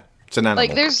 Yeah, it's an animal.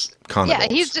 Like,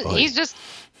 he's just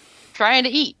trying to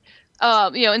eat.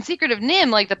 In Secret of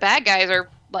NIMH, like, the bad guys are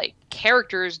like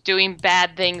characters doing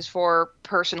bad things for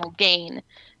personal gain.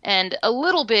 And a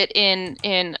little bit in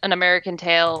An American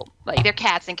Tail, like, they're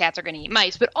cats and cats are going to eat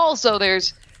mice, but also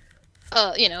there's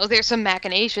there's some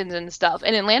machinations and stuff.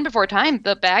 And in Land Before Time,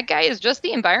 the bad guy is just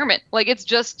the environment. Like, it's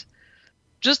just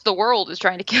the world is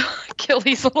trying to kill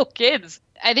these little kids.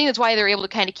 I think that's why they're able to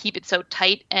kind of keep it so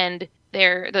tight, and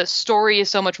the story is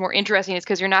so much more interesting. It's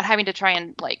because you're not having to try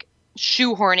and like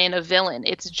shoehorn in a villain.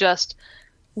 It's just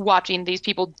watching these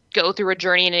people go through a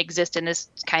journey and exist in this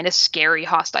kind of scary,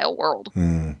 hostile world.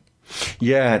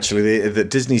 Yeah, actually, the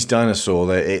Disney's Dinosaur,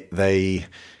 they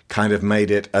kind of made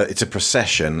it, it's a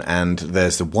procession, and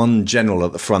there's the one general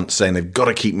at the front saying they've got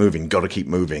to keep moving, got to keep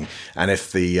moving. And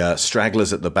if the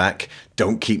stragglers at the back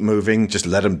don't keep moving, just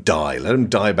let them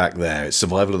die back there. It's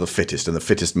survival of the fittest, and the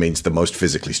fittest means the most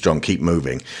physically strong. Keep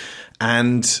moving.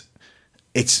 And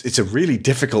it's a really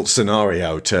difficult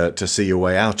scenario to see your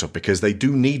way out of, because they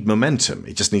do need momentum.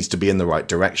 It just needs to be in the right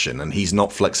direction, and he's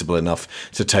not flexible enough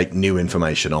to take new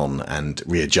information on and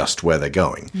readjust where they're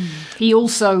going. He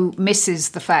also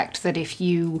misses the fact that if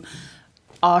you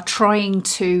are trying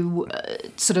to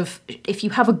if you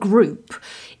have a group,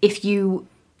 if you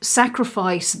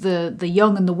sacrifice the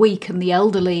young and the weak and the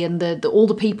elderly and all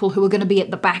the people who are going to be at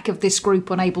the back of this group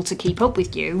unable to keep up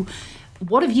with you,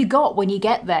 what have you got when you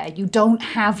get there? You don't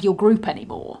have your group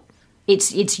anymore.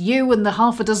 It's you and the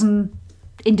half a dozen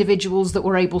individuals that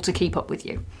were able to keep up with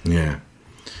you. Yeah.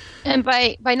 And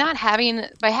by having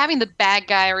the bad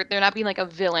guy, or there not being like a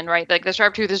villain, right? Like the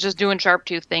Sharptooth is just doing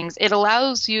Sharptooth things. It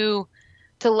allows you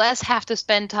to less have to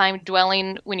spend time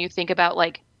dwelling when you think about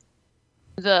like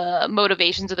the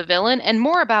motivations of the villain, and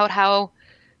more about how,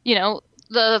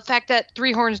 the fact that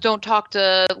Three Horns don't talk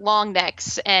to Long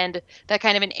Necks, and that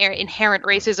kind of an inherent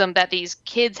racism that these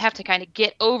kids have to kind of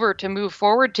get over to move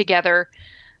forward together.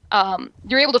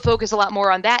 You're able to focus a lot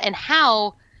more on that and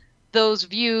how those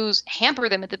views hamper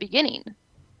them at the beginning.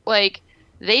 Like,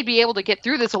 they'd be able to get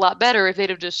through this a lot better if they'd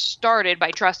have just started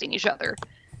by trusting each other.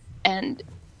 And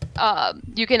I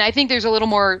think there's a little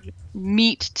more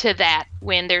meat to that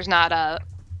when there's not a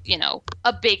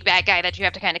big bad guy that you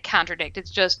have to kind of contradict. It's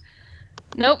just,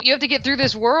 nope, you have to get through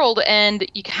this world, and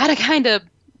you gotta kind of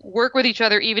work with each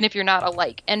other even if you're not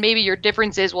alike. And maybe your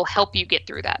differences will help you get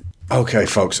through that. Okay,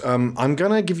 folks, I'm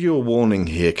going to give you a warning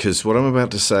here, because what I'm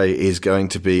about to say is going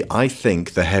to be, I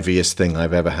think, the heaviest thing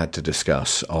I've ever had to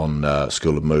discuss on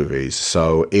School of Movies.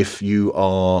 So if you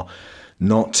are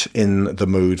not in the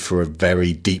mood for a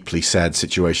very deeply sad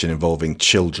situation involving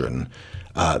children,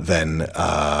 then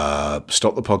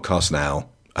stop the podcast now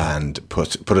and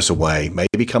put us away.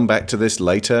 Maybe come back to this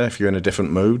later if you're in a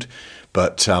different mood.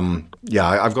 But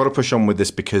I've got to push on with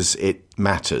this because it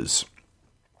matters.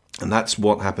 And that's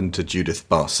what happened to Judith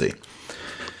Barcy.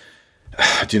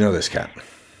 Do you know this, Kat?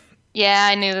 Yeah,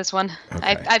 I knew this one.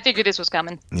 Okay. I figured this was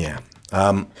coming. Yeah.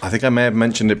 I think I may have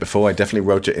mentioned it before. I definitely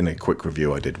wrote it in a quick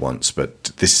review I did once,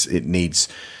 but it needs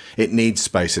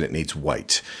space and it needs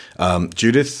weight.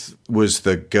 Judith was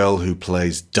the girl who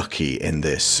plays Ducky in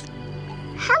this.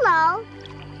 Hello.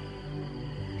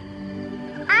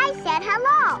 I said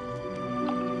hello.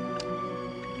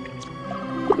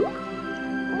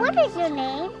 What is your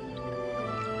name?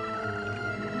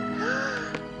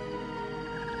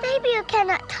 Maybe you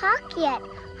cannot talk yet,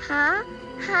 huh?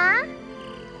 Huh?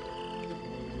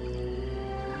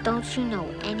 Don't you know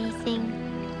anything?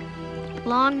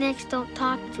 Long necks don't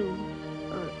talk to,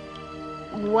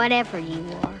 whatever you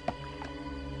are.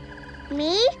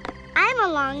 Me? I'm a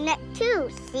long neck too,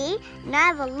 see? And I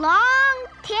have a long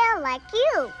tail like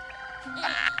you.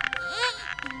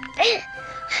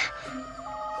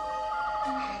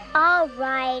 All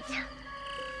right.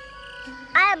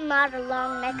 I'm not a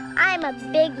long neck. I'm a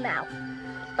big mouth.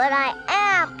 But I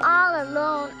am all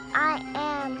alone.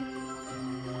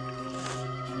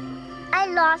 I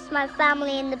lost my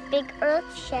family in the big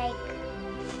earthshake.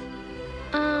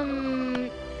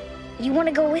 You want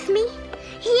to go with me?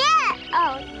 Yeah!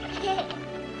 Oh,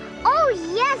 oh,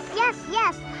 yes.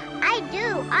 I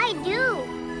do.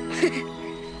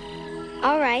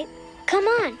 All right, come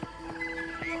on.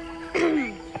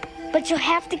 But you'll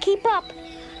have to keep up.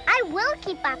 I will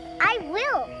keep up. I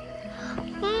will.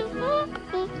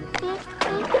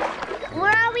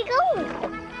 Where are we going?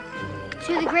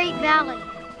 To the Great Valley.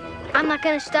 I'm not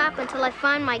going to stop until I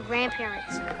find my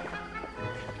grandparents.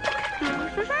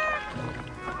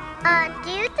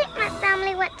 Do you think my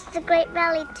family went to the Great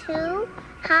Valley too?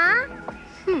 Huh?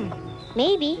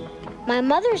 Maybe. My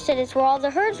mother said it's where all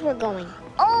the herds were going.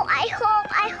 Oh, I hope.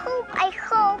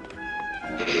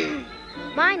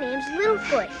 My name's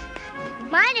Littlefoot.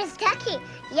 Mine is Ducky.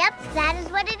 Yep, that is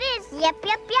what it is. Yep.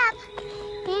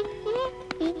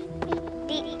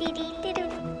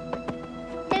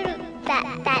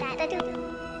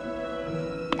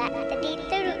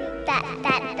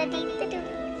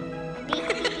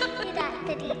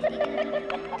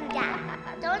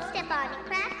 Don't step on a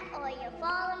crack or you'll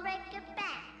fall and break your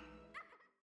back.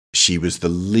 She was the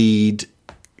lead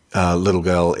little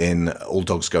girl in All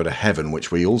Dogs Go to Heaven,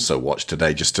 which we also watched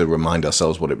today just to remind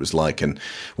ourselves what it was like and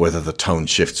whether the tone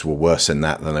shifts were worse in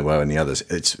that than they were in the others.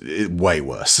 It's way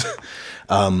worse.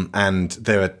 And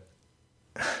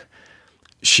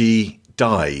she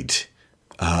died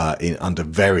under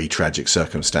very tragic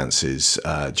circumstances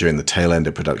during the tail end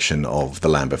of production of The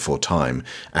Land Before Time,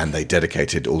 and they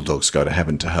dedicated All Dogs Go to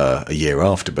Heaven to her a year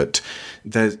after. But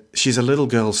she's a little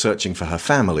girl searching for her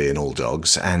family in All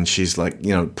Dogs, and she's like,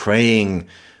 praying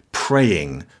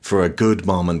for a good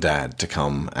mom and dad to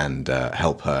come and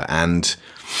help her. And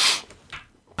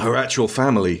her actual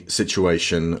family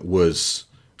situation was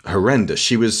horrendous.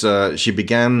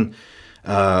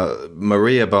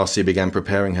 Maria Barsi began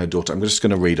preparing her daughter. I'm just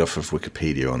going to read off of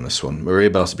Wikipedia on this one.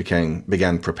 Maria Barsi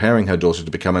began preparing her daughter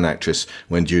to become an actress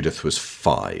when Judith was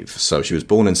 5. So she was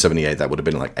born in 78. That would have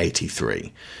been like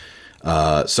 83.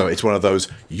 So it's one of those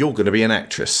you're going to be an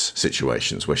actress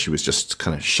situations where she was just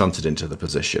kind of shunted into the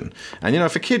position. And,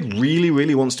 if a kid really,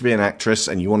 really wants to be an actress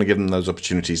and you want to give them those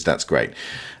opportunities, that's great.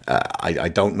 I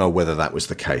don't know whether that was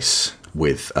the case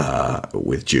with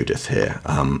Judith here.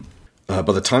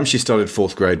 By the time she started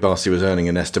 4th grade, Barsi was earning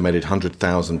an estimated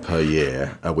 $100,000 per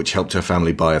year, which helped her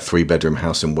family buy a 3-bedroom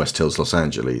house in West Hills, Los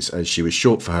Angeles. As she was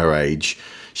short for her age,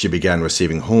 she began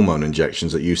receiving hormone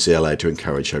injections at UCLA to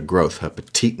encourage her growth. Her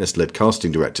petiteness led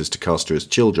casting directors to cast her as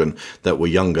children that were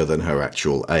younger than her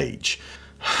actual age.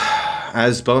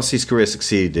 As Barsi's career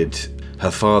succeeded,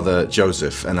 her father,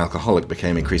 Joseph, an alcoholic,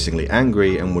 became increasingly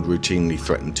angry and would routinely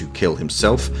threaten to kill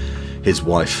himself, his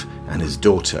wife, and his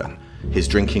daughter. His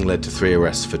drinking led to 3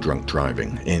 arrests for drunk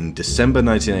driving. In December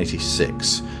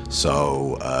 1986,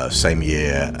 so same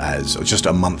year as, or just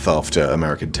a month after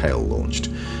American Tail launched,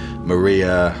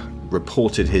 Maria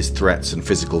reported his threats and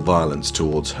physical violence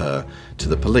towards her to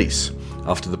the police.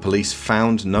 After the police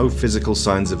found no physical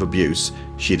signs of abuse,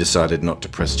 she decided not to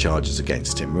press charges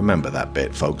against him. Remember that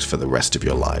bit, folks, for the rest of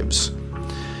your lives.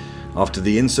 After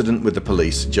the incident with the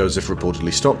police, Joseph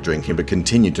reportedly stopped drinking but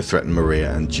continued to threaten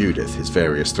Maria and Judith. His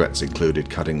various threats included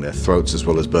cutting their throats as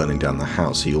well as burning down the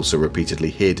house. He also repeatedly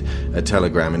hid a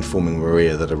telegram informing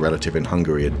Maria that a relative in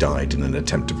Hungary had died in an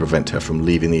attempt to prevent her from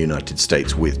leaving the United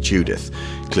States with Judith,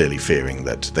 clearly fearing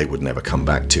that they would never come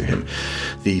back to him.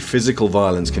 The physical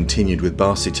violence continued, with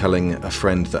Barsi telling a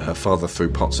friend that her father threw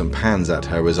pots and pans at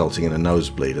her, resulting in a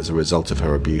nosebleed. As a result of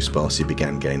her abuse, Barsi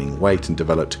began gaining weight and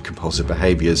developed compulsive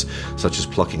behaviors such as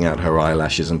plucking out her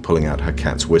eyelashes and pulling out her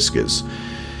cat's whiskers.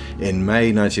 In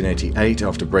May 1988,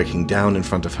 after breaking down in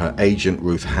front of her agent,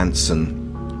 Ruth Hansen,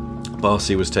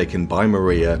 Barsi was taken by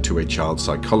Maria to a child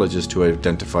psychologist who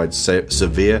identified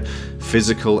severe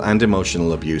physical and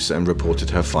emotional abuse and reported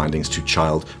her findings to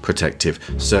Child Protective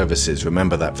Services.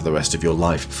 Remember that for the rest of your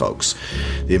life, folks.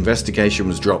 The investigation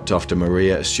was dropped after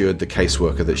Maria assured the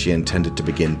caseworker that she intended to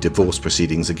begin divorce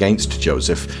proceedings against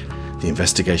Joseph. The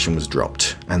investigation was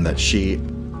dropped, and that she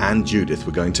and Judith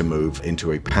were going to move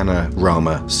into a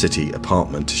Panorama City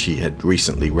apartment she had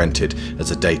recently rented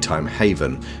as a daytime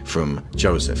haven from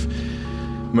Joseph.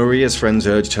 Maria's friends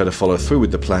urged her to follow through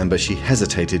with the plan, but she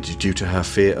hesitated due to her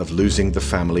fear of losing the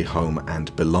family home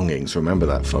and belongings. Remember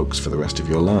that, folks, for the rest of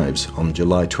your lives. On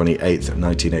July 28,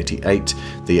 1988,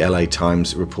 the LA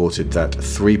Times reported that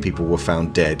 3 people were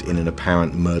found dead in an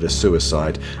apparent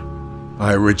murder-suicide.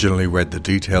 I originally read the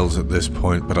details at this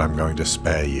point, but I'm going to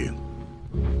spare you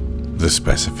the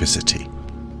specificity.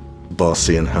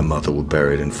 Barsi and her mother were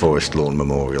buried in Forest Lawn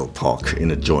Memorial Park in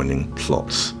adjoining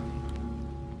plots.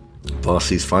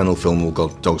 Barsi's final film, All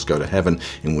Dogs Go to Heaven,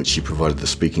 in which she provided the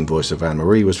speaking voice of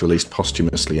Anne-Marie, was released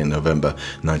posthumously in November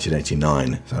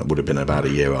 1989. That would have been about a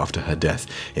year after her death.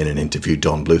 In an interview,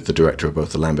 Don Bluth, the director of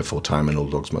both The Land Before Time and All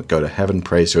Dogs Go to Heaven,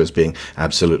 praised her as being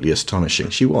absolutely astonishing.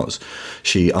 She was.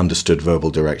 She understood verbal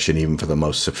direction even for the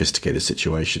most sophisticated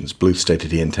situations. Bluth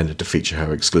stated he intended to feature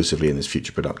her exclusively in his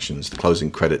future productions. The closing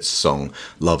credits song,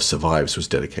 Love Survives, was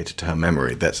dedicated to her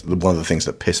memory. That's one of the things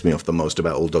that pissed me off the most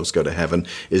about All Dogs Go to Heaven,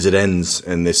 is it ends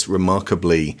in this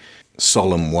remarkably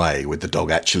solemn way, with the dog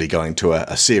actually going to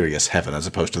a serious heaven as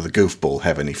opposed to the goofball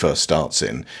heaven he first starts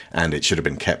in, and it should have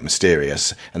been kept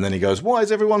mysterious. And then he goes, why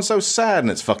is everyone so sad? And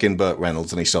it's fucking Burt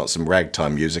Reynolds, and he starts some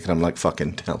ragtime music, and I'm like,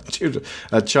 fucking hell, dude,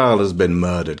 a child has been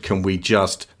murdered. Can we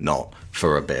just not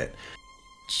for a bit?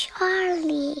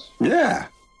 Charlie. Yeah.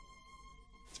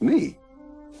 It's me.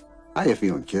 How you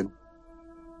feeling, kid?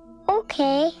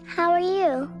 Okay, how are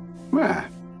you? Well,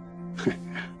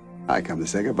 I come to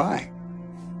say goodbye.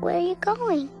 Where are you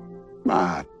going?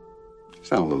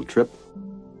 Just on a little trip.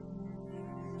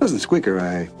 Listen, Squeaker,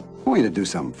 I I want you to do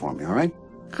something for me, all right?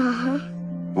 Uh-huh.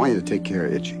 I want you to take care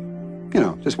of Itchy. You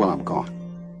know, just while I'm gone.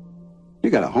 You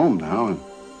got a home now, and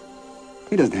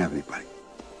he doesn't have anybody.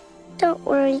 Don't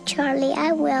worry, Charlie.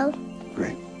 I will.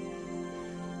 Great.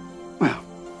 Well,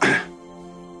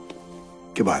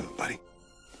 goodbye, little buddy.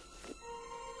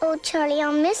 Oh, Charlie,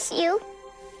 I'll miss you.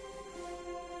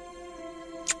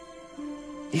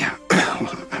 Yeah, I'll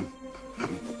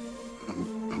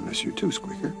miss you too,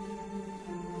 Squeaker.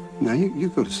 Now, you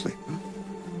go to sleep, huh?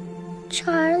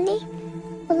 Charlie,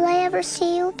 will I ever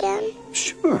see you again?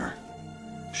 Sure.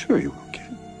 Sure you will,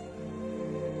 kid.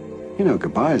 You know,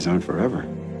 goodbyes aren't forever.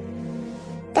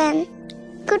 Then,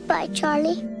 goodbye,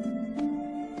 Charlie.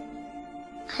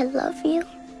 I love you.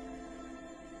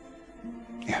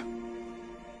 Yeah.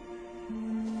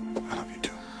 I love you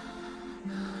too.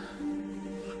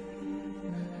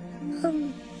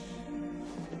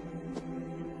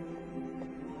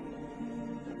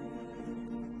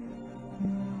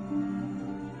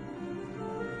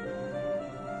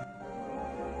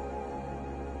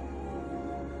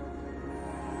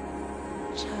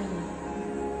 Charlie,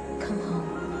 come home.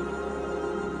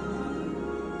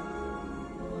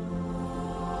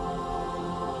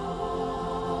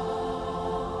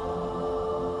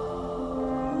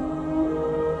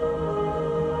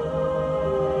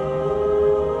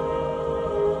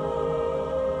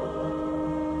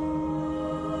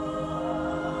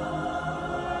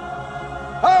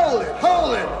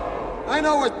 Hold it! I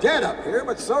know we're dead up here,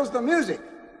 but so's the music.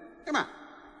 Come on,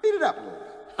 beat it up a little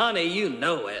bit. Honey, you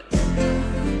know it.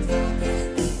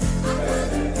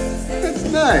 That's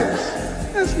nice.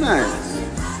 That's nice.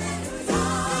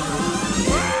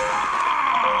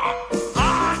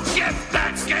 Get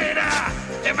that gator!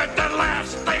 If it's the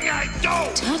last thing I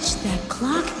do! Touch that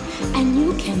clock, and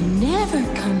you can never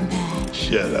come back.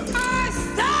 Shut up. I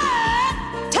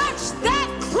said, touch that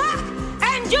clock,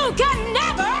 and you can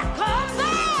never come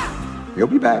back! You'll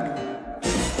be back.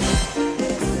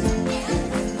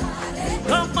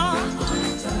 Come on.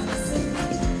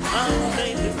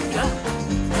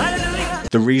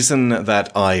 The reason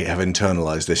that I have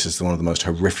internalized this as one of the most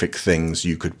horrific things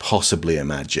you could possibly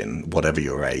imagine, whatever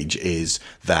your age, is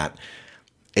that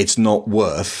it's not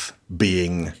worth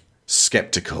being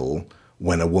skeptical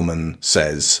when a woman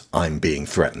says, I'm being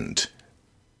threatened.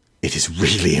 It is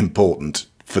really important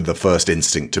for the first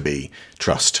instinct to be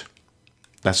trust.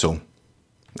 That's all.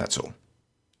 That's all.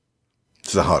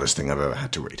 It's the hardest thing I've ever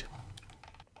had to read.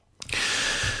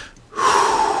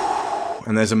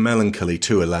 And there's a melancholy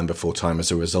to A Land Before Time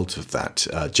as a result of that.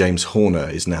 James Horner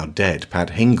is now dead.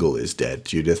 Pat Hingle is dead.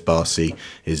 Judith Barcy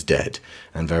is dead.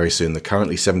 And very soon the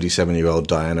currently 77-year-old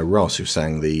Diana Ross, who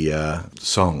sang the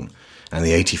song, and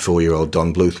the 84-year-old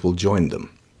Don Bluth will join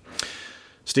them.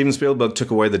 Steven Spielberg took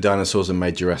away the dinosaurs and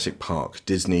made Jurassic Park.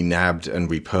 Disney nabbed and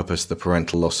repurposed the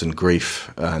parental loss and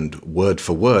grief, and word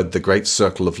for word, the great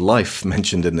circle of life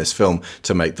mentioned in this film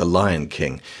to make The Lion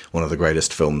King one of the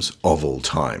greatest films of all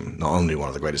time. Not only one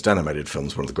of the greatest animated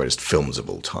films, one of the greatest films of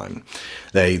all time.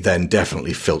 They then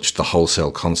definitely filched the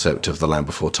wholesale concept of The Land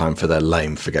Before Time for their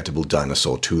lame, forgettable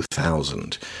Dinosaur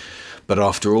 2000. But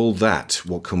after all that,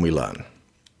 what can we learn?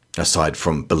 Aside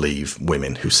from believe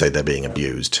women who say they're being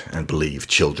abused and believe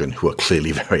children who are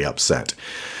clearly very upset.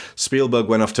 Spielberg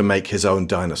went off to make his own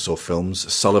dinosaur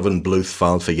films. Sullivan Bluth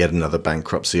filed for yet another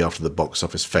bankruptcy after the box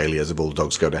office failures of All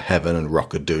Dogs Go to Heaven and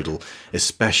Rock-a-Doodle,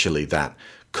 especially that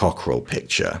Cockerel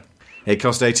picture. It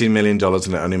cost $18 million and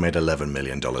it only made $11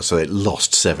 million, so it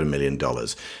lost $7 million.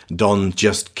 Don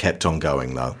just kept on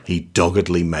going, though. He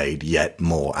doggedly made yet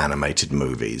more animated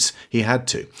movies. He had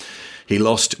to. He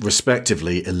lost,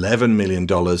 respectively, $11 million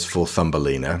for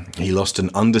Thumbelina. He lost an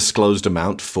undisclosed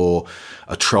amount for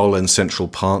A Troll in Central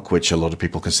Park, which a lot of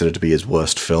people consider to be his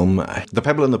worst film. The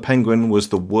Pebble and the Penguin was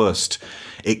the worst.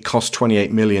 It cost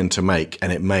 $28 million to make,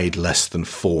 and it made less than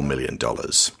 $4 million.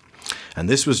 And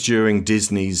this was during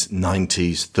Disney's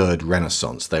 90s third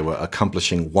renaissance. They were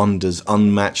accomplishing wonders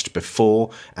unmatched before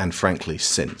and, frankly,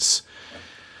 since.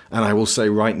 And I will say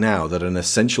right now that an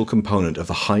essential component of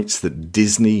the heights that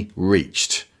Disney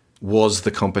reached was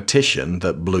the competition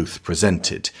that Bluth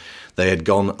presented. They had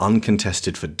gone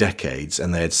uncontested for decades,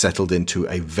 and they had settled into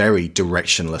a very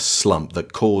directionless slump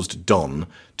that caused Don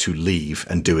to leave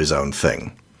and do his own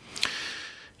thing.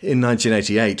 In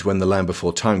 1988, when The Land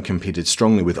Before Time competed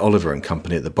strongly with Oliver &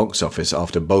 Company at the box office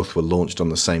after both were launched on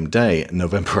the same day,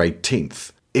 November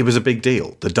 18th, it was a big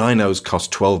deal. The dinos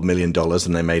cost $12 million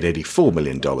and they made $84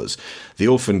 million. The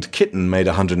Orphaned Kitten made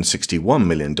 $161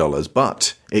 million,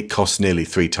 but it cost nearly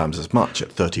 3 times as much at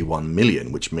 $31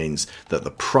 million, which means that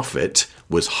the profit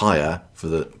was higher for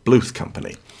the Bluth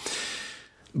Company.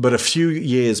 But a few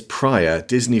years prior,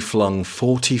 Disney flung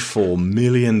 $44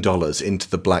 million into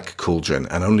the Black Cauldron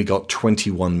and only got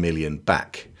 $21 million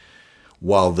back.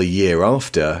 While the year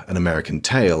after, An American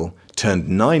Tail turned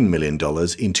 $9 million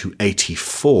into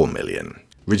 $84 million.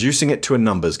 Reducing it to a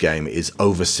numbers game is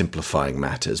oversimplifying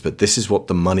matters, but this is what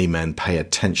the money men pay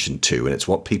attention to, and it's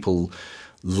what people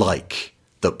like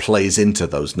that plays into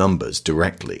those numbers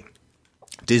directly.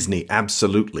 Disney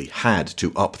absolutely had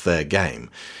to up their game.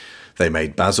 They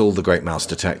made Basil the Great Mouse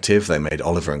Detective, they made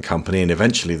Oliver and Company, and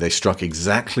eventually they struck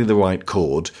exactly the right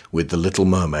chord with The Little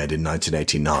Mermaid in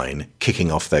 1989,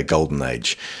 kicking off their golden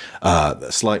age.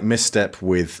 A slight misstep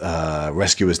with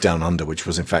Rescuers Down Under, which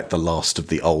was in fact the last of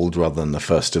the old rather than the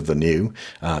first of the new,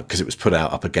 because it was put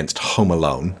out up against Home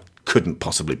Alone. Couldn't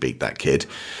possibly beat that kid.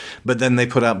 But then they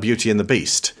put out Beauty and the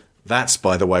Beast. That's,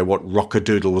 by the way, what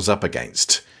Rockadoodle was up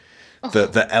against.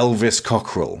 The Elvis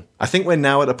cockerel. I think we're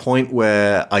now at a point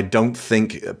where I don't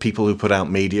think people who put out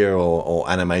media or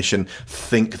animation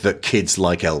think that kids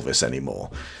like Elvis anymore.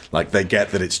 Like, they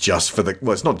get that it's just for the...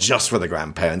 Well, it's not just for the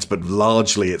grandparents, but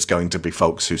largely it's going to be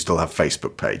folks who still have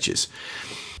Facebook pages.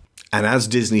 And as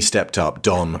Disney stepped up,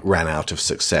 Don ran out of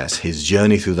success. His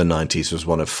journey through the 90s was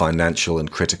one of financial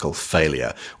and critical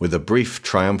failure, with a brief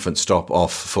triumphant stop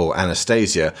off for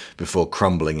Anastasia before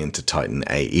crumbling into Titan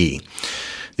AE.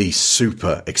 The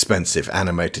super expensive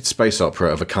animated space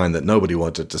opera of a kind that nobody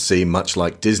wanted to see, much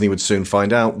like Disney would soon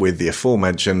find out with the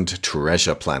aforementioned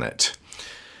Treasure Planet.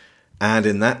 And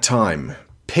in that time,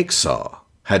 Pixar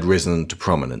had risen to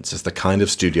prominence as the kind of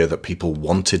studio that people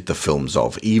wanted the films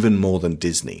of, even more than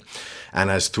Disney. And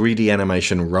as 3D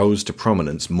animation rose to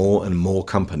prominence, more and more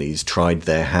companies tried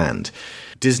their hand.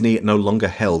 Disney no longer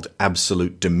held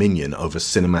absolute dominion over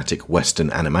cinematic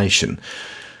Western animation,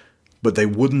 but they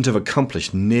wouldn't have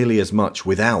accomplished nearly as much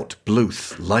without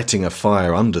Bluth lighting a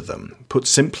fire under them. Put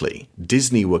simply,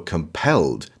 Disney were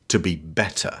compelled to be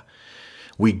better.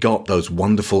 We got those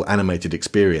wonderful animated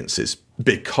experiences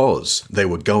because they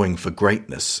were going for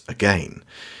greatness again.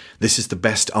 This is the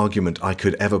best argument I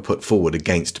could ever put forward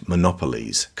against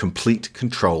monopolies. Complete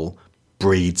control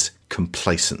breeds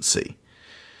complacency.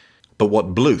 But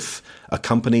what Bluth,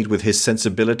 accompanied with his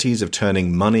sensibilities of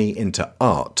turning money into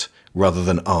art, rather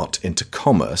than art into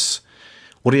commerce,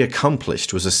 what he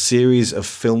accomplished was a series of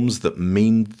films that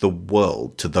mean the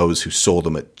world to those who saw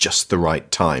them at just the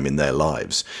right time in their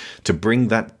lives. To bring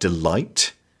that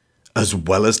delight, as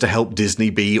well as to help Disney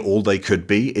be all they could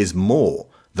be, is more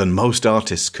than most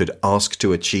artists could ask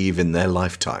to achieve in their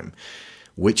lifetime.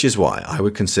 Which is why I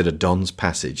would consider Don's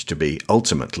passage to be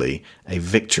ultimately a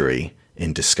victory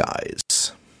in disguise.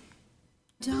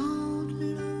 Don't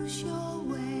lose your